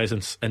physical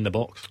presence in the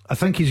box. I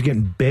think he's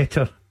getting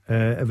better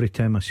every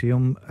time I see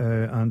him,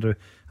 Andrew,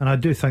 and I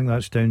do think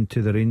that's down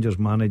to the Rangers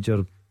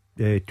manager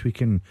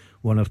tweaking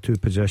 1 or 2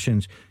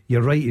 positions.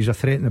 You're right, he's a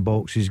threat in the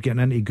box. He's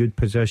getting into good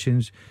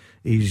positions.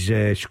 He's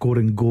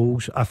scoring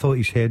goals. I thought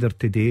his header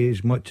today,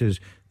 as much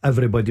as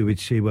everybody would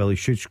say, well, he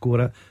should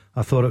score it,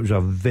 I thought it was a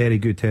very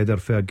good header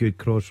for a good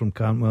cross from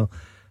Cantwell.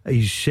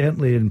 He's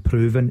certainly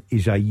improving.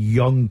 He's a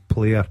young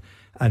player,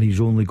 and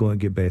he's only going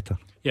to get better.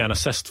 Yeah, an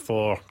assist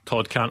for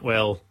Todd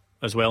Cantwell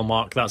as well,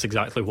 Mark. That's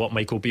exactly what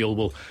Michael Beale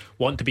will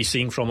want to be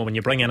seeing from him when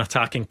you bring in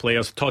attacking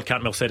players. Todd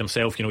Cantwell said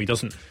himself, he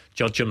doesn't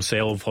judge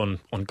himself on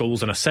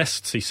goals and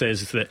assists. He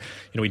says that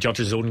he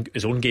judges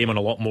his own game on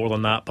a lot more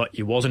than that, but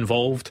he was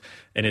involved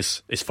in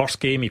his first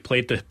game. He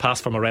played the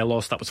pass for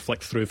Morelos that was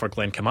flicked through for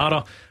Glenn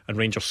Kamara, and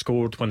Rangers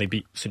scored when they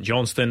beat St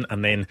Johnstone,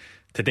 and then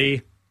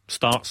today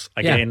starts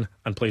again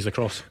and plays the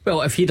cross.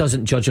 Well, if he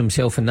doesn't judge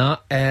himself in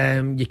that,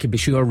 you can be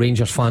sure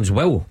Rangers fans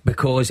will,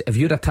 because if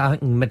you're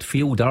attacking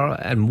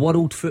midfielder in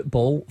world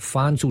football,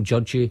 fans will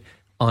judge you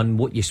on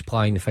what you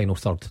supply in the final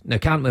third. Now,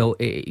 Cantwell,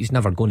 he's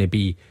never going to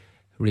be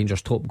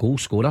Rangers' top goal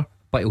scorer,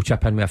 but he'll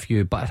chip in with a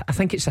few. But I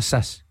think it's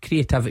assists,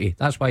 creativity.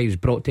 That's why he was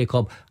brought to the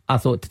club. I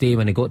thought today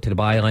when he got to the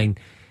byline,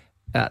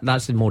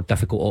 that's the more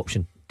difficult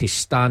option, to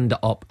stand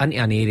up into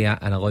an area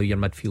and allow your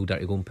midfielder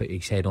to go and put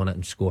his head on it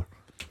and score.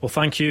 Well,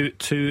 thank you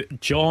to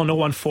John.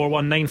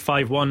 0141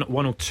 951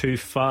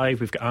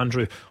 1025. We've got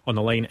Andrew on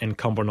the line in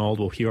Cumbernauld.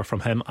 We'll hear from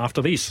him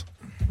after these.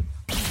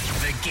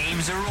 The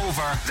games are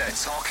over. The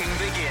talking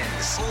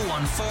begins.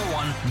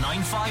 0141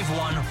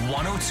 951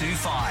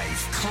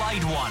 1025.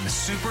 Clyde One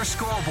Super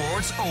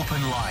Scoreboards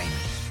Open Line.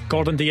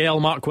 Gordon Dalziel,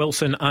 Mark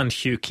Wilson and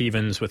Hugh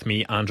Keevins with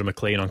me, Andrew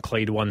McLean, on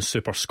Clyde One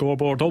Super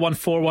Scoreboard.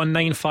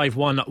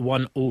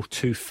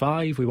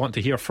 01419511025. We want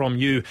to hear from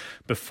you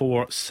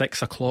before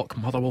 6 o'clock.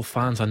 Motherwell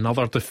fans,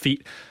 another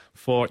defeat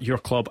for your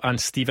club.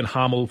 And Stephen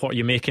Hamill, what are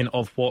you making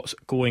of what's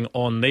going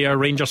on there?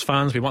 Rangers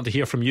fans, we want to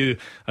hear from you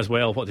as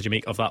well. What did you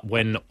make of that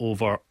win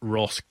over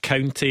Ross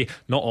County?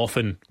 Not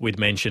often we'd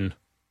mention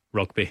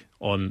rugby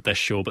on this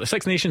show, but the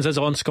Six Nations is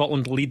on.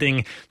 Scotland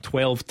leading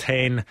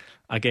 12-10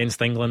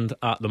 against England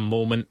at the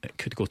moment. It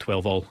could go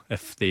 12-all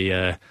if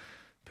they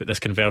put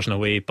this conversion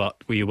away,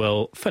 but we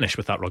will finish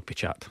with that rugby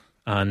chat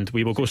and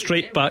we will go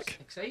straight back.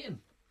 Exciting.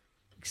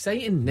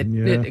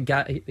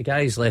 The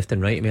guys left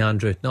and right of me,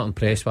 Andrew, not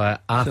impressed by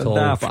it at all,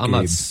 but I'm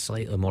a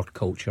slightly more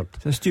cultured.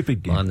 It's a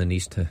stupid game man than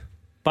these two.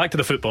 Back to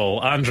the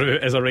football. Andrew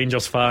is a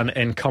Rangers fan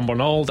in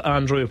Cumbernauld.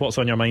 Andrew, what's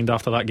on your mind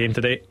after that game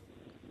today?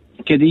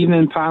 Good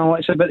evening, panel.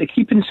 It's about the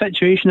keeping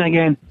situation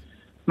again.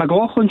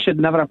 McLaughlin should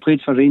never have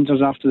played for Rangers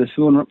after the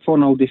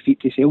 4-0 defeat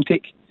to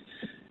Celtic.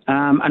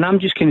 And I'm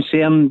just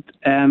concerned,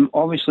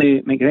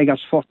 obviously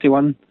McGregor's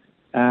 41.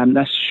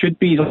 This should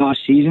be the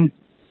last season.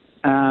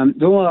 The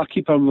only other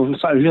keeper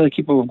we've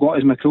got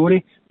is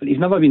McCrory, but he's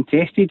never been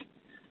tested.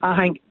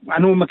 I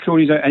know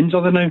McCrory's out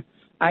injured now.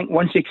 I think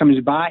once he comes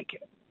back,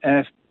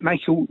 if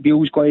Michael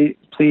Beale's got to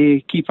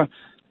play keeper,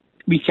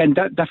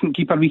 different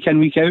keeper week in,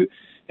 week out,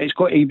 it's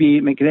got to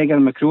be McGregor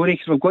and McCrory,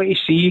 because we've got to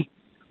see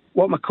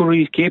what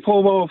McCrory is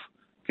capable of.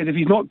 Because if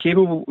he's not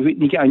capable, we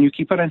need to get a new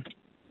keeper in.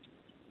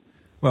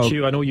 Well,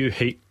 Hugh, I know you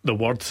hate the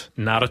word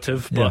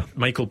narrative, but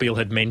Michael Beale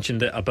had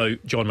mentioned it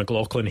about John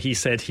McLaughlin. He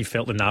said he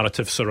felt the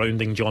narrative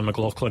surrounding John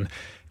McLaughlin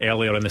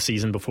earlier in the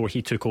season before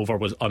he took over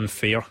was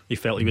unfair. He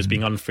felt he was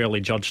being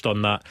unfairly judged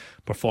on that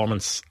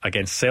performance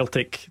against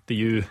Celtic. Do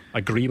you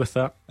agree with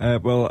that?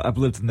 Well, I've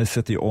lived in this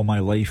city all my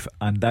life,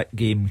 and that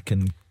game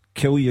can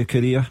kill your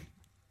career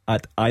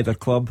at either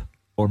club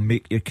or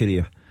make your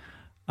career.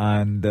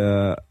 And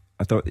I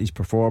thought his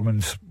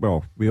performance,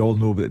 well, we all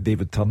know about the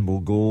David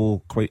Turnbull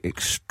goal, quite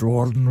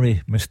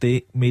extraordinary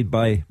mistake made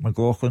by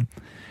McLaughlin.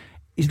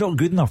 He's not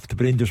good enough to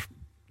be Rangers'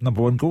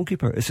 number one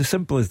goalkeeper. It's as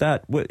simple as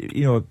that.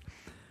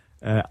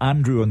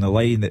 Andrew on the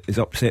line is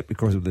upset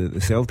because of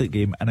the Celtic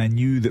game, and I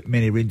knew that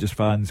many Rangers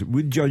fans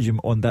would judge him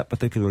on that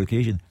particular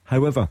occasion.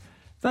 However,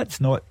 that's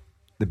not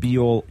the be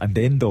all and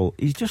end all.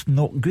 He's just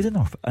not good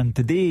enough, and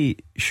today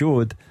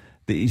showed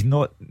that he's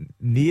not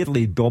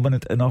nearly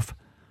dominant enough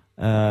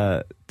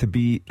to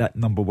be that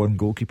number one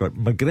goalkeeper.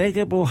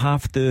 McGregor will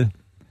have to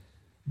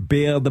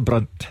bear the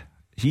brunt.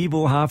 He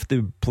will have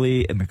to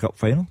play in the cup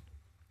final.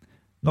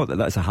 Not that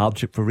that's a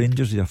hardship for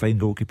Rangers, he's a fine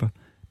goalkeeper,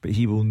 but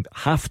he will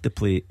have to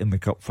play in the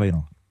cup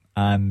final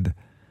and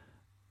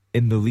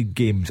in the league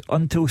games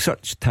until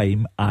such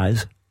time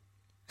as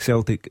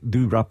Celtic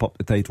do wrap up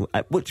the title,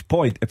 at which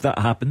point, if that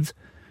happens,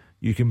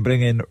 you can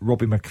bring in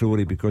Robbie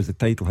McCrory, because the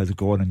title has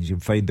gone and you can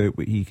find out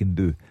what he can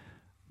do.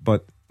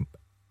 But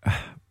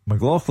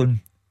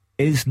McLaughlin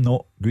is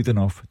not good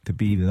enough to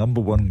be the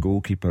number one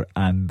goalkeeper,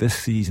 and this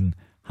season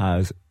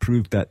has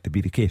proved that to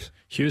be the case.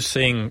 Hugh's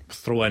saying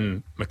throw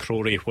in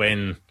McCrory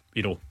when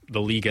the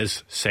league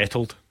is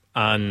settled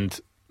and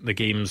the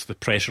games, the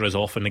pressure is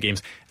off in the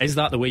games. Is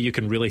that the way you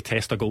can really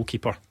test a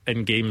goalkeeper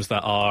in games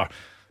that are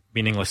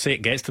meaningless? Say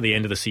it gets to the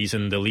end of the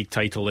season, the league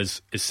title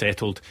is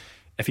settled.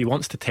 If he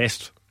wants to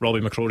test Robbie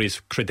McCrory's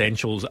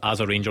credentials as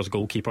a Rangers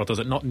goalkeeper, does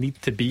it not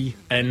need to be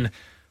in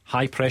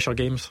high pressure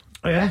games?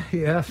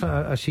 Yeah,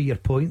 I see your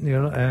point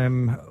there.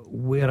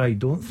 Where I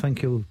don't think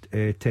he'll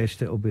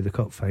test it will be the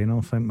cup final.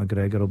 I think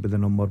McGregor will be the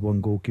number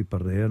one goalkeeper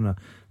there, and I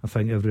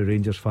think every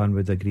Rangers fan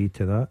would agree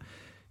to that.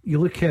 You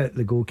look at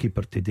the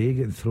goalkeeper today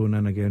getting thrown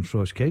in against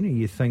Ross County,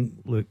 you think,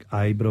 look,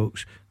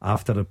 Ibrox,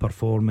 after a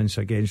performance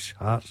against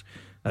Hearts,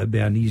 it'd be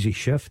an easy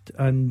shift,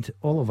 and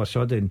all of a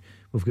sudden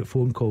we've got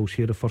phone calls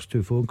here, the first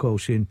two phone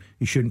calls saying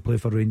he shouldn't play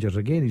for Rangers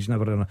again, he's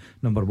never a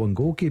number one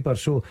goalkeeper.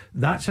 So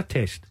that's a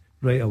test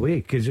right away,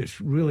 because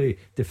it's really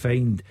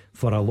defined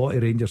for a lot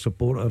of Rangers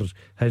supporters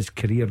his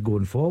career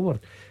going forward.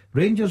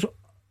 Rangers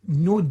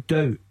no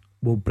doubt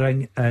will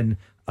bring in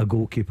a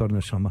goalkeeper in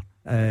the summer.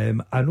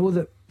 I know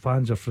that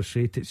fans are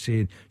frustrated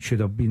saying should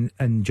have been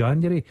in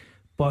January,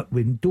 but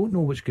we don't know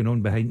what's going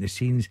on behind the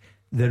scenes.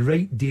 The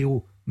right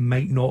deal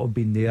might not have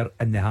been there,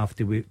 and they have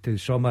to wait till the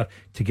summer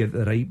to get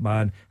the right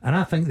man, and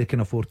I think they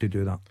can afford to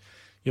do that.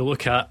 You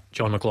look at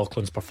John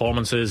McLaughlin's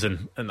performances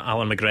and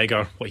Alan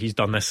McGregor, what he's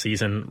done this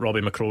season.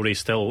 Robbie McCrory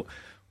still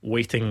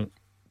waiting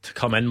to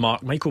come in.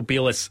 Michael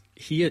Beale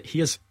he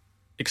has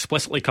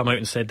explicitly come out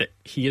and said that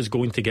he is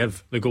going to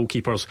give the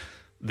goalkeepers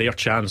their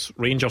chance.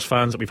 Rangers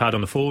fans that we've had on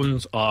the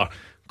phones are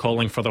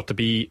calling for there to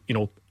be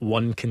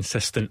one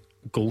consistent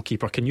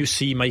goalkeeper. Can you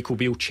see Michael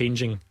Beale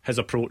changing his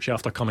approach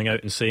after coming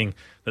out and saying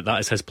that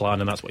is his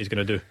plan and that's what he's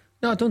going to do?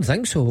 No, I don't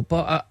think so,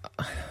 but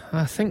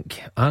I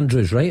think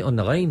Andrew's right on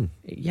the line.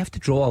 You have to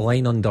draw a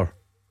line under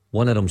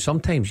one of them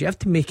sometimes. You have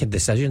to make a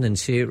decision and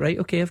say, right,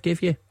 okay, I've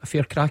gave you a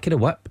fair crack at the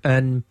whip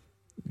and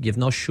you've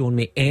not shown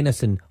me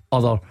anything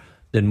other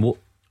than what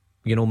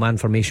man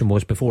formation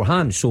was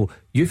beforehand, so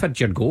you've had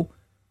your go.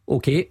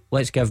 Okay,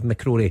 let's give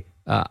McCrory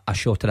a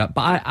shot at it.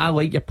 But I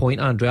like your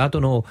point, Andrew. I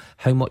don't know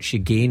how much you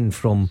gain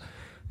from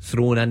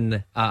throwing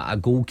in a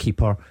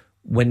goalkeeper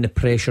when the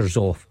pressure's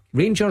off.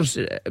 Rangers,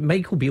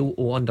 Michael Beale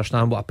will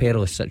understand what a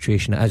perilous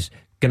situation it is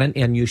going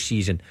into a new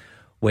season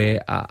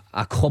where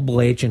a club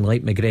legend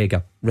like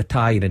McGregor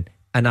retiring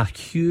in a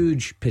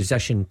huge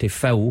position to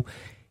fill.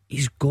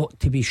 He's got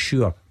to be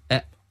sure,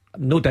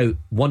 no doubt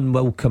one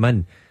will come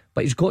in,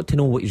 but he's got to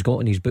know what he's got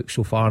in his book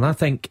so far. And I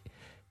think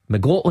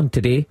McLaughlin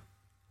today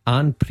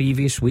and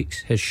previous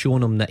weeks has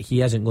shown him that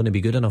he isn't going to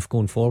be good enough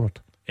going forward.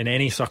 In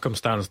any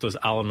circumstance does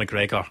Alan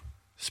McGregor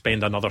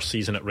spend another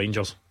season at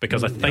Rangers?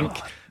 Because I think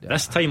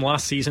this time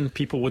last season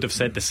people would have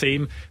said the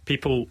same.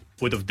 People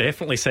would have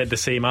definitely said the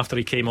same after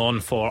he came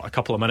on for a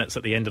couple of minutes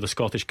at the end of the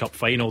Scottish Cup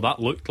final.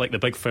 That looked like the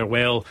big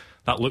farewell,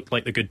 that looked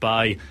like the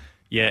goodbye,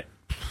 yet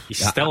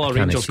he's still a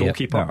Rangers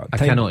goalkeeper. No, I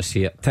cannot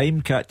see it.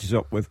 Time catches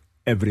up with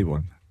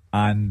everyone,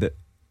 and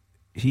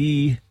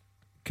he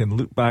can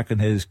look back on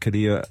his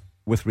career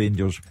with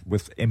Rangers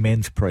with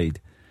immense pride.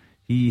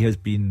 He has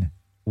been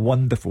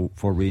wonderful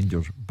for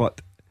Rangers,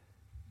 but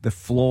the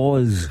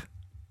flaws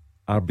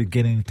are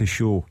beginning to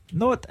show.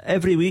 Not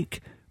every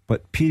week,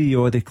 but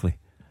periodically.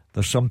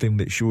 There's something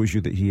that shows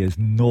you that he is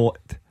not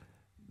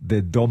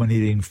the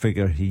dominating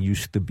figure he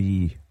used to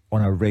be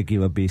on a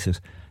regular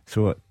basis.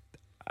 So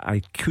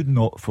I could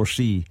not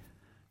foresee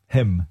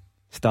him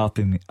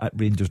starting at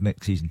Rangers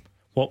next season.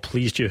 What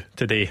pleased you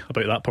today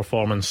about that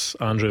performance,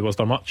 Andrew? Was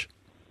there much?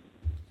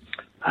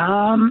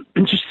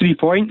 Just 3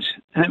 points,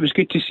 and it was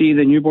good to see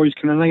the new boys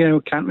coming in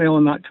again. Cantwell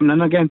and that coming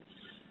in again.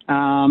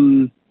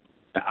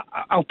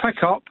 I'll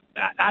pick up.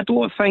 I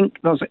don't think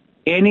there's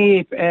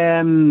any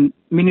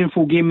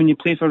meaningful game when you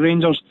play for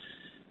Rangers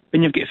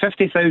when you've got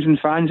 50,000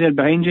 fans there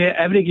behind you.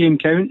 Every game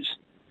counts,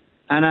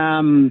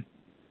 and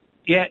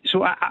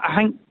so I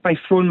think by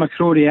throwing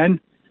McCrory in,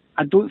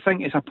 I don't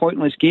think it's a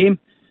pointless game.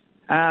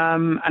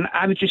 And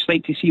I would just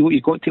like to see what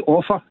he's got to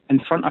offer in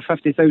front of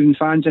 50,000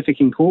 fans if he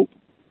can cope.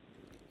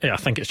 Yeah, I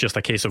think it's just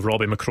a case of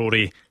Robbie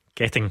McCrory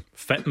getting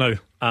fit now,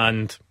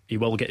 and he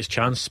will get his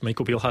chance.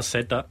 Michael Beale has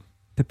said that.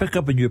 To pick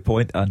up on your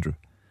point, Andrew,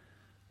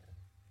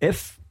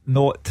 if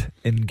not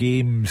in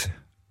games,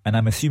 and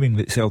I'm assuming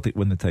that Celtic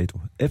win the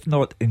title, if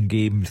not in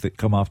games that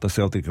come after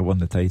Celtic have won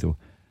the title,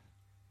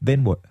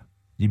 then what?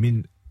 You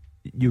mean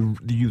you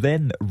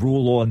then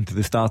roll on to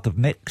the start of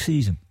next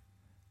season,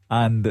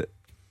 and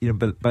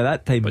by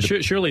that time, but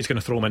surely he's going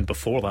to throw him in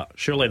before that.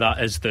 Surely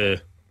that's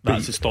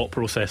his thought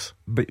process.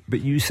 But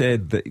you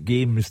said that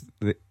games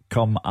that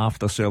come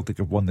after Celtic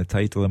have won the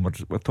title, and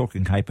we're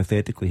talking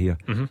hypothetically here,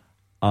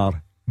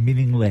 are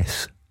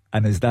meaningless.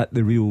 And is that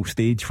the real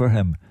stage for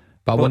him?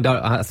 But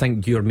I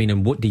think you're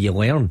meaning, what do you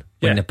learn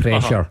when the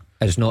pressure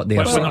is not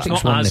there?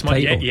 Celtic's won the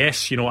title.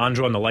 Yes,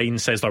 Andrew on the line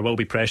says there will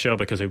be pressure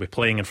because he'll be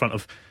playing in front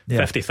of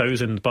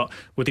 50,000, but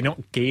would he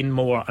not gain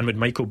more, and would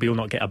Michael Beale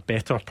not get a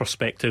better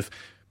perspective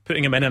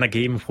putting him in a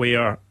game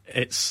where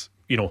it's,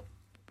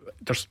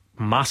 there's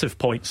massive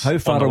points how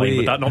far on the away, line?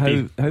 Would that not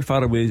be? How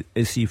far away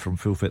is he from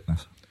full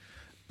fitness?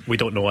 We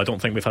don't know. I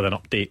don't think we've had an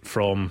update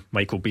from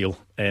Michael Beale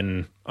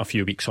in a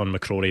few weeks on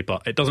McCrory,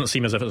 but it doesn't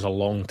seem as if it's a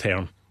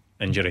long-term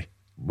injury.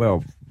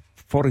 Well,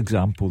 for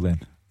example, then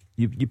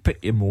you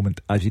pick your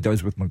moment, as he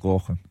does with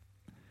McLaughlin.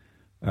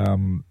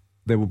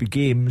 There will be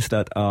games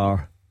that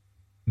are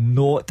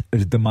not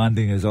as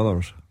demanding as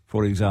others.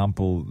 For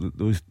example,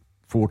 those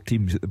 4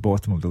 teams at the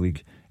bottom of the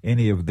league,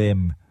 any of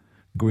them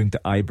going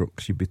to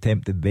Ibrox, you'd be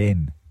tempted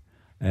then.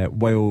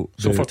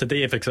 So for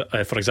today,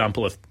 for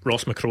example, if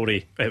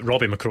Robbie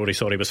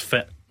McCrory, was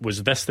fit,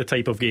 was this the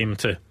type of game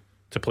to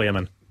play him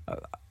in?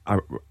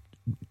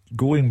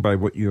 Going by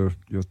what you're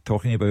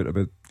talking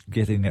about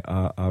getting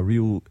a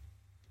real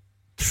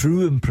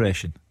true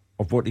impression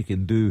of what he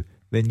can do,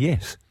 then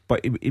yes.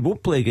 But he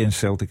won't play against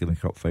Celtic in the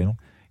cup final.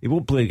 He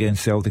won't play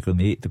against Celtic on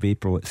the 8th of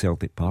April at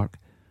Celtic Park.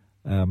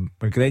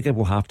 McGregor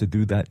will have to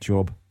do that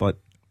job. But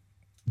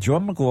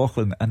John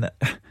McLaughlin, and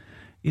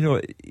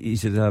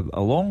he's had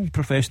a long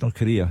professional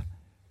career,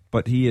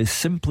 but he is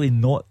simply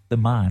not the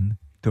man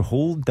to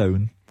hold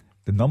down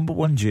the number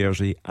 1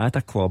 jersey at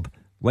a club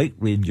like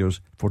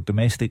Rangers for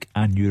domestic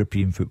and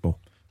European football.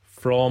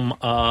 From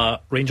a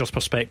Rangers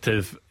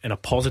perspective, in a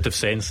positive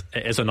sense,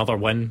 it is another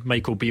win.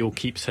 Michael Beale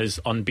keeps his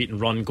unbeaten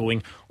run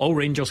going. All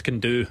Rangers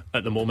can do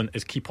at the moment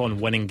is keep on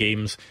winning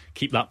games,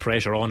 keep that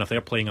pressure on. If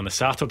they're playing on the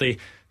Saturday,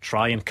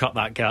 try and cut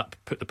that gap,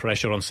 put the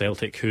pressure on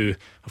Celtic, who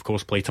of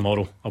course play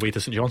tomorrow away to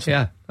St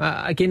Johnstone.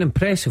 Yeah, again,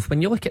 impressive.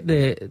 When you look at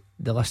the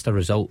list of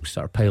results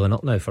that are piling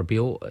up now for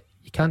Beale,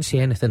 you can't say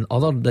anything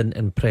other than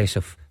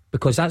impressive,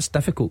 because that's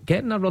difficult.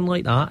 Getting a run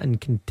like that and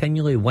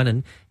continually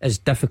winning is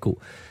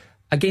difficult.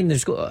 Again,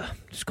 there's going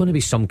to be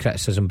some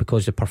criticism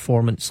because the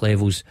performance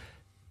levels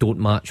don't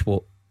match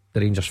what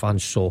the Rangers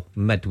fans saw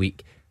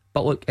midweek.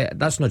 But look,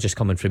 that's not just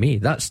coming from me.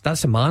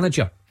 That's a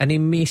manager, and he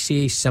may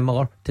say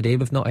similar today.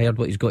 We've not heard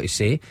what he's got to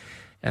say.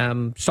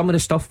 Some of the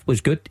stuff was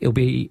good. He'll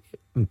be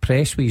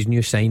impressed with his new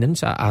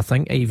signings. I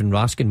think even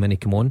Raskin, when he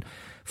came on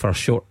for a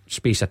short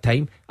space of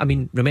time. I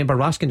mean, remember,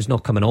 Raskin's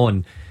not coming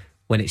on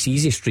when it's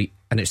easy street.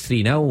 and it's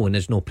 3-0 and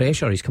there's no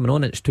pressure. He's coming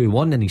on and it's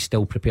 2-1 and he's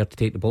still prepared to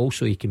take the ball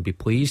so he can be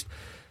pleased.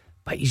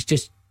 But he's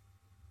just,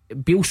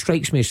 Beale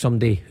strikes me as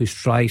somebody who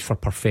strives for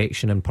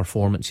perfection in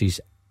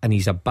performances, and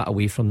he's a bit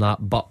away from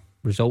that, but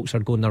results are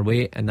going their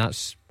way, and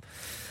that's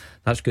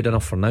good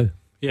enough for now.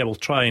 Yeah, we'll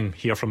try and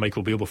hear from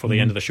Michael Beale before the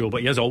end of the show,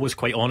 but he is always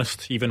quite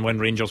honest. Even when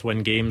Rangers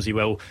win games, he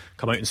will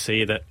come out and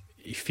say that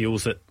he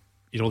feels that,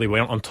 you know, they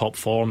weren't on top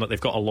form, that they've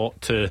got a lot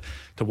to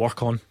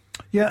work on.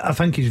 Yeah, I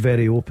think he's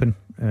very open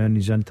in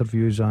his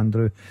interviews,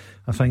 Andrew.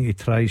 I think he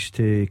tries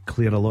to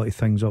clear a lot of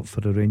things up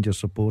for the Rangers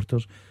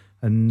supporters,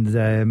 and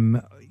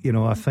you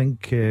know, I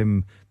think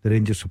the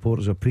Rangers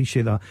supporters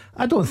appreciate that.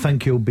 I don't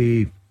think he'll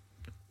be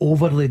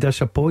overly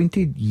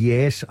disappointed.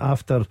 Yes,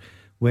 after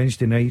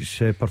Wednesday night's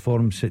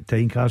performance at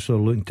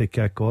Tynecastle, looking to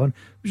kick on,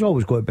 it's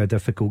always got to be a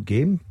difficult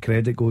game.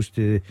 Credit goes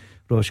to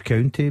Ross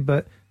County,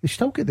 but they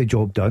still get the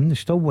job done, they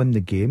still win the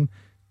game.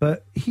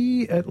 But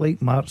he,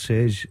 like Mark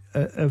says,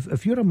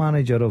 if you're a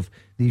manager of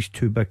these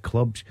two big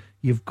clubs,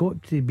 you've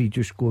got to be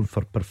just going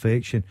for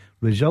perfection,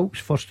 results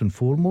first and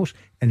foremost,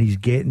 and he's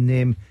getting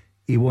them.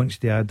 He wants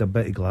to add a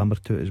bit of glamour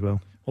to it as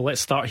well. Well,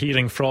 let's start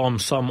hearing from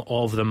some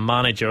of the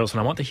managers, and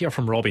I want to hear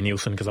from Robbie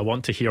Neilson, because I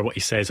want to hear what he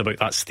says about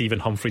that Stephen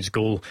Humphreys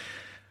goal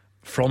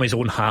from his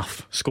own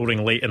half,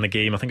 scoring late in the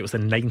game. I think it was the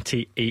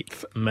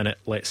 98th minute.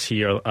 Let's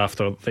hear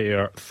after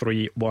their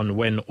 3-1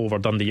 win over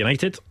Dundee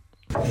United.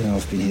 You know,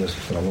 I've been here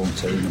for a long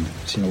time and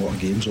seen a lot of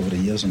games over the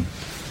years, and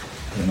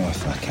you know,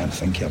 I can't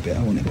think of a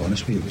better one, to be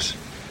honest with you.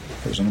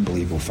 It was an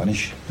unbelievable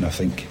finish, and I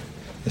think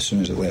as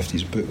soon as it left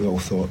his boot, we all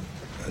thought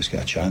it's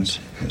got a chance.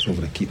 It's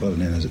over the keeper, and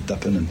then as it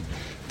dipping, and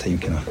time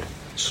kind of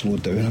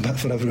slowed down a bit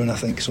for everyone, I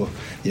think. So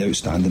yeah,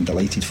 outstanding,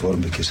 delighted for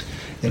him, because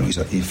you know, he's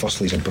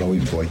a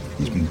brilliant boy.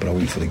 He's been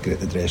brilliant for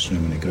the dressing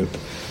room and the group,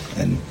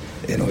 and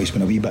you know, he's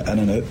been a wee bit in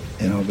and out,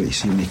 you know, but you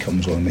see when he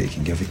comes on, mate, he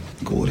can give it.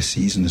 The goal of the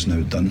season is now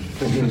done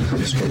for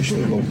Scottish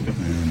football.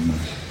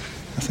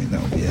 I think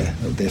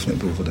that'll definitely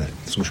be over the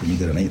social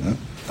media tonight. That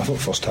I thought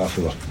first half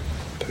we were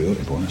poor,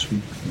 to be honest with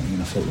you. I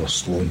mean, I thought we were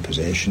slow in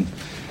possession,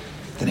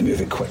 didn't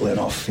move it quickly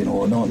enough, you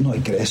know, not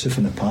aggressive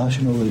in the pass,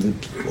 you know. We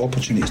had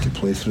opportunities to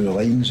play through the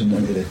lines and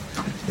into the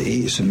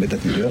eights, and we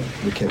didn't do it.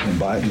 We kept them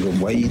back and going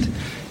wide,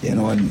 you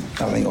know, and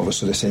I think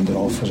obviously the sending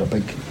off was a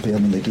big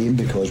bearing in the game,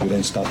 because we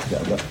then started to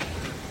get a bit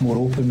more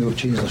open. We would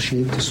change our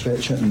shape to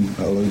stretch it, and it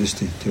allowed us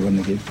to win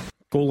the game.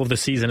 Goal of the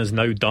season is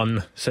now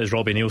done, says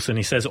Robbie Neilson.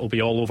 He says it will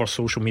be all over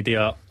social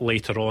media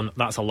later on.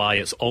 That's a lie.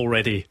 It's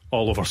already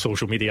all over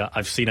social media.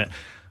 I've seen it,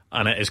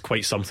 and it is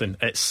quite something.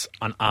 It's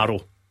an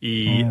arrow.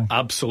 He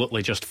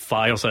absolutely just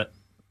fires it.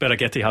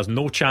 Birighitti has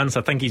no chance.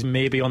 I think he's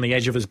maybe on the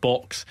edge of his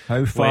box.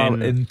 How far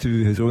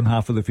into his own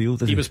half of the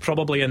field is he? He was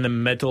probably in the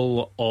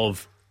middle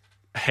of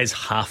his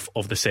half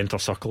of the centre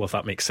circle, if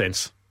that makes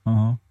sense.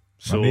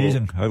 So,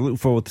 amazing. I look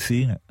forward to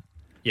seeing it.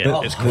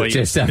 Yeah, it's quite,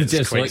 just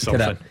quite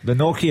something. at it. The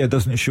Nokia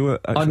doesn't show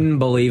it, actually.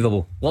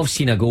 Unbelievable. Love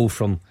seeing a goal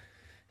from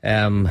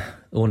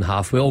own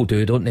half. We all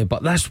do, don't they?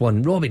 But this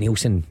one, Robbie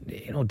Neilson,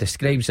 you know,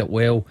 describes it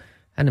well.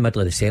 In the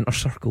middle of the centre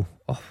circle.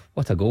 Oh,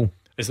 what a goal.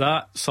 Is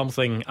that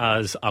something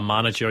as a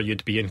manager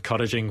you'd be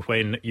encouraging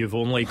when you've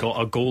only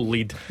got a goal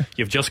lead?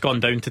 You've just gone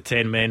down to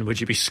 10 men.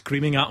 Would you be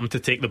screaming at him to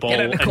take the ball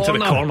into the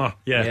corner?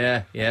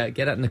 Yeah,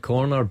 get it in the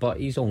corner. But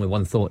he's only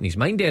one thought in his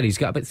mind there. He's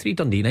got about 3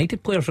 Dundee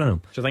United players around him.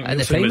 Do you think at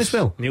the time as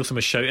well? Nielsen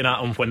was shouting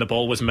at him when the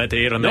ball was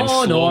mid-air, and then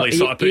slowly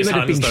sort of put his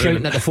hands down? He would have been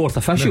shouting at the fourth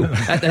official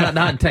at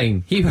that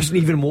time. He wasn't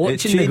even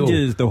watching the goal. It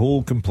changes the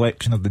whole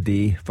complexion of the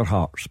day for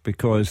Hearts,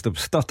 because they've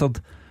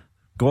stuttered,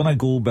 gone a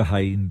goal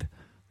behind,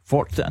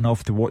 fortunate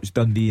enough to watch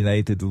Dundee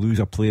United lose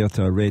a player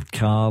to a red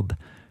card,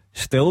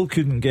 still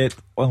couldn't get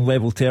on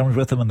level terms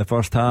with him in the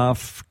first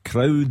half,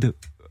 crowd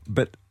a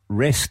bit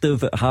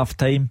restive at half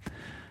time,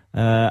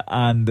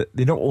 and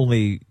they not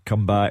only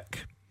come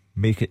back,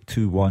 make it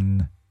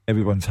 2-1,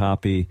 everyone's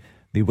happy,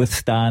 they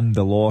withstand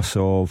the loss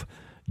of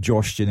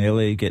Josh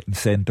Ginnelly getting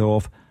sent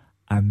off,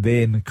 and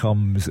then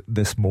comes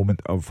this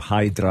moment of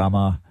high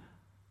drama,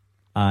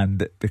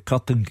 and the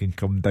curtain can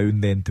come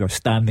down then to a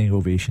standing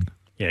ovation.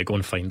 Yeah, go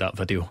and find that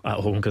video at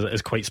home, because it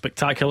is quite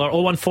spectacular.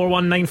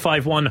 0141951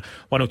 951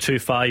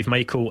 1025.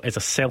 Michael is a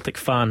Celtic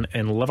fan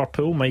in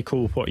Liverpool.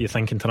 Michael, what are you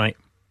thinking tonight?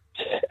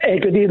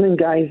 Good evening,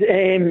 guys.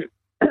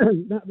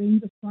 That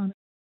Rangers fan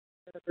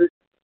about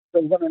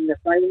winning the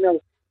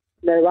final.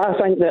 Now,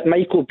 I think that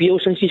Michael Beale,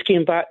 since he's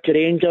came back to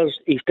Rangers,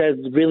 he's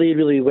did really,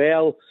 really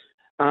well.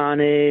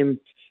 And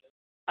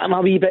I'm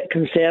a wee bit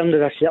concerned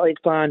as a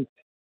Celtic fan,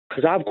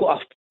 because I've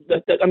got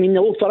the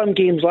Old Firm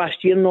games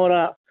last year and all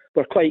that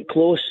were quite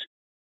close.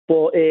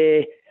 But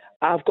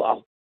I've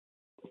got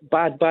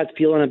a bad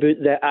feeling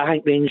about that. I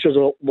think Rangers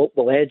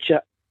will edge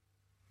it.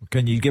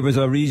 Can you give us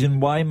a reason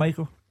why,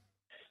 Michael?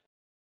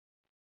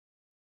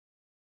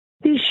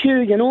 These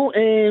shoe, you know,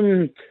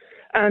 and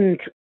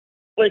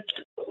like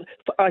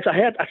as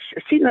I've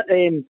seen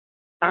that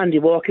Andy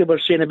Walker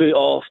was saying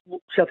about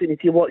Celtic need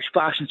to watch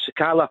Fashion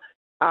Sakala.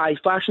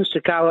 Fashion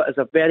Sakala is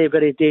a very,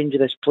 very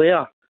dangerous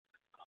player,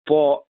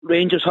 but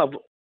Rangers have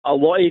a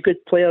lot of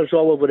good players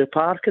all over the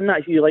park, and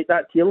that. If you like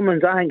that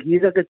Tielemans, I think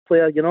he's a good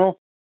player, you know.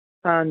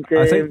 And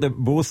I think that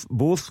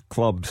both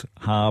clubs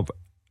have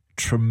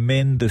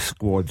tremendous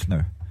squads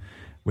now.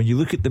 When you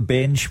look at the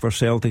bench for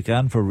Celtic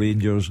and for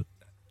Rangers,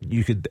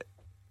 you could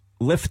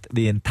lift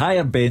the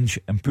entire bench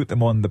and put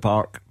them on the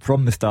park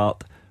from the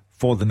start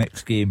for the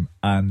next game,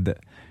 and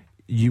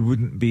you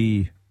wouldn't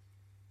be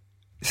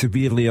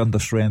severely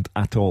understrength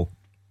at all.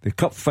 The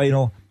cup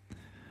final,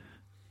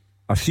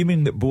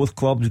 assuming that both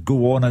clubs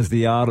go on as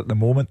they are at the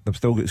moment, they've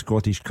still got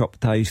Scottish Cup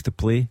ties to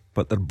play,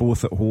 but they're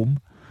both at home.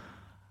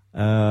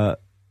 But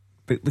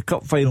the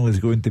cup final is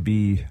going to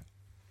be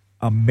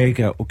a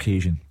mega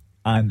occasion,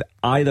 and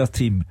either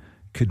team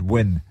could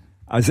win.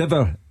 As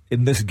ever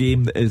in this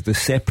game that is the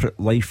separate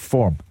life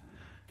form,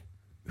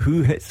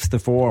 who hits the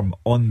form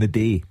on the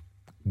day?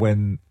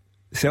 When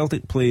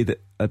Celtic played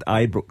at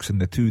Ibrox in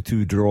the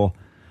 2-2 draw,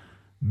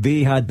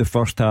 they had the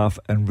first half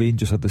and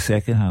Rangers had the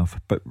second half,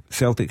 but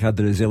Celtic had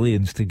the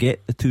resilience to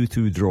get the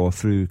 2-2 draw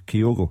through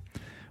Kyogo.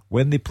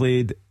 When they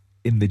played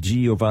in the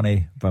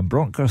Giovanni Van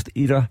Bronckhorst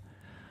era,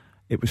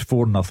 it was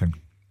 4-0.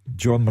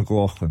 John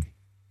McLaughlin,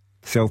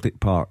 Celtic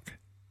Park,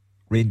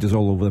 Rangers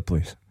all over the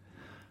place.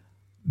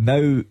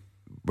 Now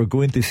we're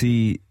going to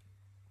see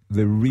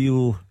the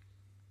real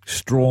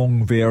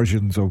strong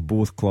versions of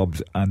both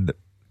clubs, and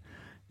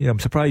I'm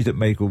surprised at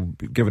Michael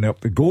giving up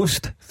the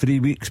ghost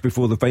 3 weeks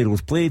before the final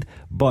was played,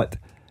 but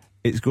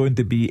it's going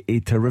to be a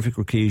terrific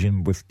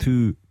occasion with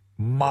two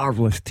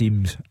marvellous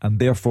teams, and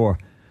therefore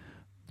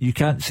you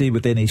can't say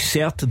with any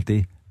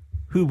certainty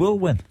who will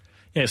win.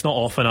 Yeah, it's not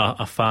often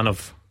a fan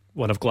of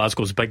one of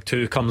Glasgow's big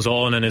two comes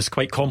on and is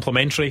quite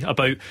complimentary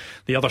about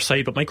the other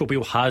side, but Michael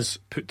Beale has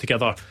put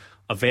together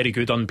a very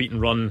good unbeaten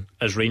run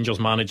as Rangers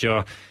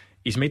manager.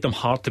 He's made them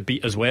hard to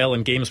beat as well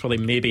in games where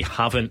they maybe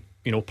haven't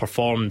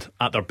performed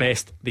at their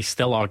best. They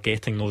still are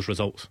getting those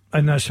results,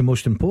 and that's the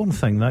most important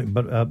thing.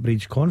 That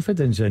breeds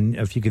confidence, and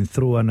if you can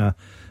throw in a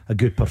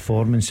good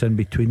performance in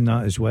between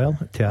that as well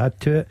to add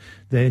to it,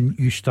 then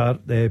you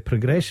start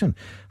progressing.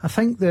 I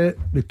think that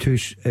the two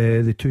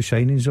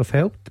signings have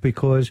helped,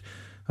 because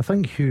I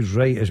think Hugh's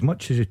right. As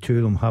much as the two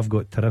of them have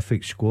got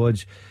terrific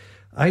squads,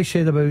 I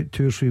said about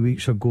 2 or 3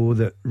 weeks ago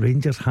that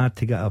Rangers had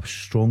to get a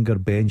stronger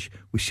bench.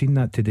 We've seen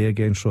that today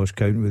against Ross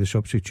County with the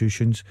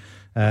substitutions.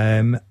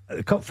 The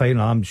cup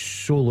final, I'm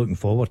so looking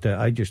forward to it.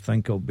 I just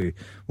think it'll be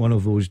one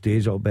of those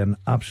days. It'll be an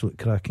absolute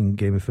cracking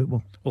game of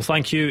football. Well,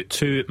 thank you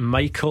to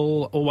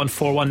Michael.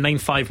 0141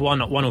 951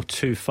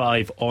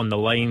 1025 on the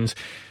lines.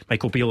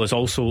 Michael Beale has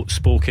also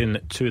spoken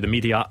to the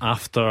media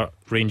after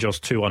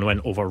Rangers 2-1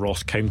 win over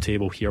Ross County.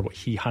 We'll hear what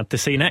he had to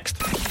say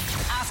next.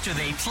 After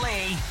they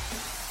play,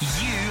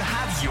 you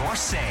have your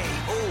say.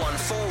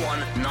 0141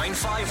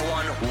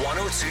 951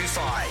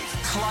 1025.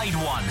 Clyde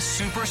One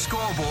Super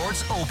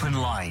Scoreboards Open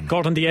Line.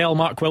 Gordon Dalziel,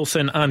 Mark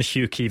Wilson and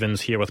Hugh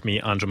Keevins here with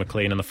me, Andrew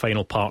McLean, in the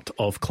final part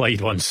of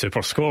Clyde One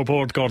Super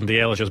Scoreboard. Gordon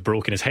Dalziel has just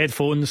broken his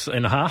headphones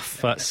in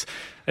half.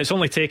 It's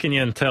only taken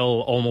you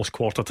until almost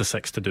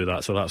 5:45 to do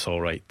that, so that's all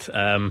right.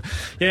 A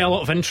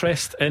lot of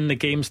interest in the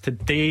games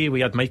today. We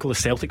had Michael, the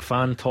Celtic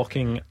fan,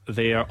 talking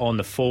there on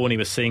the phone. He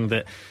was saying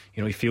that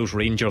he feels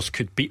Rangers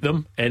could beat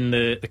them in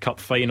the cup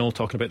final,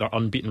 talking about their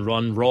unbeaten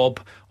run. Rob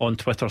on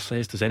Twitter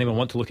says, does anyone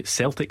want to look at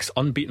Celtic's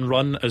unbeaten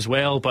run as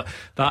well? But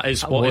that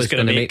is what is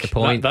going to make the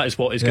point. That is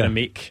what is going to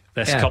make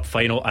this cup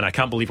final, and I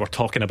can't believe we're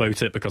talking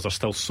about it because there's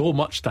still so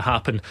much to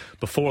happen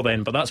before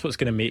then, but that's what's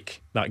going to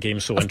make that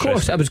game so interesting. Of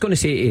course, I was going to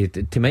say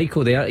to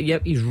Michael there,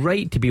 he's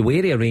right to be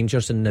wary of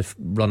Rangers in the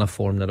run of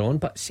form they're on,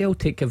 but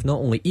Celtic have not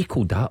only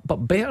equalled that but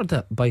bettered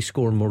it by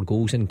scoring more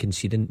goals and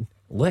conceding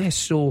less,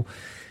 so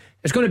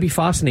it's going to be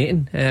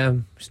fascinating.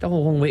 Still a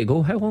long way to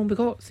go. How long have we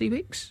got? 3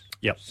 weeks?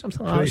 Yep.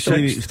 Something like that.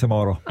 3 weeks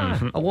tomorrow.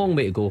 A long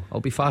way to go.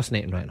 It'll be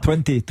fascinating right now.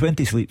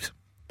 20 sleeps.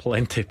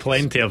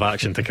 Plenty of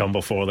action to come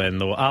before then,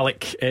 though.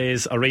 Alec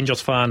is a Rangers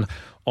fan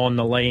on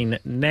the line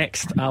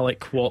next.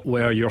 Alec, what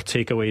were your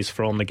takeaways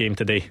from the game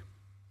today?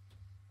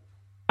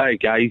 Hi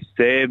guys,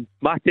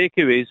 my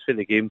takeaways for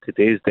the game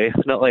today is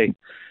definitely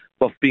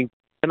we've been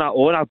kind of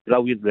on a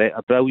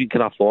brilliant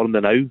kind of form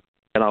now, and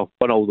I've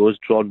won all those,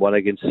 drawn one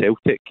against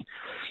Celtic.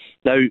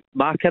 Now,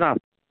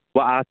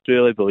 what I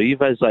truly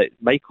believe is like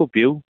Michael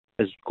Beale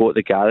has got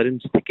the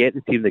gatherings to get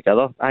the team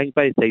together. I think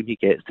by the time he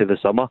gets to the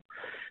summer,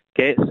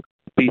 gets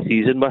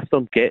pre-season with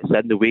them, gets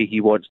in the way he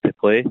wants to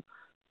play,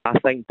 I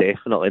think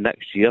definitely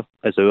next year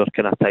is our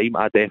kind of time.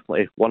 I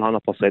definitely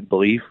 100%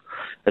 believe,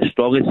 as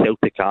strong as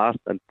Celtic are,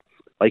 and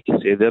like you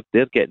say,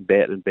 they're getting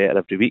better and better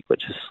every week,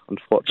 which is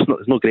unfortunate.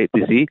 It's not great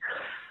to see.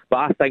 But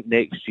I think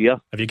next year...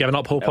 Have you given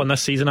up hope on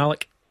this season,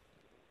 Alec?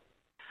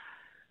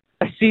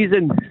 This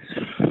season,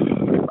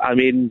 I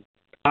mean,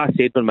 I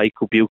said when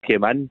Michael Beale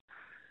came in,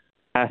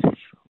 if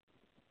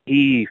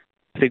we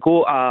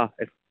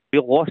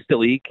lost the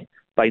league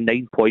by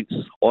 9 points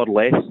or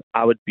less,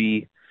 I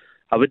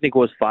wouldn't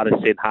go as far as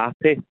saying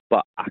happy,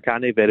 but I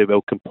can't very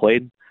well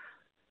complain.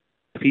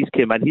 If he's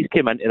came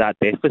into that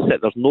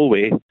deficit, there's no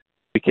way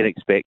we can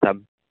expect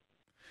him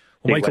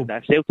to win.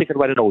 If Celtic are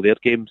winning all their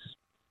games,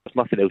 there's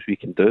nothing else we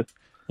can do.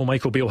 Well,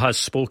 Michael Beale has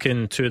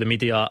spoken to the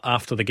media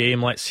after the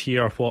game. Let's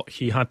hear what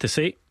he had to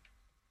say.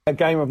 a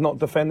game of not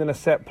defending a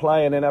set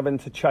play and then having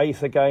to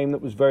chase a game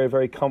that was very,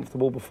 very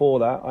comfortable before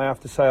that. I have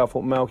to say I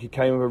thought Malky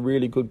came with a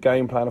really good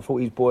game plan. I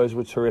thought his boys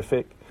were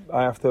terrific.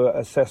 I have to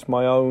assess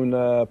my own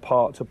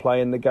part to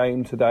play in the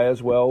game today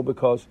as well,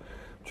 because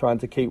I'm trying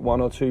to keep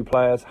one or two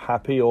players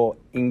happy or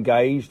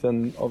engaged,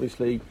 and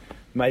obviously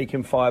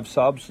making 5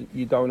 subs,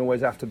 you don't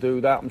always have to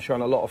do that. I'm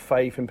showing a lot of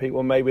faith in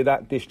people. Maybe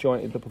that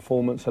disjointed the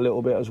performance a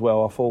little bit as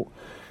well. I thought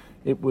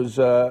it was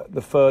the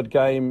third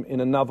game in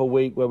another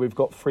week where we've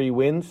got 3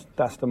 wins.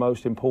 That's the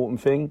most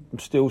important thing. I'm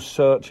still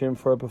searching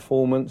for a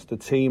performance. The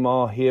team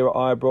are here at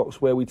Ibrox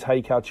where we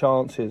take our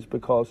chances,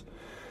 because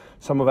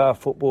some of our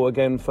football,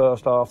 again,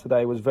 first half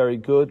today was very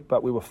good,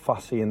 but we were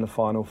fussy in the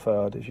final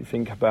third. If you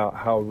think about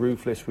how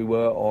ruthless we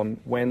were on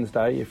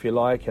Wednesday, if you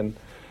like, and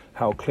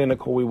how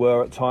clinical we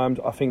were at times,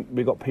 I think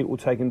we got people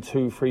taking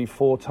 2, 3,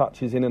 4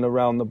 touches in and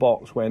around the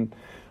box when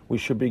we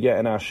should be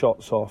getting our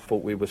shots off. But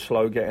we were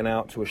slow getting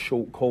out to a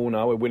short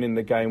corner. We're winning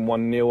the game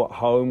 1-0 at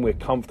home. We're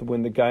comfortable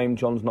in the game.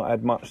 John's not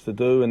had much to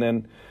do, and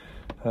then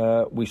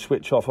we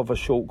switch off of a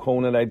short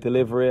corner. They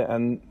deliver it,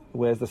 and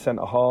where's the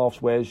centre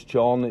halves? Where's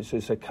John?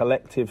 It's a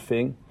collective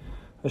thing.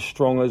 As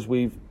strong as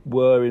we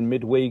were in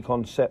midweek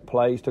on set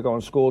plays to go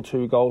and score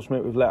 2 goals from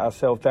it, we've let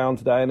ourselves down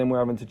today, and then we're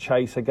having to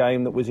chase a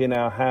game that was in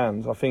our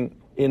hands. I think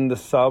in the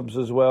subs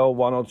as well,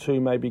 1 or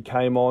 2 maybe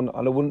came on,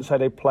 and I wouldn't say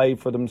they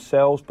played for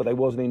themselves, but they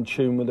wasn't in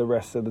tune with the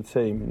rest of the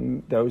team.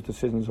 And those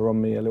decisions are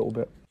on me a little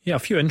bit. Yeah, a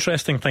few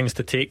interesting things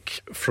to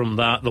take from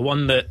that. The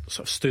one that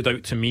sort of stood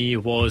out to me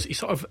was he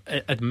sort of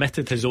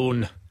admitted his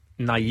own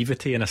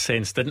naivety in a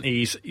sense, didn't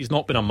he? He's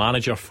not been a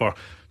manager for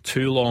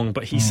too long,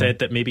 but he said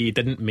that maybe he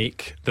didn't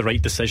make the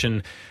right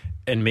decision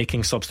in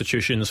making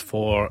substitutions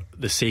for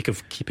the sake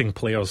of keeping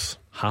players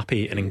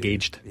happy and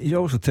engaged. He's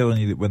also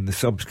telling you that when the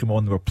subs come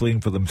on, they were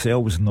playing for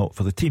themselves, not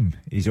for the team.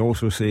 He's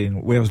also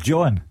saying, where's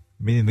John?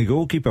 Meaning the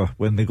goalkeeper,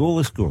 when the goal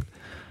is scored.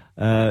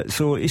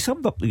 So he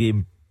summed up the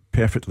game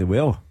perfectly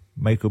well,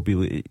 Michael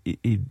Beale.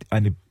 He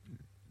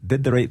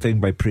did the right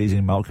thing by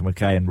praising Malcolm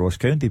Mackay and Ross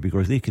County,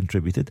 because they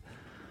contributed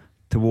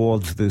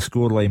towards the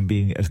scoreline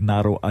being as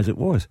narrow as it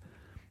was.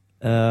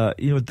 To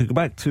go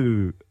back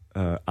to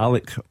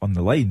Alec on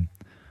the line,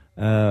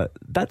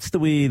 that's the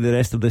way the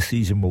rest of this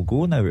season will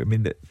go now. I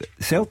mean,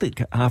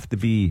 Celtic have to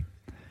be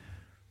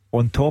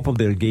on top of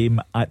their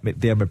game at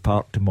McDermott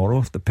Park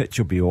tomorrow. The pitch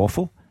will be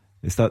awful.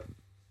 It's that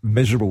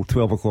miserable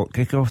 12 o'clock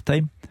kickoff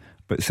time.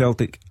 But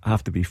Celtic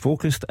have to be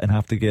focused and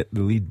have to get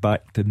the lead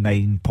back to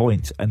 9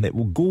 points. And it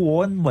will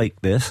go on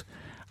like this,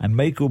 and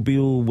Michael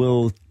Beale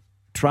will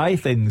try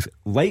things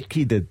like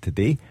he did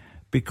today,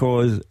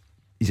 because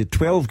he's had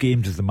 12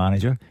 games as the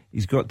manager.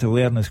 He's got to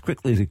learn as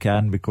quickly as he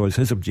can, because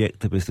his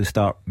objective is to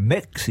start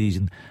next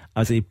season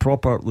as a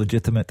proper,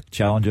 legitimate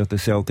challenger to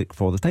Celtic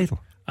for the title.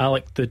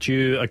 Alec, did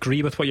you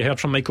agree with what you heard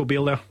from Michael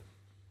Beale there?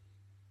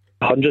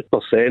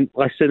 100%.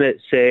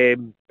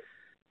 Listen,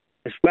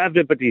 it's what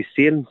everybody's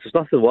saying. There's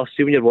nothing worse.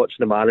 See, when you're watching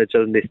the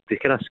manager and they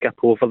kind of skip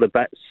over the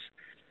bits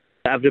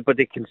that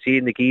everybody can see,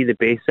 and they give you the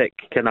basic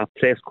kind of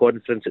press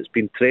conference. It's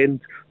been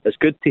trained. It's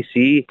good to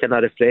see, kind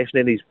of refreshing,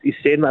 and he's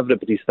saying what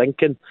everybody's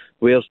thinking.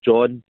 Where's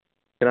John?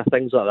 Kind of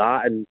things like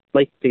that. And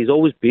like he's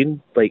always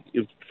been, like,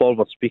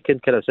 forward speaking,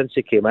 kind of since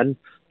he came in,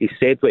 he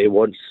said what he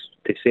wants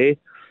to say,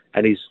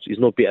 and he's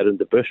not beat around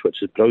the bush,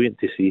 which is brilliant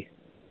to see.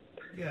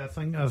 Yeah, I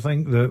think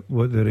that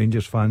what the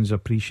Rangers fans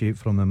appreciate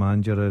from the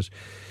manager is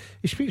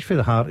he speaks for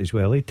the heart as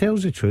well. He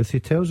tells the truth. He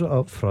tells it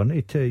up front.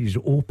 He's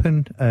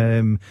open.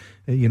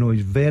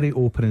 He's very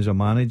open as a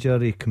manager.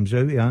 He comes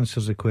out, he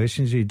answers the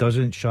questions. He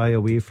doesn't shy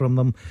away from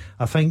them.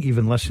 I think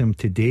even listening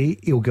today,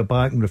 he'll go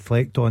back and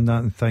reflect on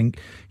that and think,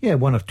 yeah,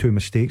 1 or 2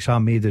 mistakes I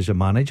made as a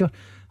manager.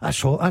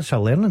 That's a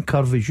learning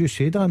curve, as you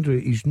said, Andrew.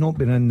 He's not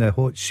been in the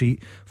hot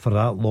seat for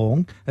that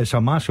long. It's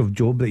a massive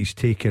job that he's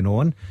taken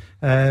on.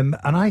 And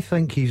I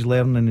think he's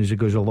learning as he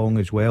goes along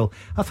as well.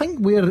 I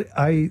think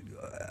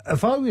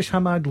if I was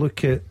him, I'd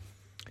look at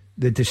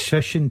the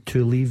decision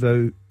to leave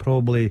out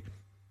probably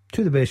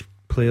 2 of the best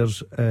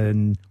players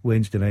in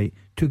Wednesday night,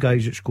 2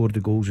 guys that scored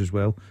the goals as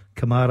well,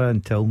 Kamara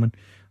and Tillman.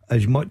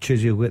 As much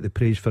as he'll get the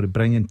praise for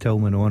bringing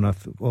Tillman on,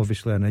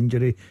 obviously an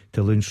injury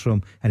to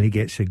Lundstrom, and he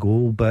gets a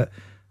goal, but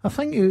I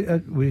think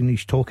when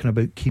he's talking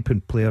about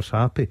keeping players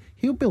happy,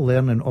 he'll be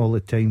learning all the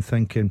time,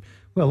 thinking,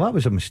 well, that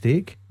was a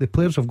mistake. The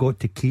players have got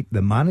to keep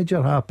the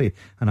manager happy,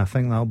 and I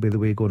think that'll be the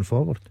way going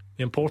forward.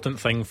 The important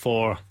thing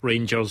for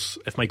Rangers,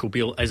 if Michael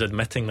Beale is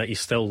admitting that he's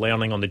still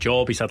learning on the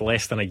job, he's had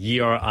less than a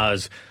year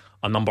as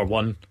a number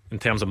one in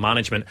terms of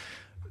management.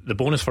 The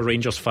bonus for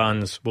Rangers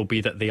fans will be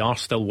that they are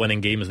still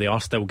winning games, they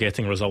are still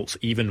getting results,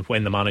 even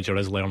when the manager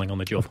is learning on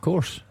the job. Of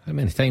course. How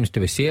many times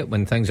do we see it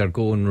when things are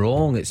going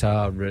wrong? It's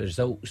a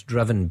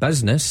results-driven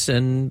business,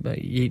 and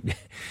you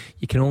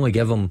can only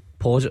give him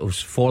positives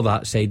for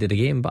that side of the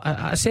game. But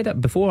I said it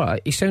before,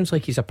 he sounds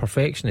like he's a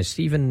perfectionist,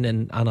 even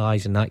in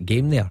analysing that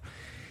game there.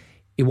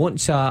 He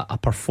wants a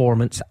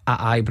performance at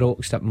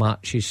Ibrox that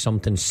matches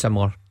something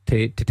similar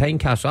to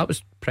Tynecastle. That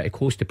was pretty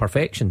close to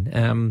perfection,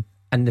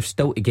 and they've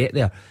still to get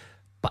there.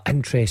 but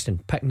interesting,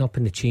 picking up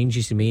on the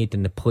changes he made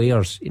and the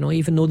players, you know,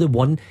 even though they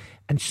won.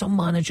 And some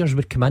managers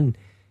would come in,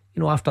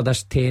 you know, after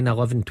this 10,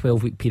 11,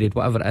 12 week period,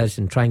 whatever it is,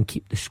 and try and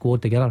keep the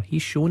squad together.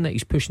 He's shown that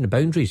he's pushing the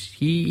boundaries.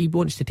 He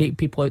wants to take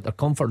people out their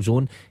comfort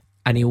zone,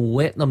 and he'll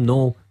let them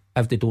know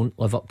if they don't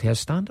live up to his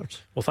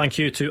standards. Well, thank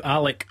you to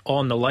Alec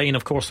on the line.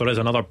 Of course, there is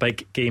another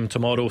big game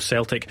tomorrow,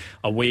 Celtic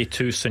away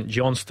to St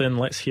Johnstone.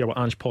 Let's hear what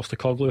Ange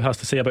Postecoglou has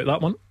to say about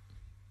that one.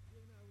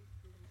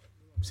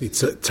 See,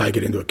 take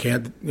it into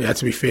account. Yeah,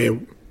 to be fair,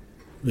 you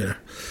know,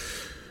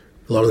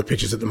 a lot of the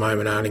pitches at the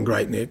moment aren't in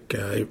great nick,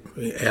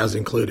 ours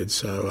included.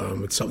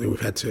 So it's something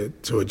we've had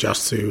to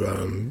adjust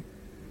to.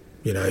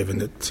 You know,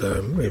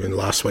 even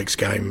last week's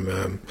game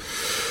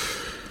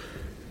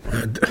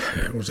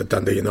was at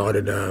Dundee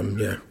United.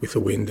 With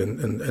the wind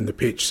and the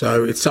pitch.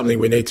 So it's something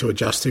we need to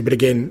adjust to. But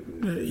again,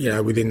 you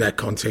know, within that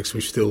context,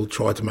 we've still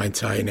tried to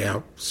maintain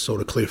our sort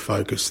of clear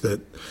focus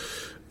that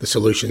the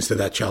solutions to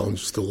that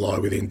challenge still lie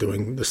within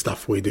doing the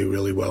stuff we do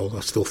really well. I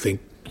still think,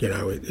 you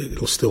know,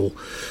 it'll still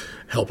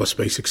help us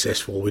be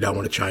successful. We don't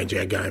want to change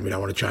our game. We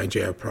don't want to change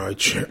our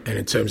approach. And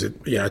in terms of,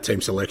 you know,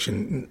 team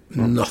selection,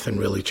 nothing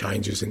really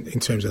changes in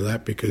terms of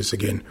that, because,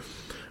 again,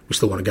 we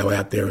still want to go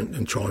out there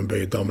and try and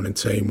be a dominant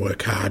team,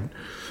 work hard,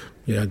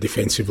 you know,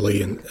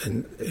 defensively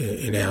and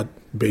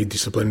be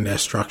disciplined in our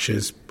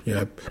structures. You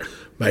know,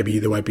 maybe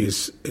they won't be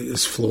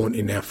as fluent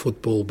in our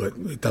football, but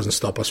it doesn't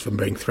stop us from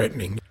being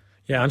threatening.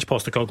 Yeah, Ange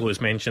Postecoglou has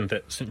mentioned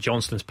that St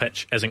Johnstone's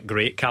pitch isn't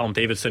great. Callum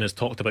Davidson has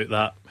talked about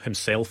that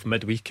himself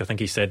midweek. I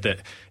think he said that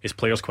his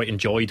players quite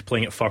enjoyed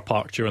playing at Fir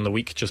Park during the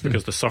week just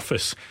because the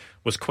surface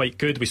was quite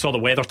good. We saw the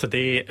weather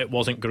today, it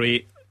wasn't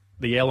great.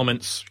 The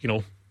elements, you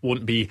know,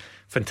 won't be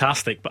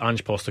fantastic, but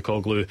Ange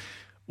Postecoglou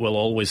will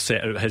always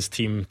set out his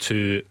team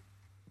to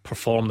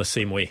perform the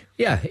same way.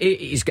 Yeah,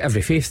 he's got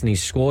every faith in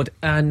his squad,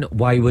 and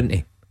why wouldn't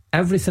he?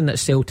 Everything that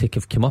Celtic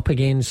have come up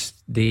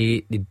against,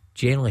 they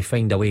generally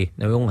find a way.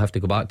 Now we only have to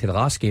go back to the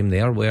last game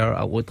there, where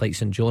it looked like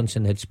St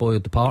Johnstone had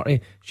spoiled the party.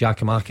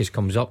 Giakoumakis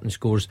comes up and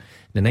scores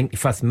in the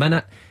 95th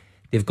minute.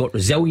 They've got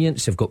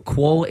resilience, they've got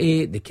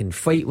quality, they can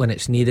fight when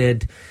it's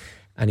needed,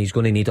 and he's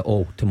going to need it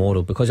all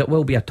tomorrow, because it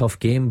will be a tough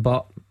game,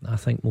 but I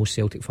think most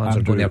Celtic fans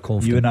Andrew, are going there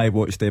confident. You and I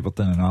watched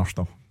Everton and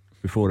Arsenal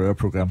before our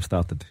programme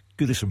started.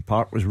 Goodison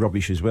Park was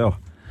rubbish as well.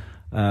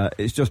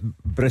 It's just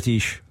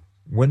British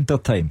winter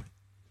time.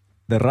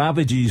 The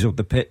ravages of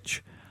the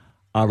pitch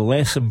are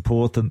less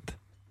important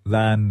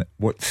than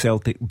what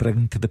Celtic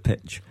bring to the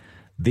pitch.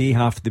 They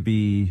have to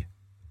be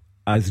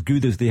as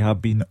good as they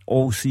have been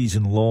all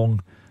season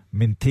long,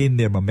 maintain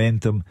their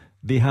momentum.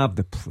 They have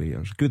the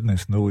players,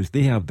 goodness knows,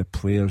 they have the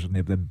players, and they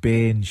have the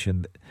bench.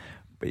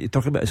 But you're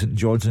talking about a St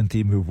Johnstone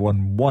team who've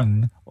won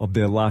one of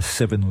their last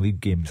 7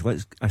 league games.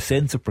 Let's a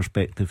sense of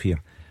perspective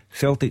here.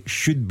 Celtic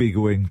should be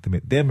going to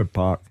McDermott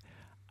Park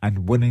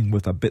and winning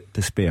with a bit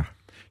to spare.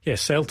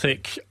 Yes,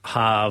 Celtic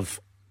have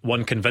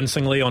won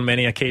convincingly on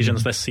many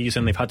occasions this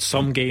season. They've had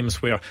some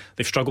games where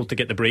they've struggled to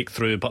get the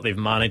breakthrough, but they've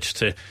managed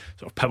to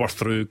sort of power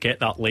through, get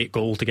that late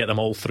goal to get them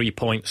all 3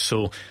 points.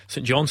 So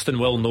St Johnstone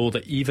will know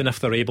that even if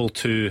they're able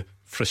to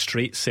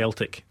frustrate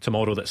Celtic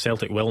tomorrow, that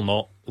Celtic will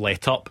not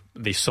let up.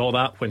 They saw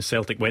that when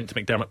Celtic went to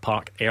McDermott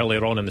Park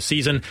earlier on in the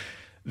season.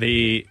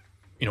 They,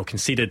 you know,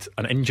 conceded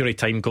an injury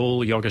time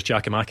goal, Yorgos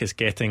Giakoumakis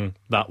getting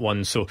that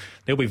one, so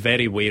they'll be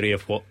very wary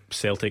of what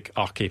Celtic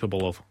are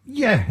capable of.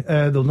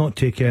 Yeah, they'll not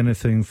take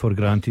anything for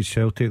granted.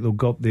 Celtic, they'll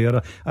go up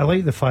there. I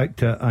like the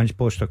fact that Ange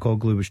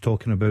Postecoglou was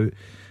talking about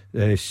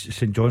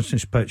St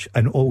Johnstone's pitch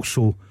and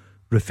also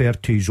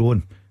referred to his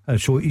own,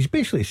 and so he's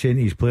basically saying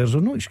to his players,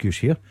 there's no excuse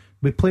here.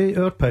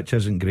 Our pitch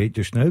isn't great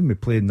just now, we're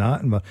playing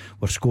that and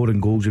we're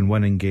scoring goals and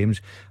winning games.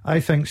 I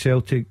think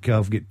Celtic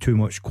have got too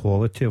much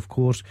quality, of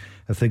course.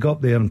 If they go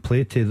up there and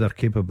play to their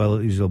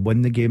capabilities, they'll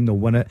win the game, they'll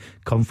win it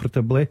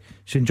comfortably.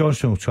 St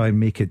Johnstone will try and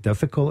make it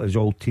difficult, as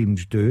all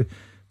teams do.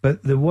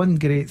 But the one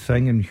great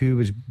thing, and Hugh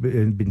has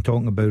been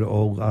talking about it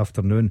all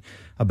afternoon,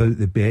 about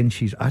the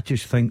benches, I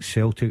just think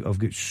Celtic have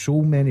got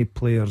so many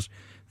players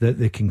that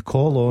they can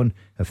call on.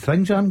 If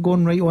things aren't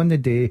going right on the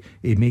day,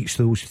 he makes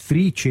those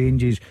 3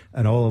 changes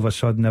and all of a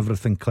sudden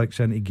everything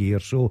clicks into gear.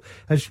 So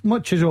as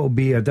much as it'll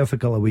be a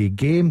difficult away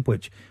game,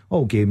 which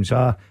all games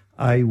are,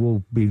 I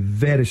will be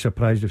very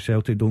surprised if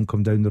Celtic don't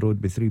come down the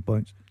road with 3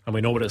 points. And we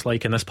know what it's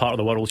like in this part of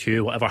the world,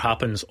 Hugh. Whatever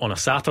happens on a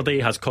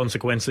Saturday has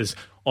consequences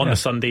on a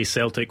Sunday.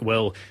 Celtic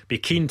will be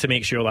keen to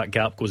make sure that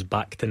gap goes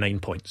back to 9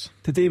 points.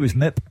 Today was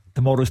nip,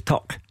 tomorrow's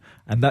tuck,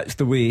 and that's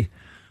the way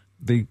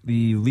the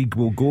league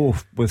will go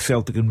with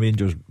Celtic and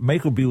Rangers.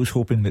 Michael Beale's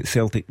hoping that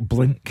Celtic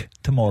blink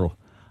tomorrow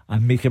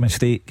and make a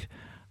mistake,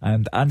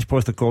 and Ange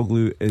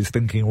Postecoglou is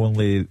thinking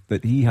only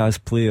that he has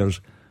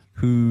players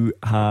who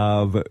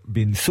have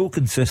been so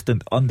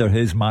consistent under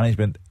his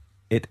management.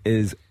 It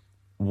is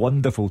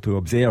wonderful to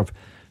observe.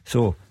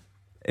 So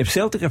if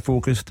Celtic are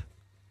focused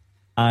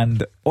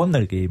and on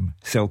their game,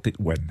 Celtic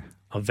win.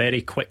 A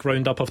very quick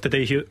roundup of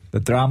today, Hugh.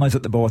 The drama's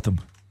at the bottom.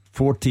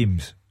 4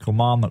 teams: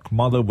 Kilmarnock,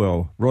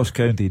 Motherwell, Ross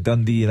County,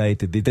 Dundee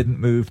United. They didn't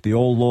move, they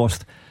all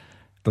lost.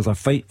 there's a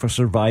fight for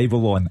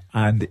survival on,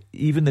 and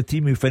even the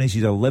team who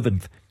finishes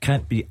 11th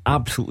can't be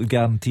absolutely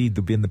guaranteed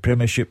they'll be in the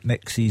Premiership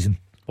next season.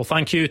 Well,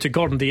 thank you to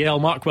Gordon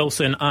Dalziel, Mark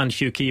Wilson and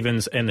Hugh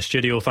Keevins in the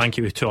studio. Thank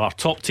you to our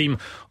top team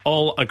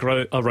all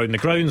around the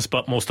grounds,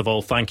 but most of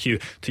all, thank you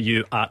to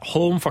you at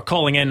home for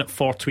calling in,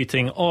 for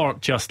tweeting or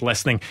just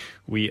listening.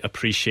 We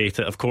appreciate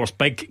it. Of course,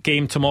 big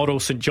game tomorrow,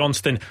 St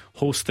Johnstone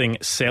hosting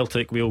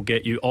Celtic. We'll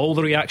get you all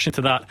the reaction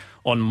to that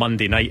on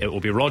Monday night. It will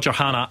be Roger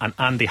Hannah and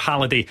Andy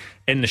Halliday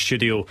in the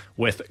studio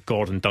with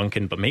Gordon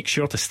Duncan. But make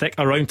sure to stick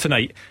around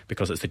tonight,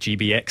 because it's the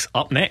GBX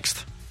up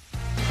next.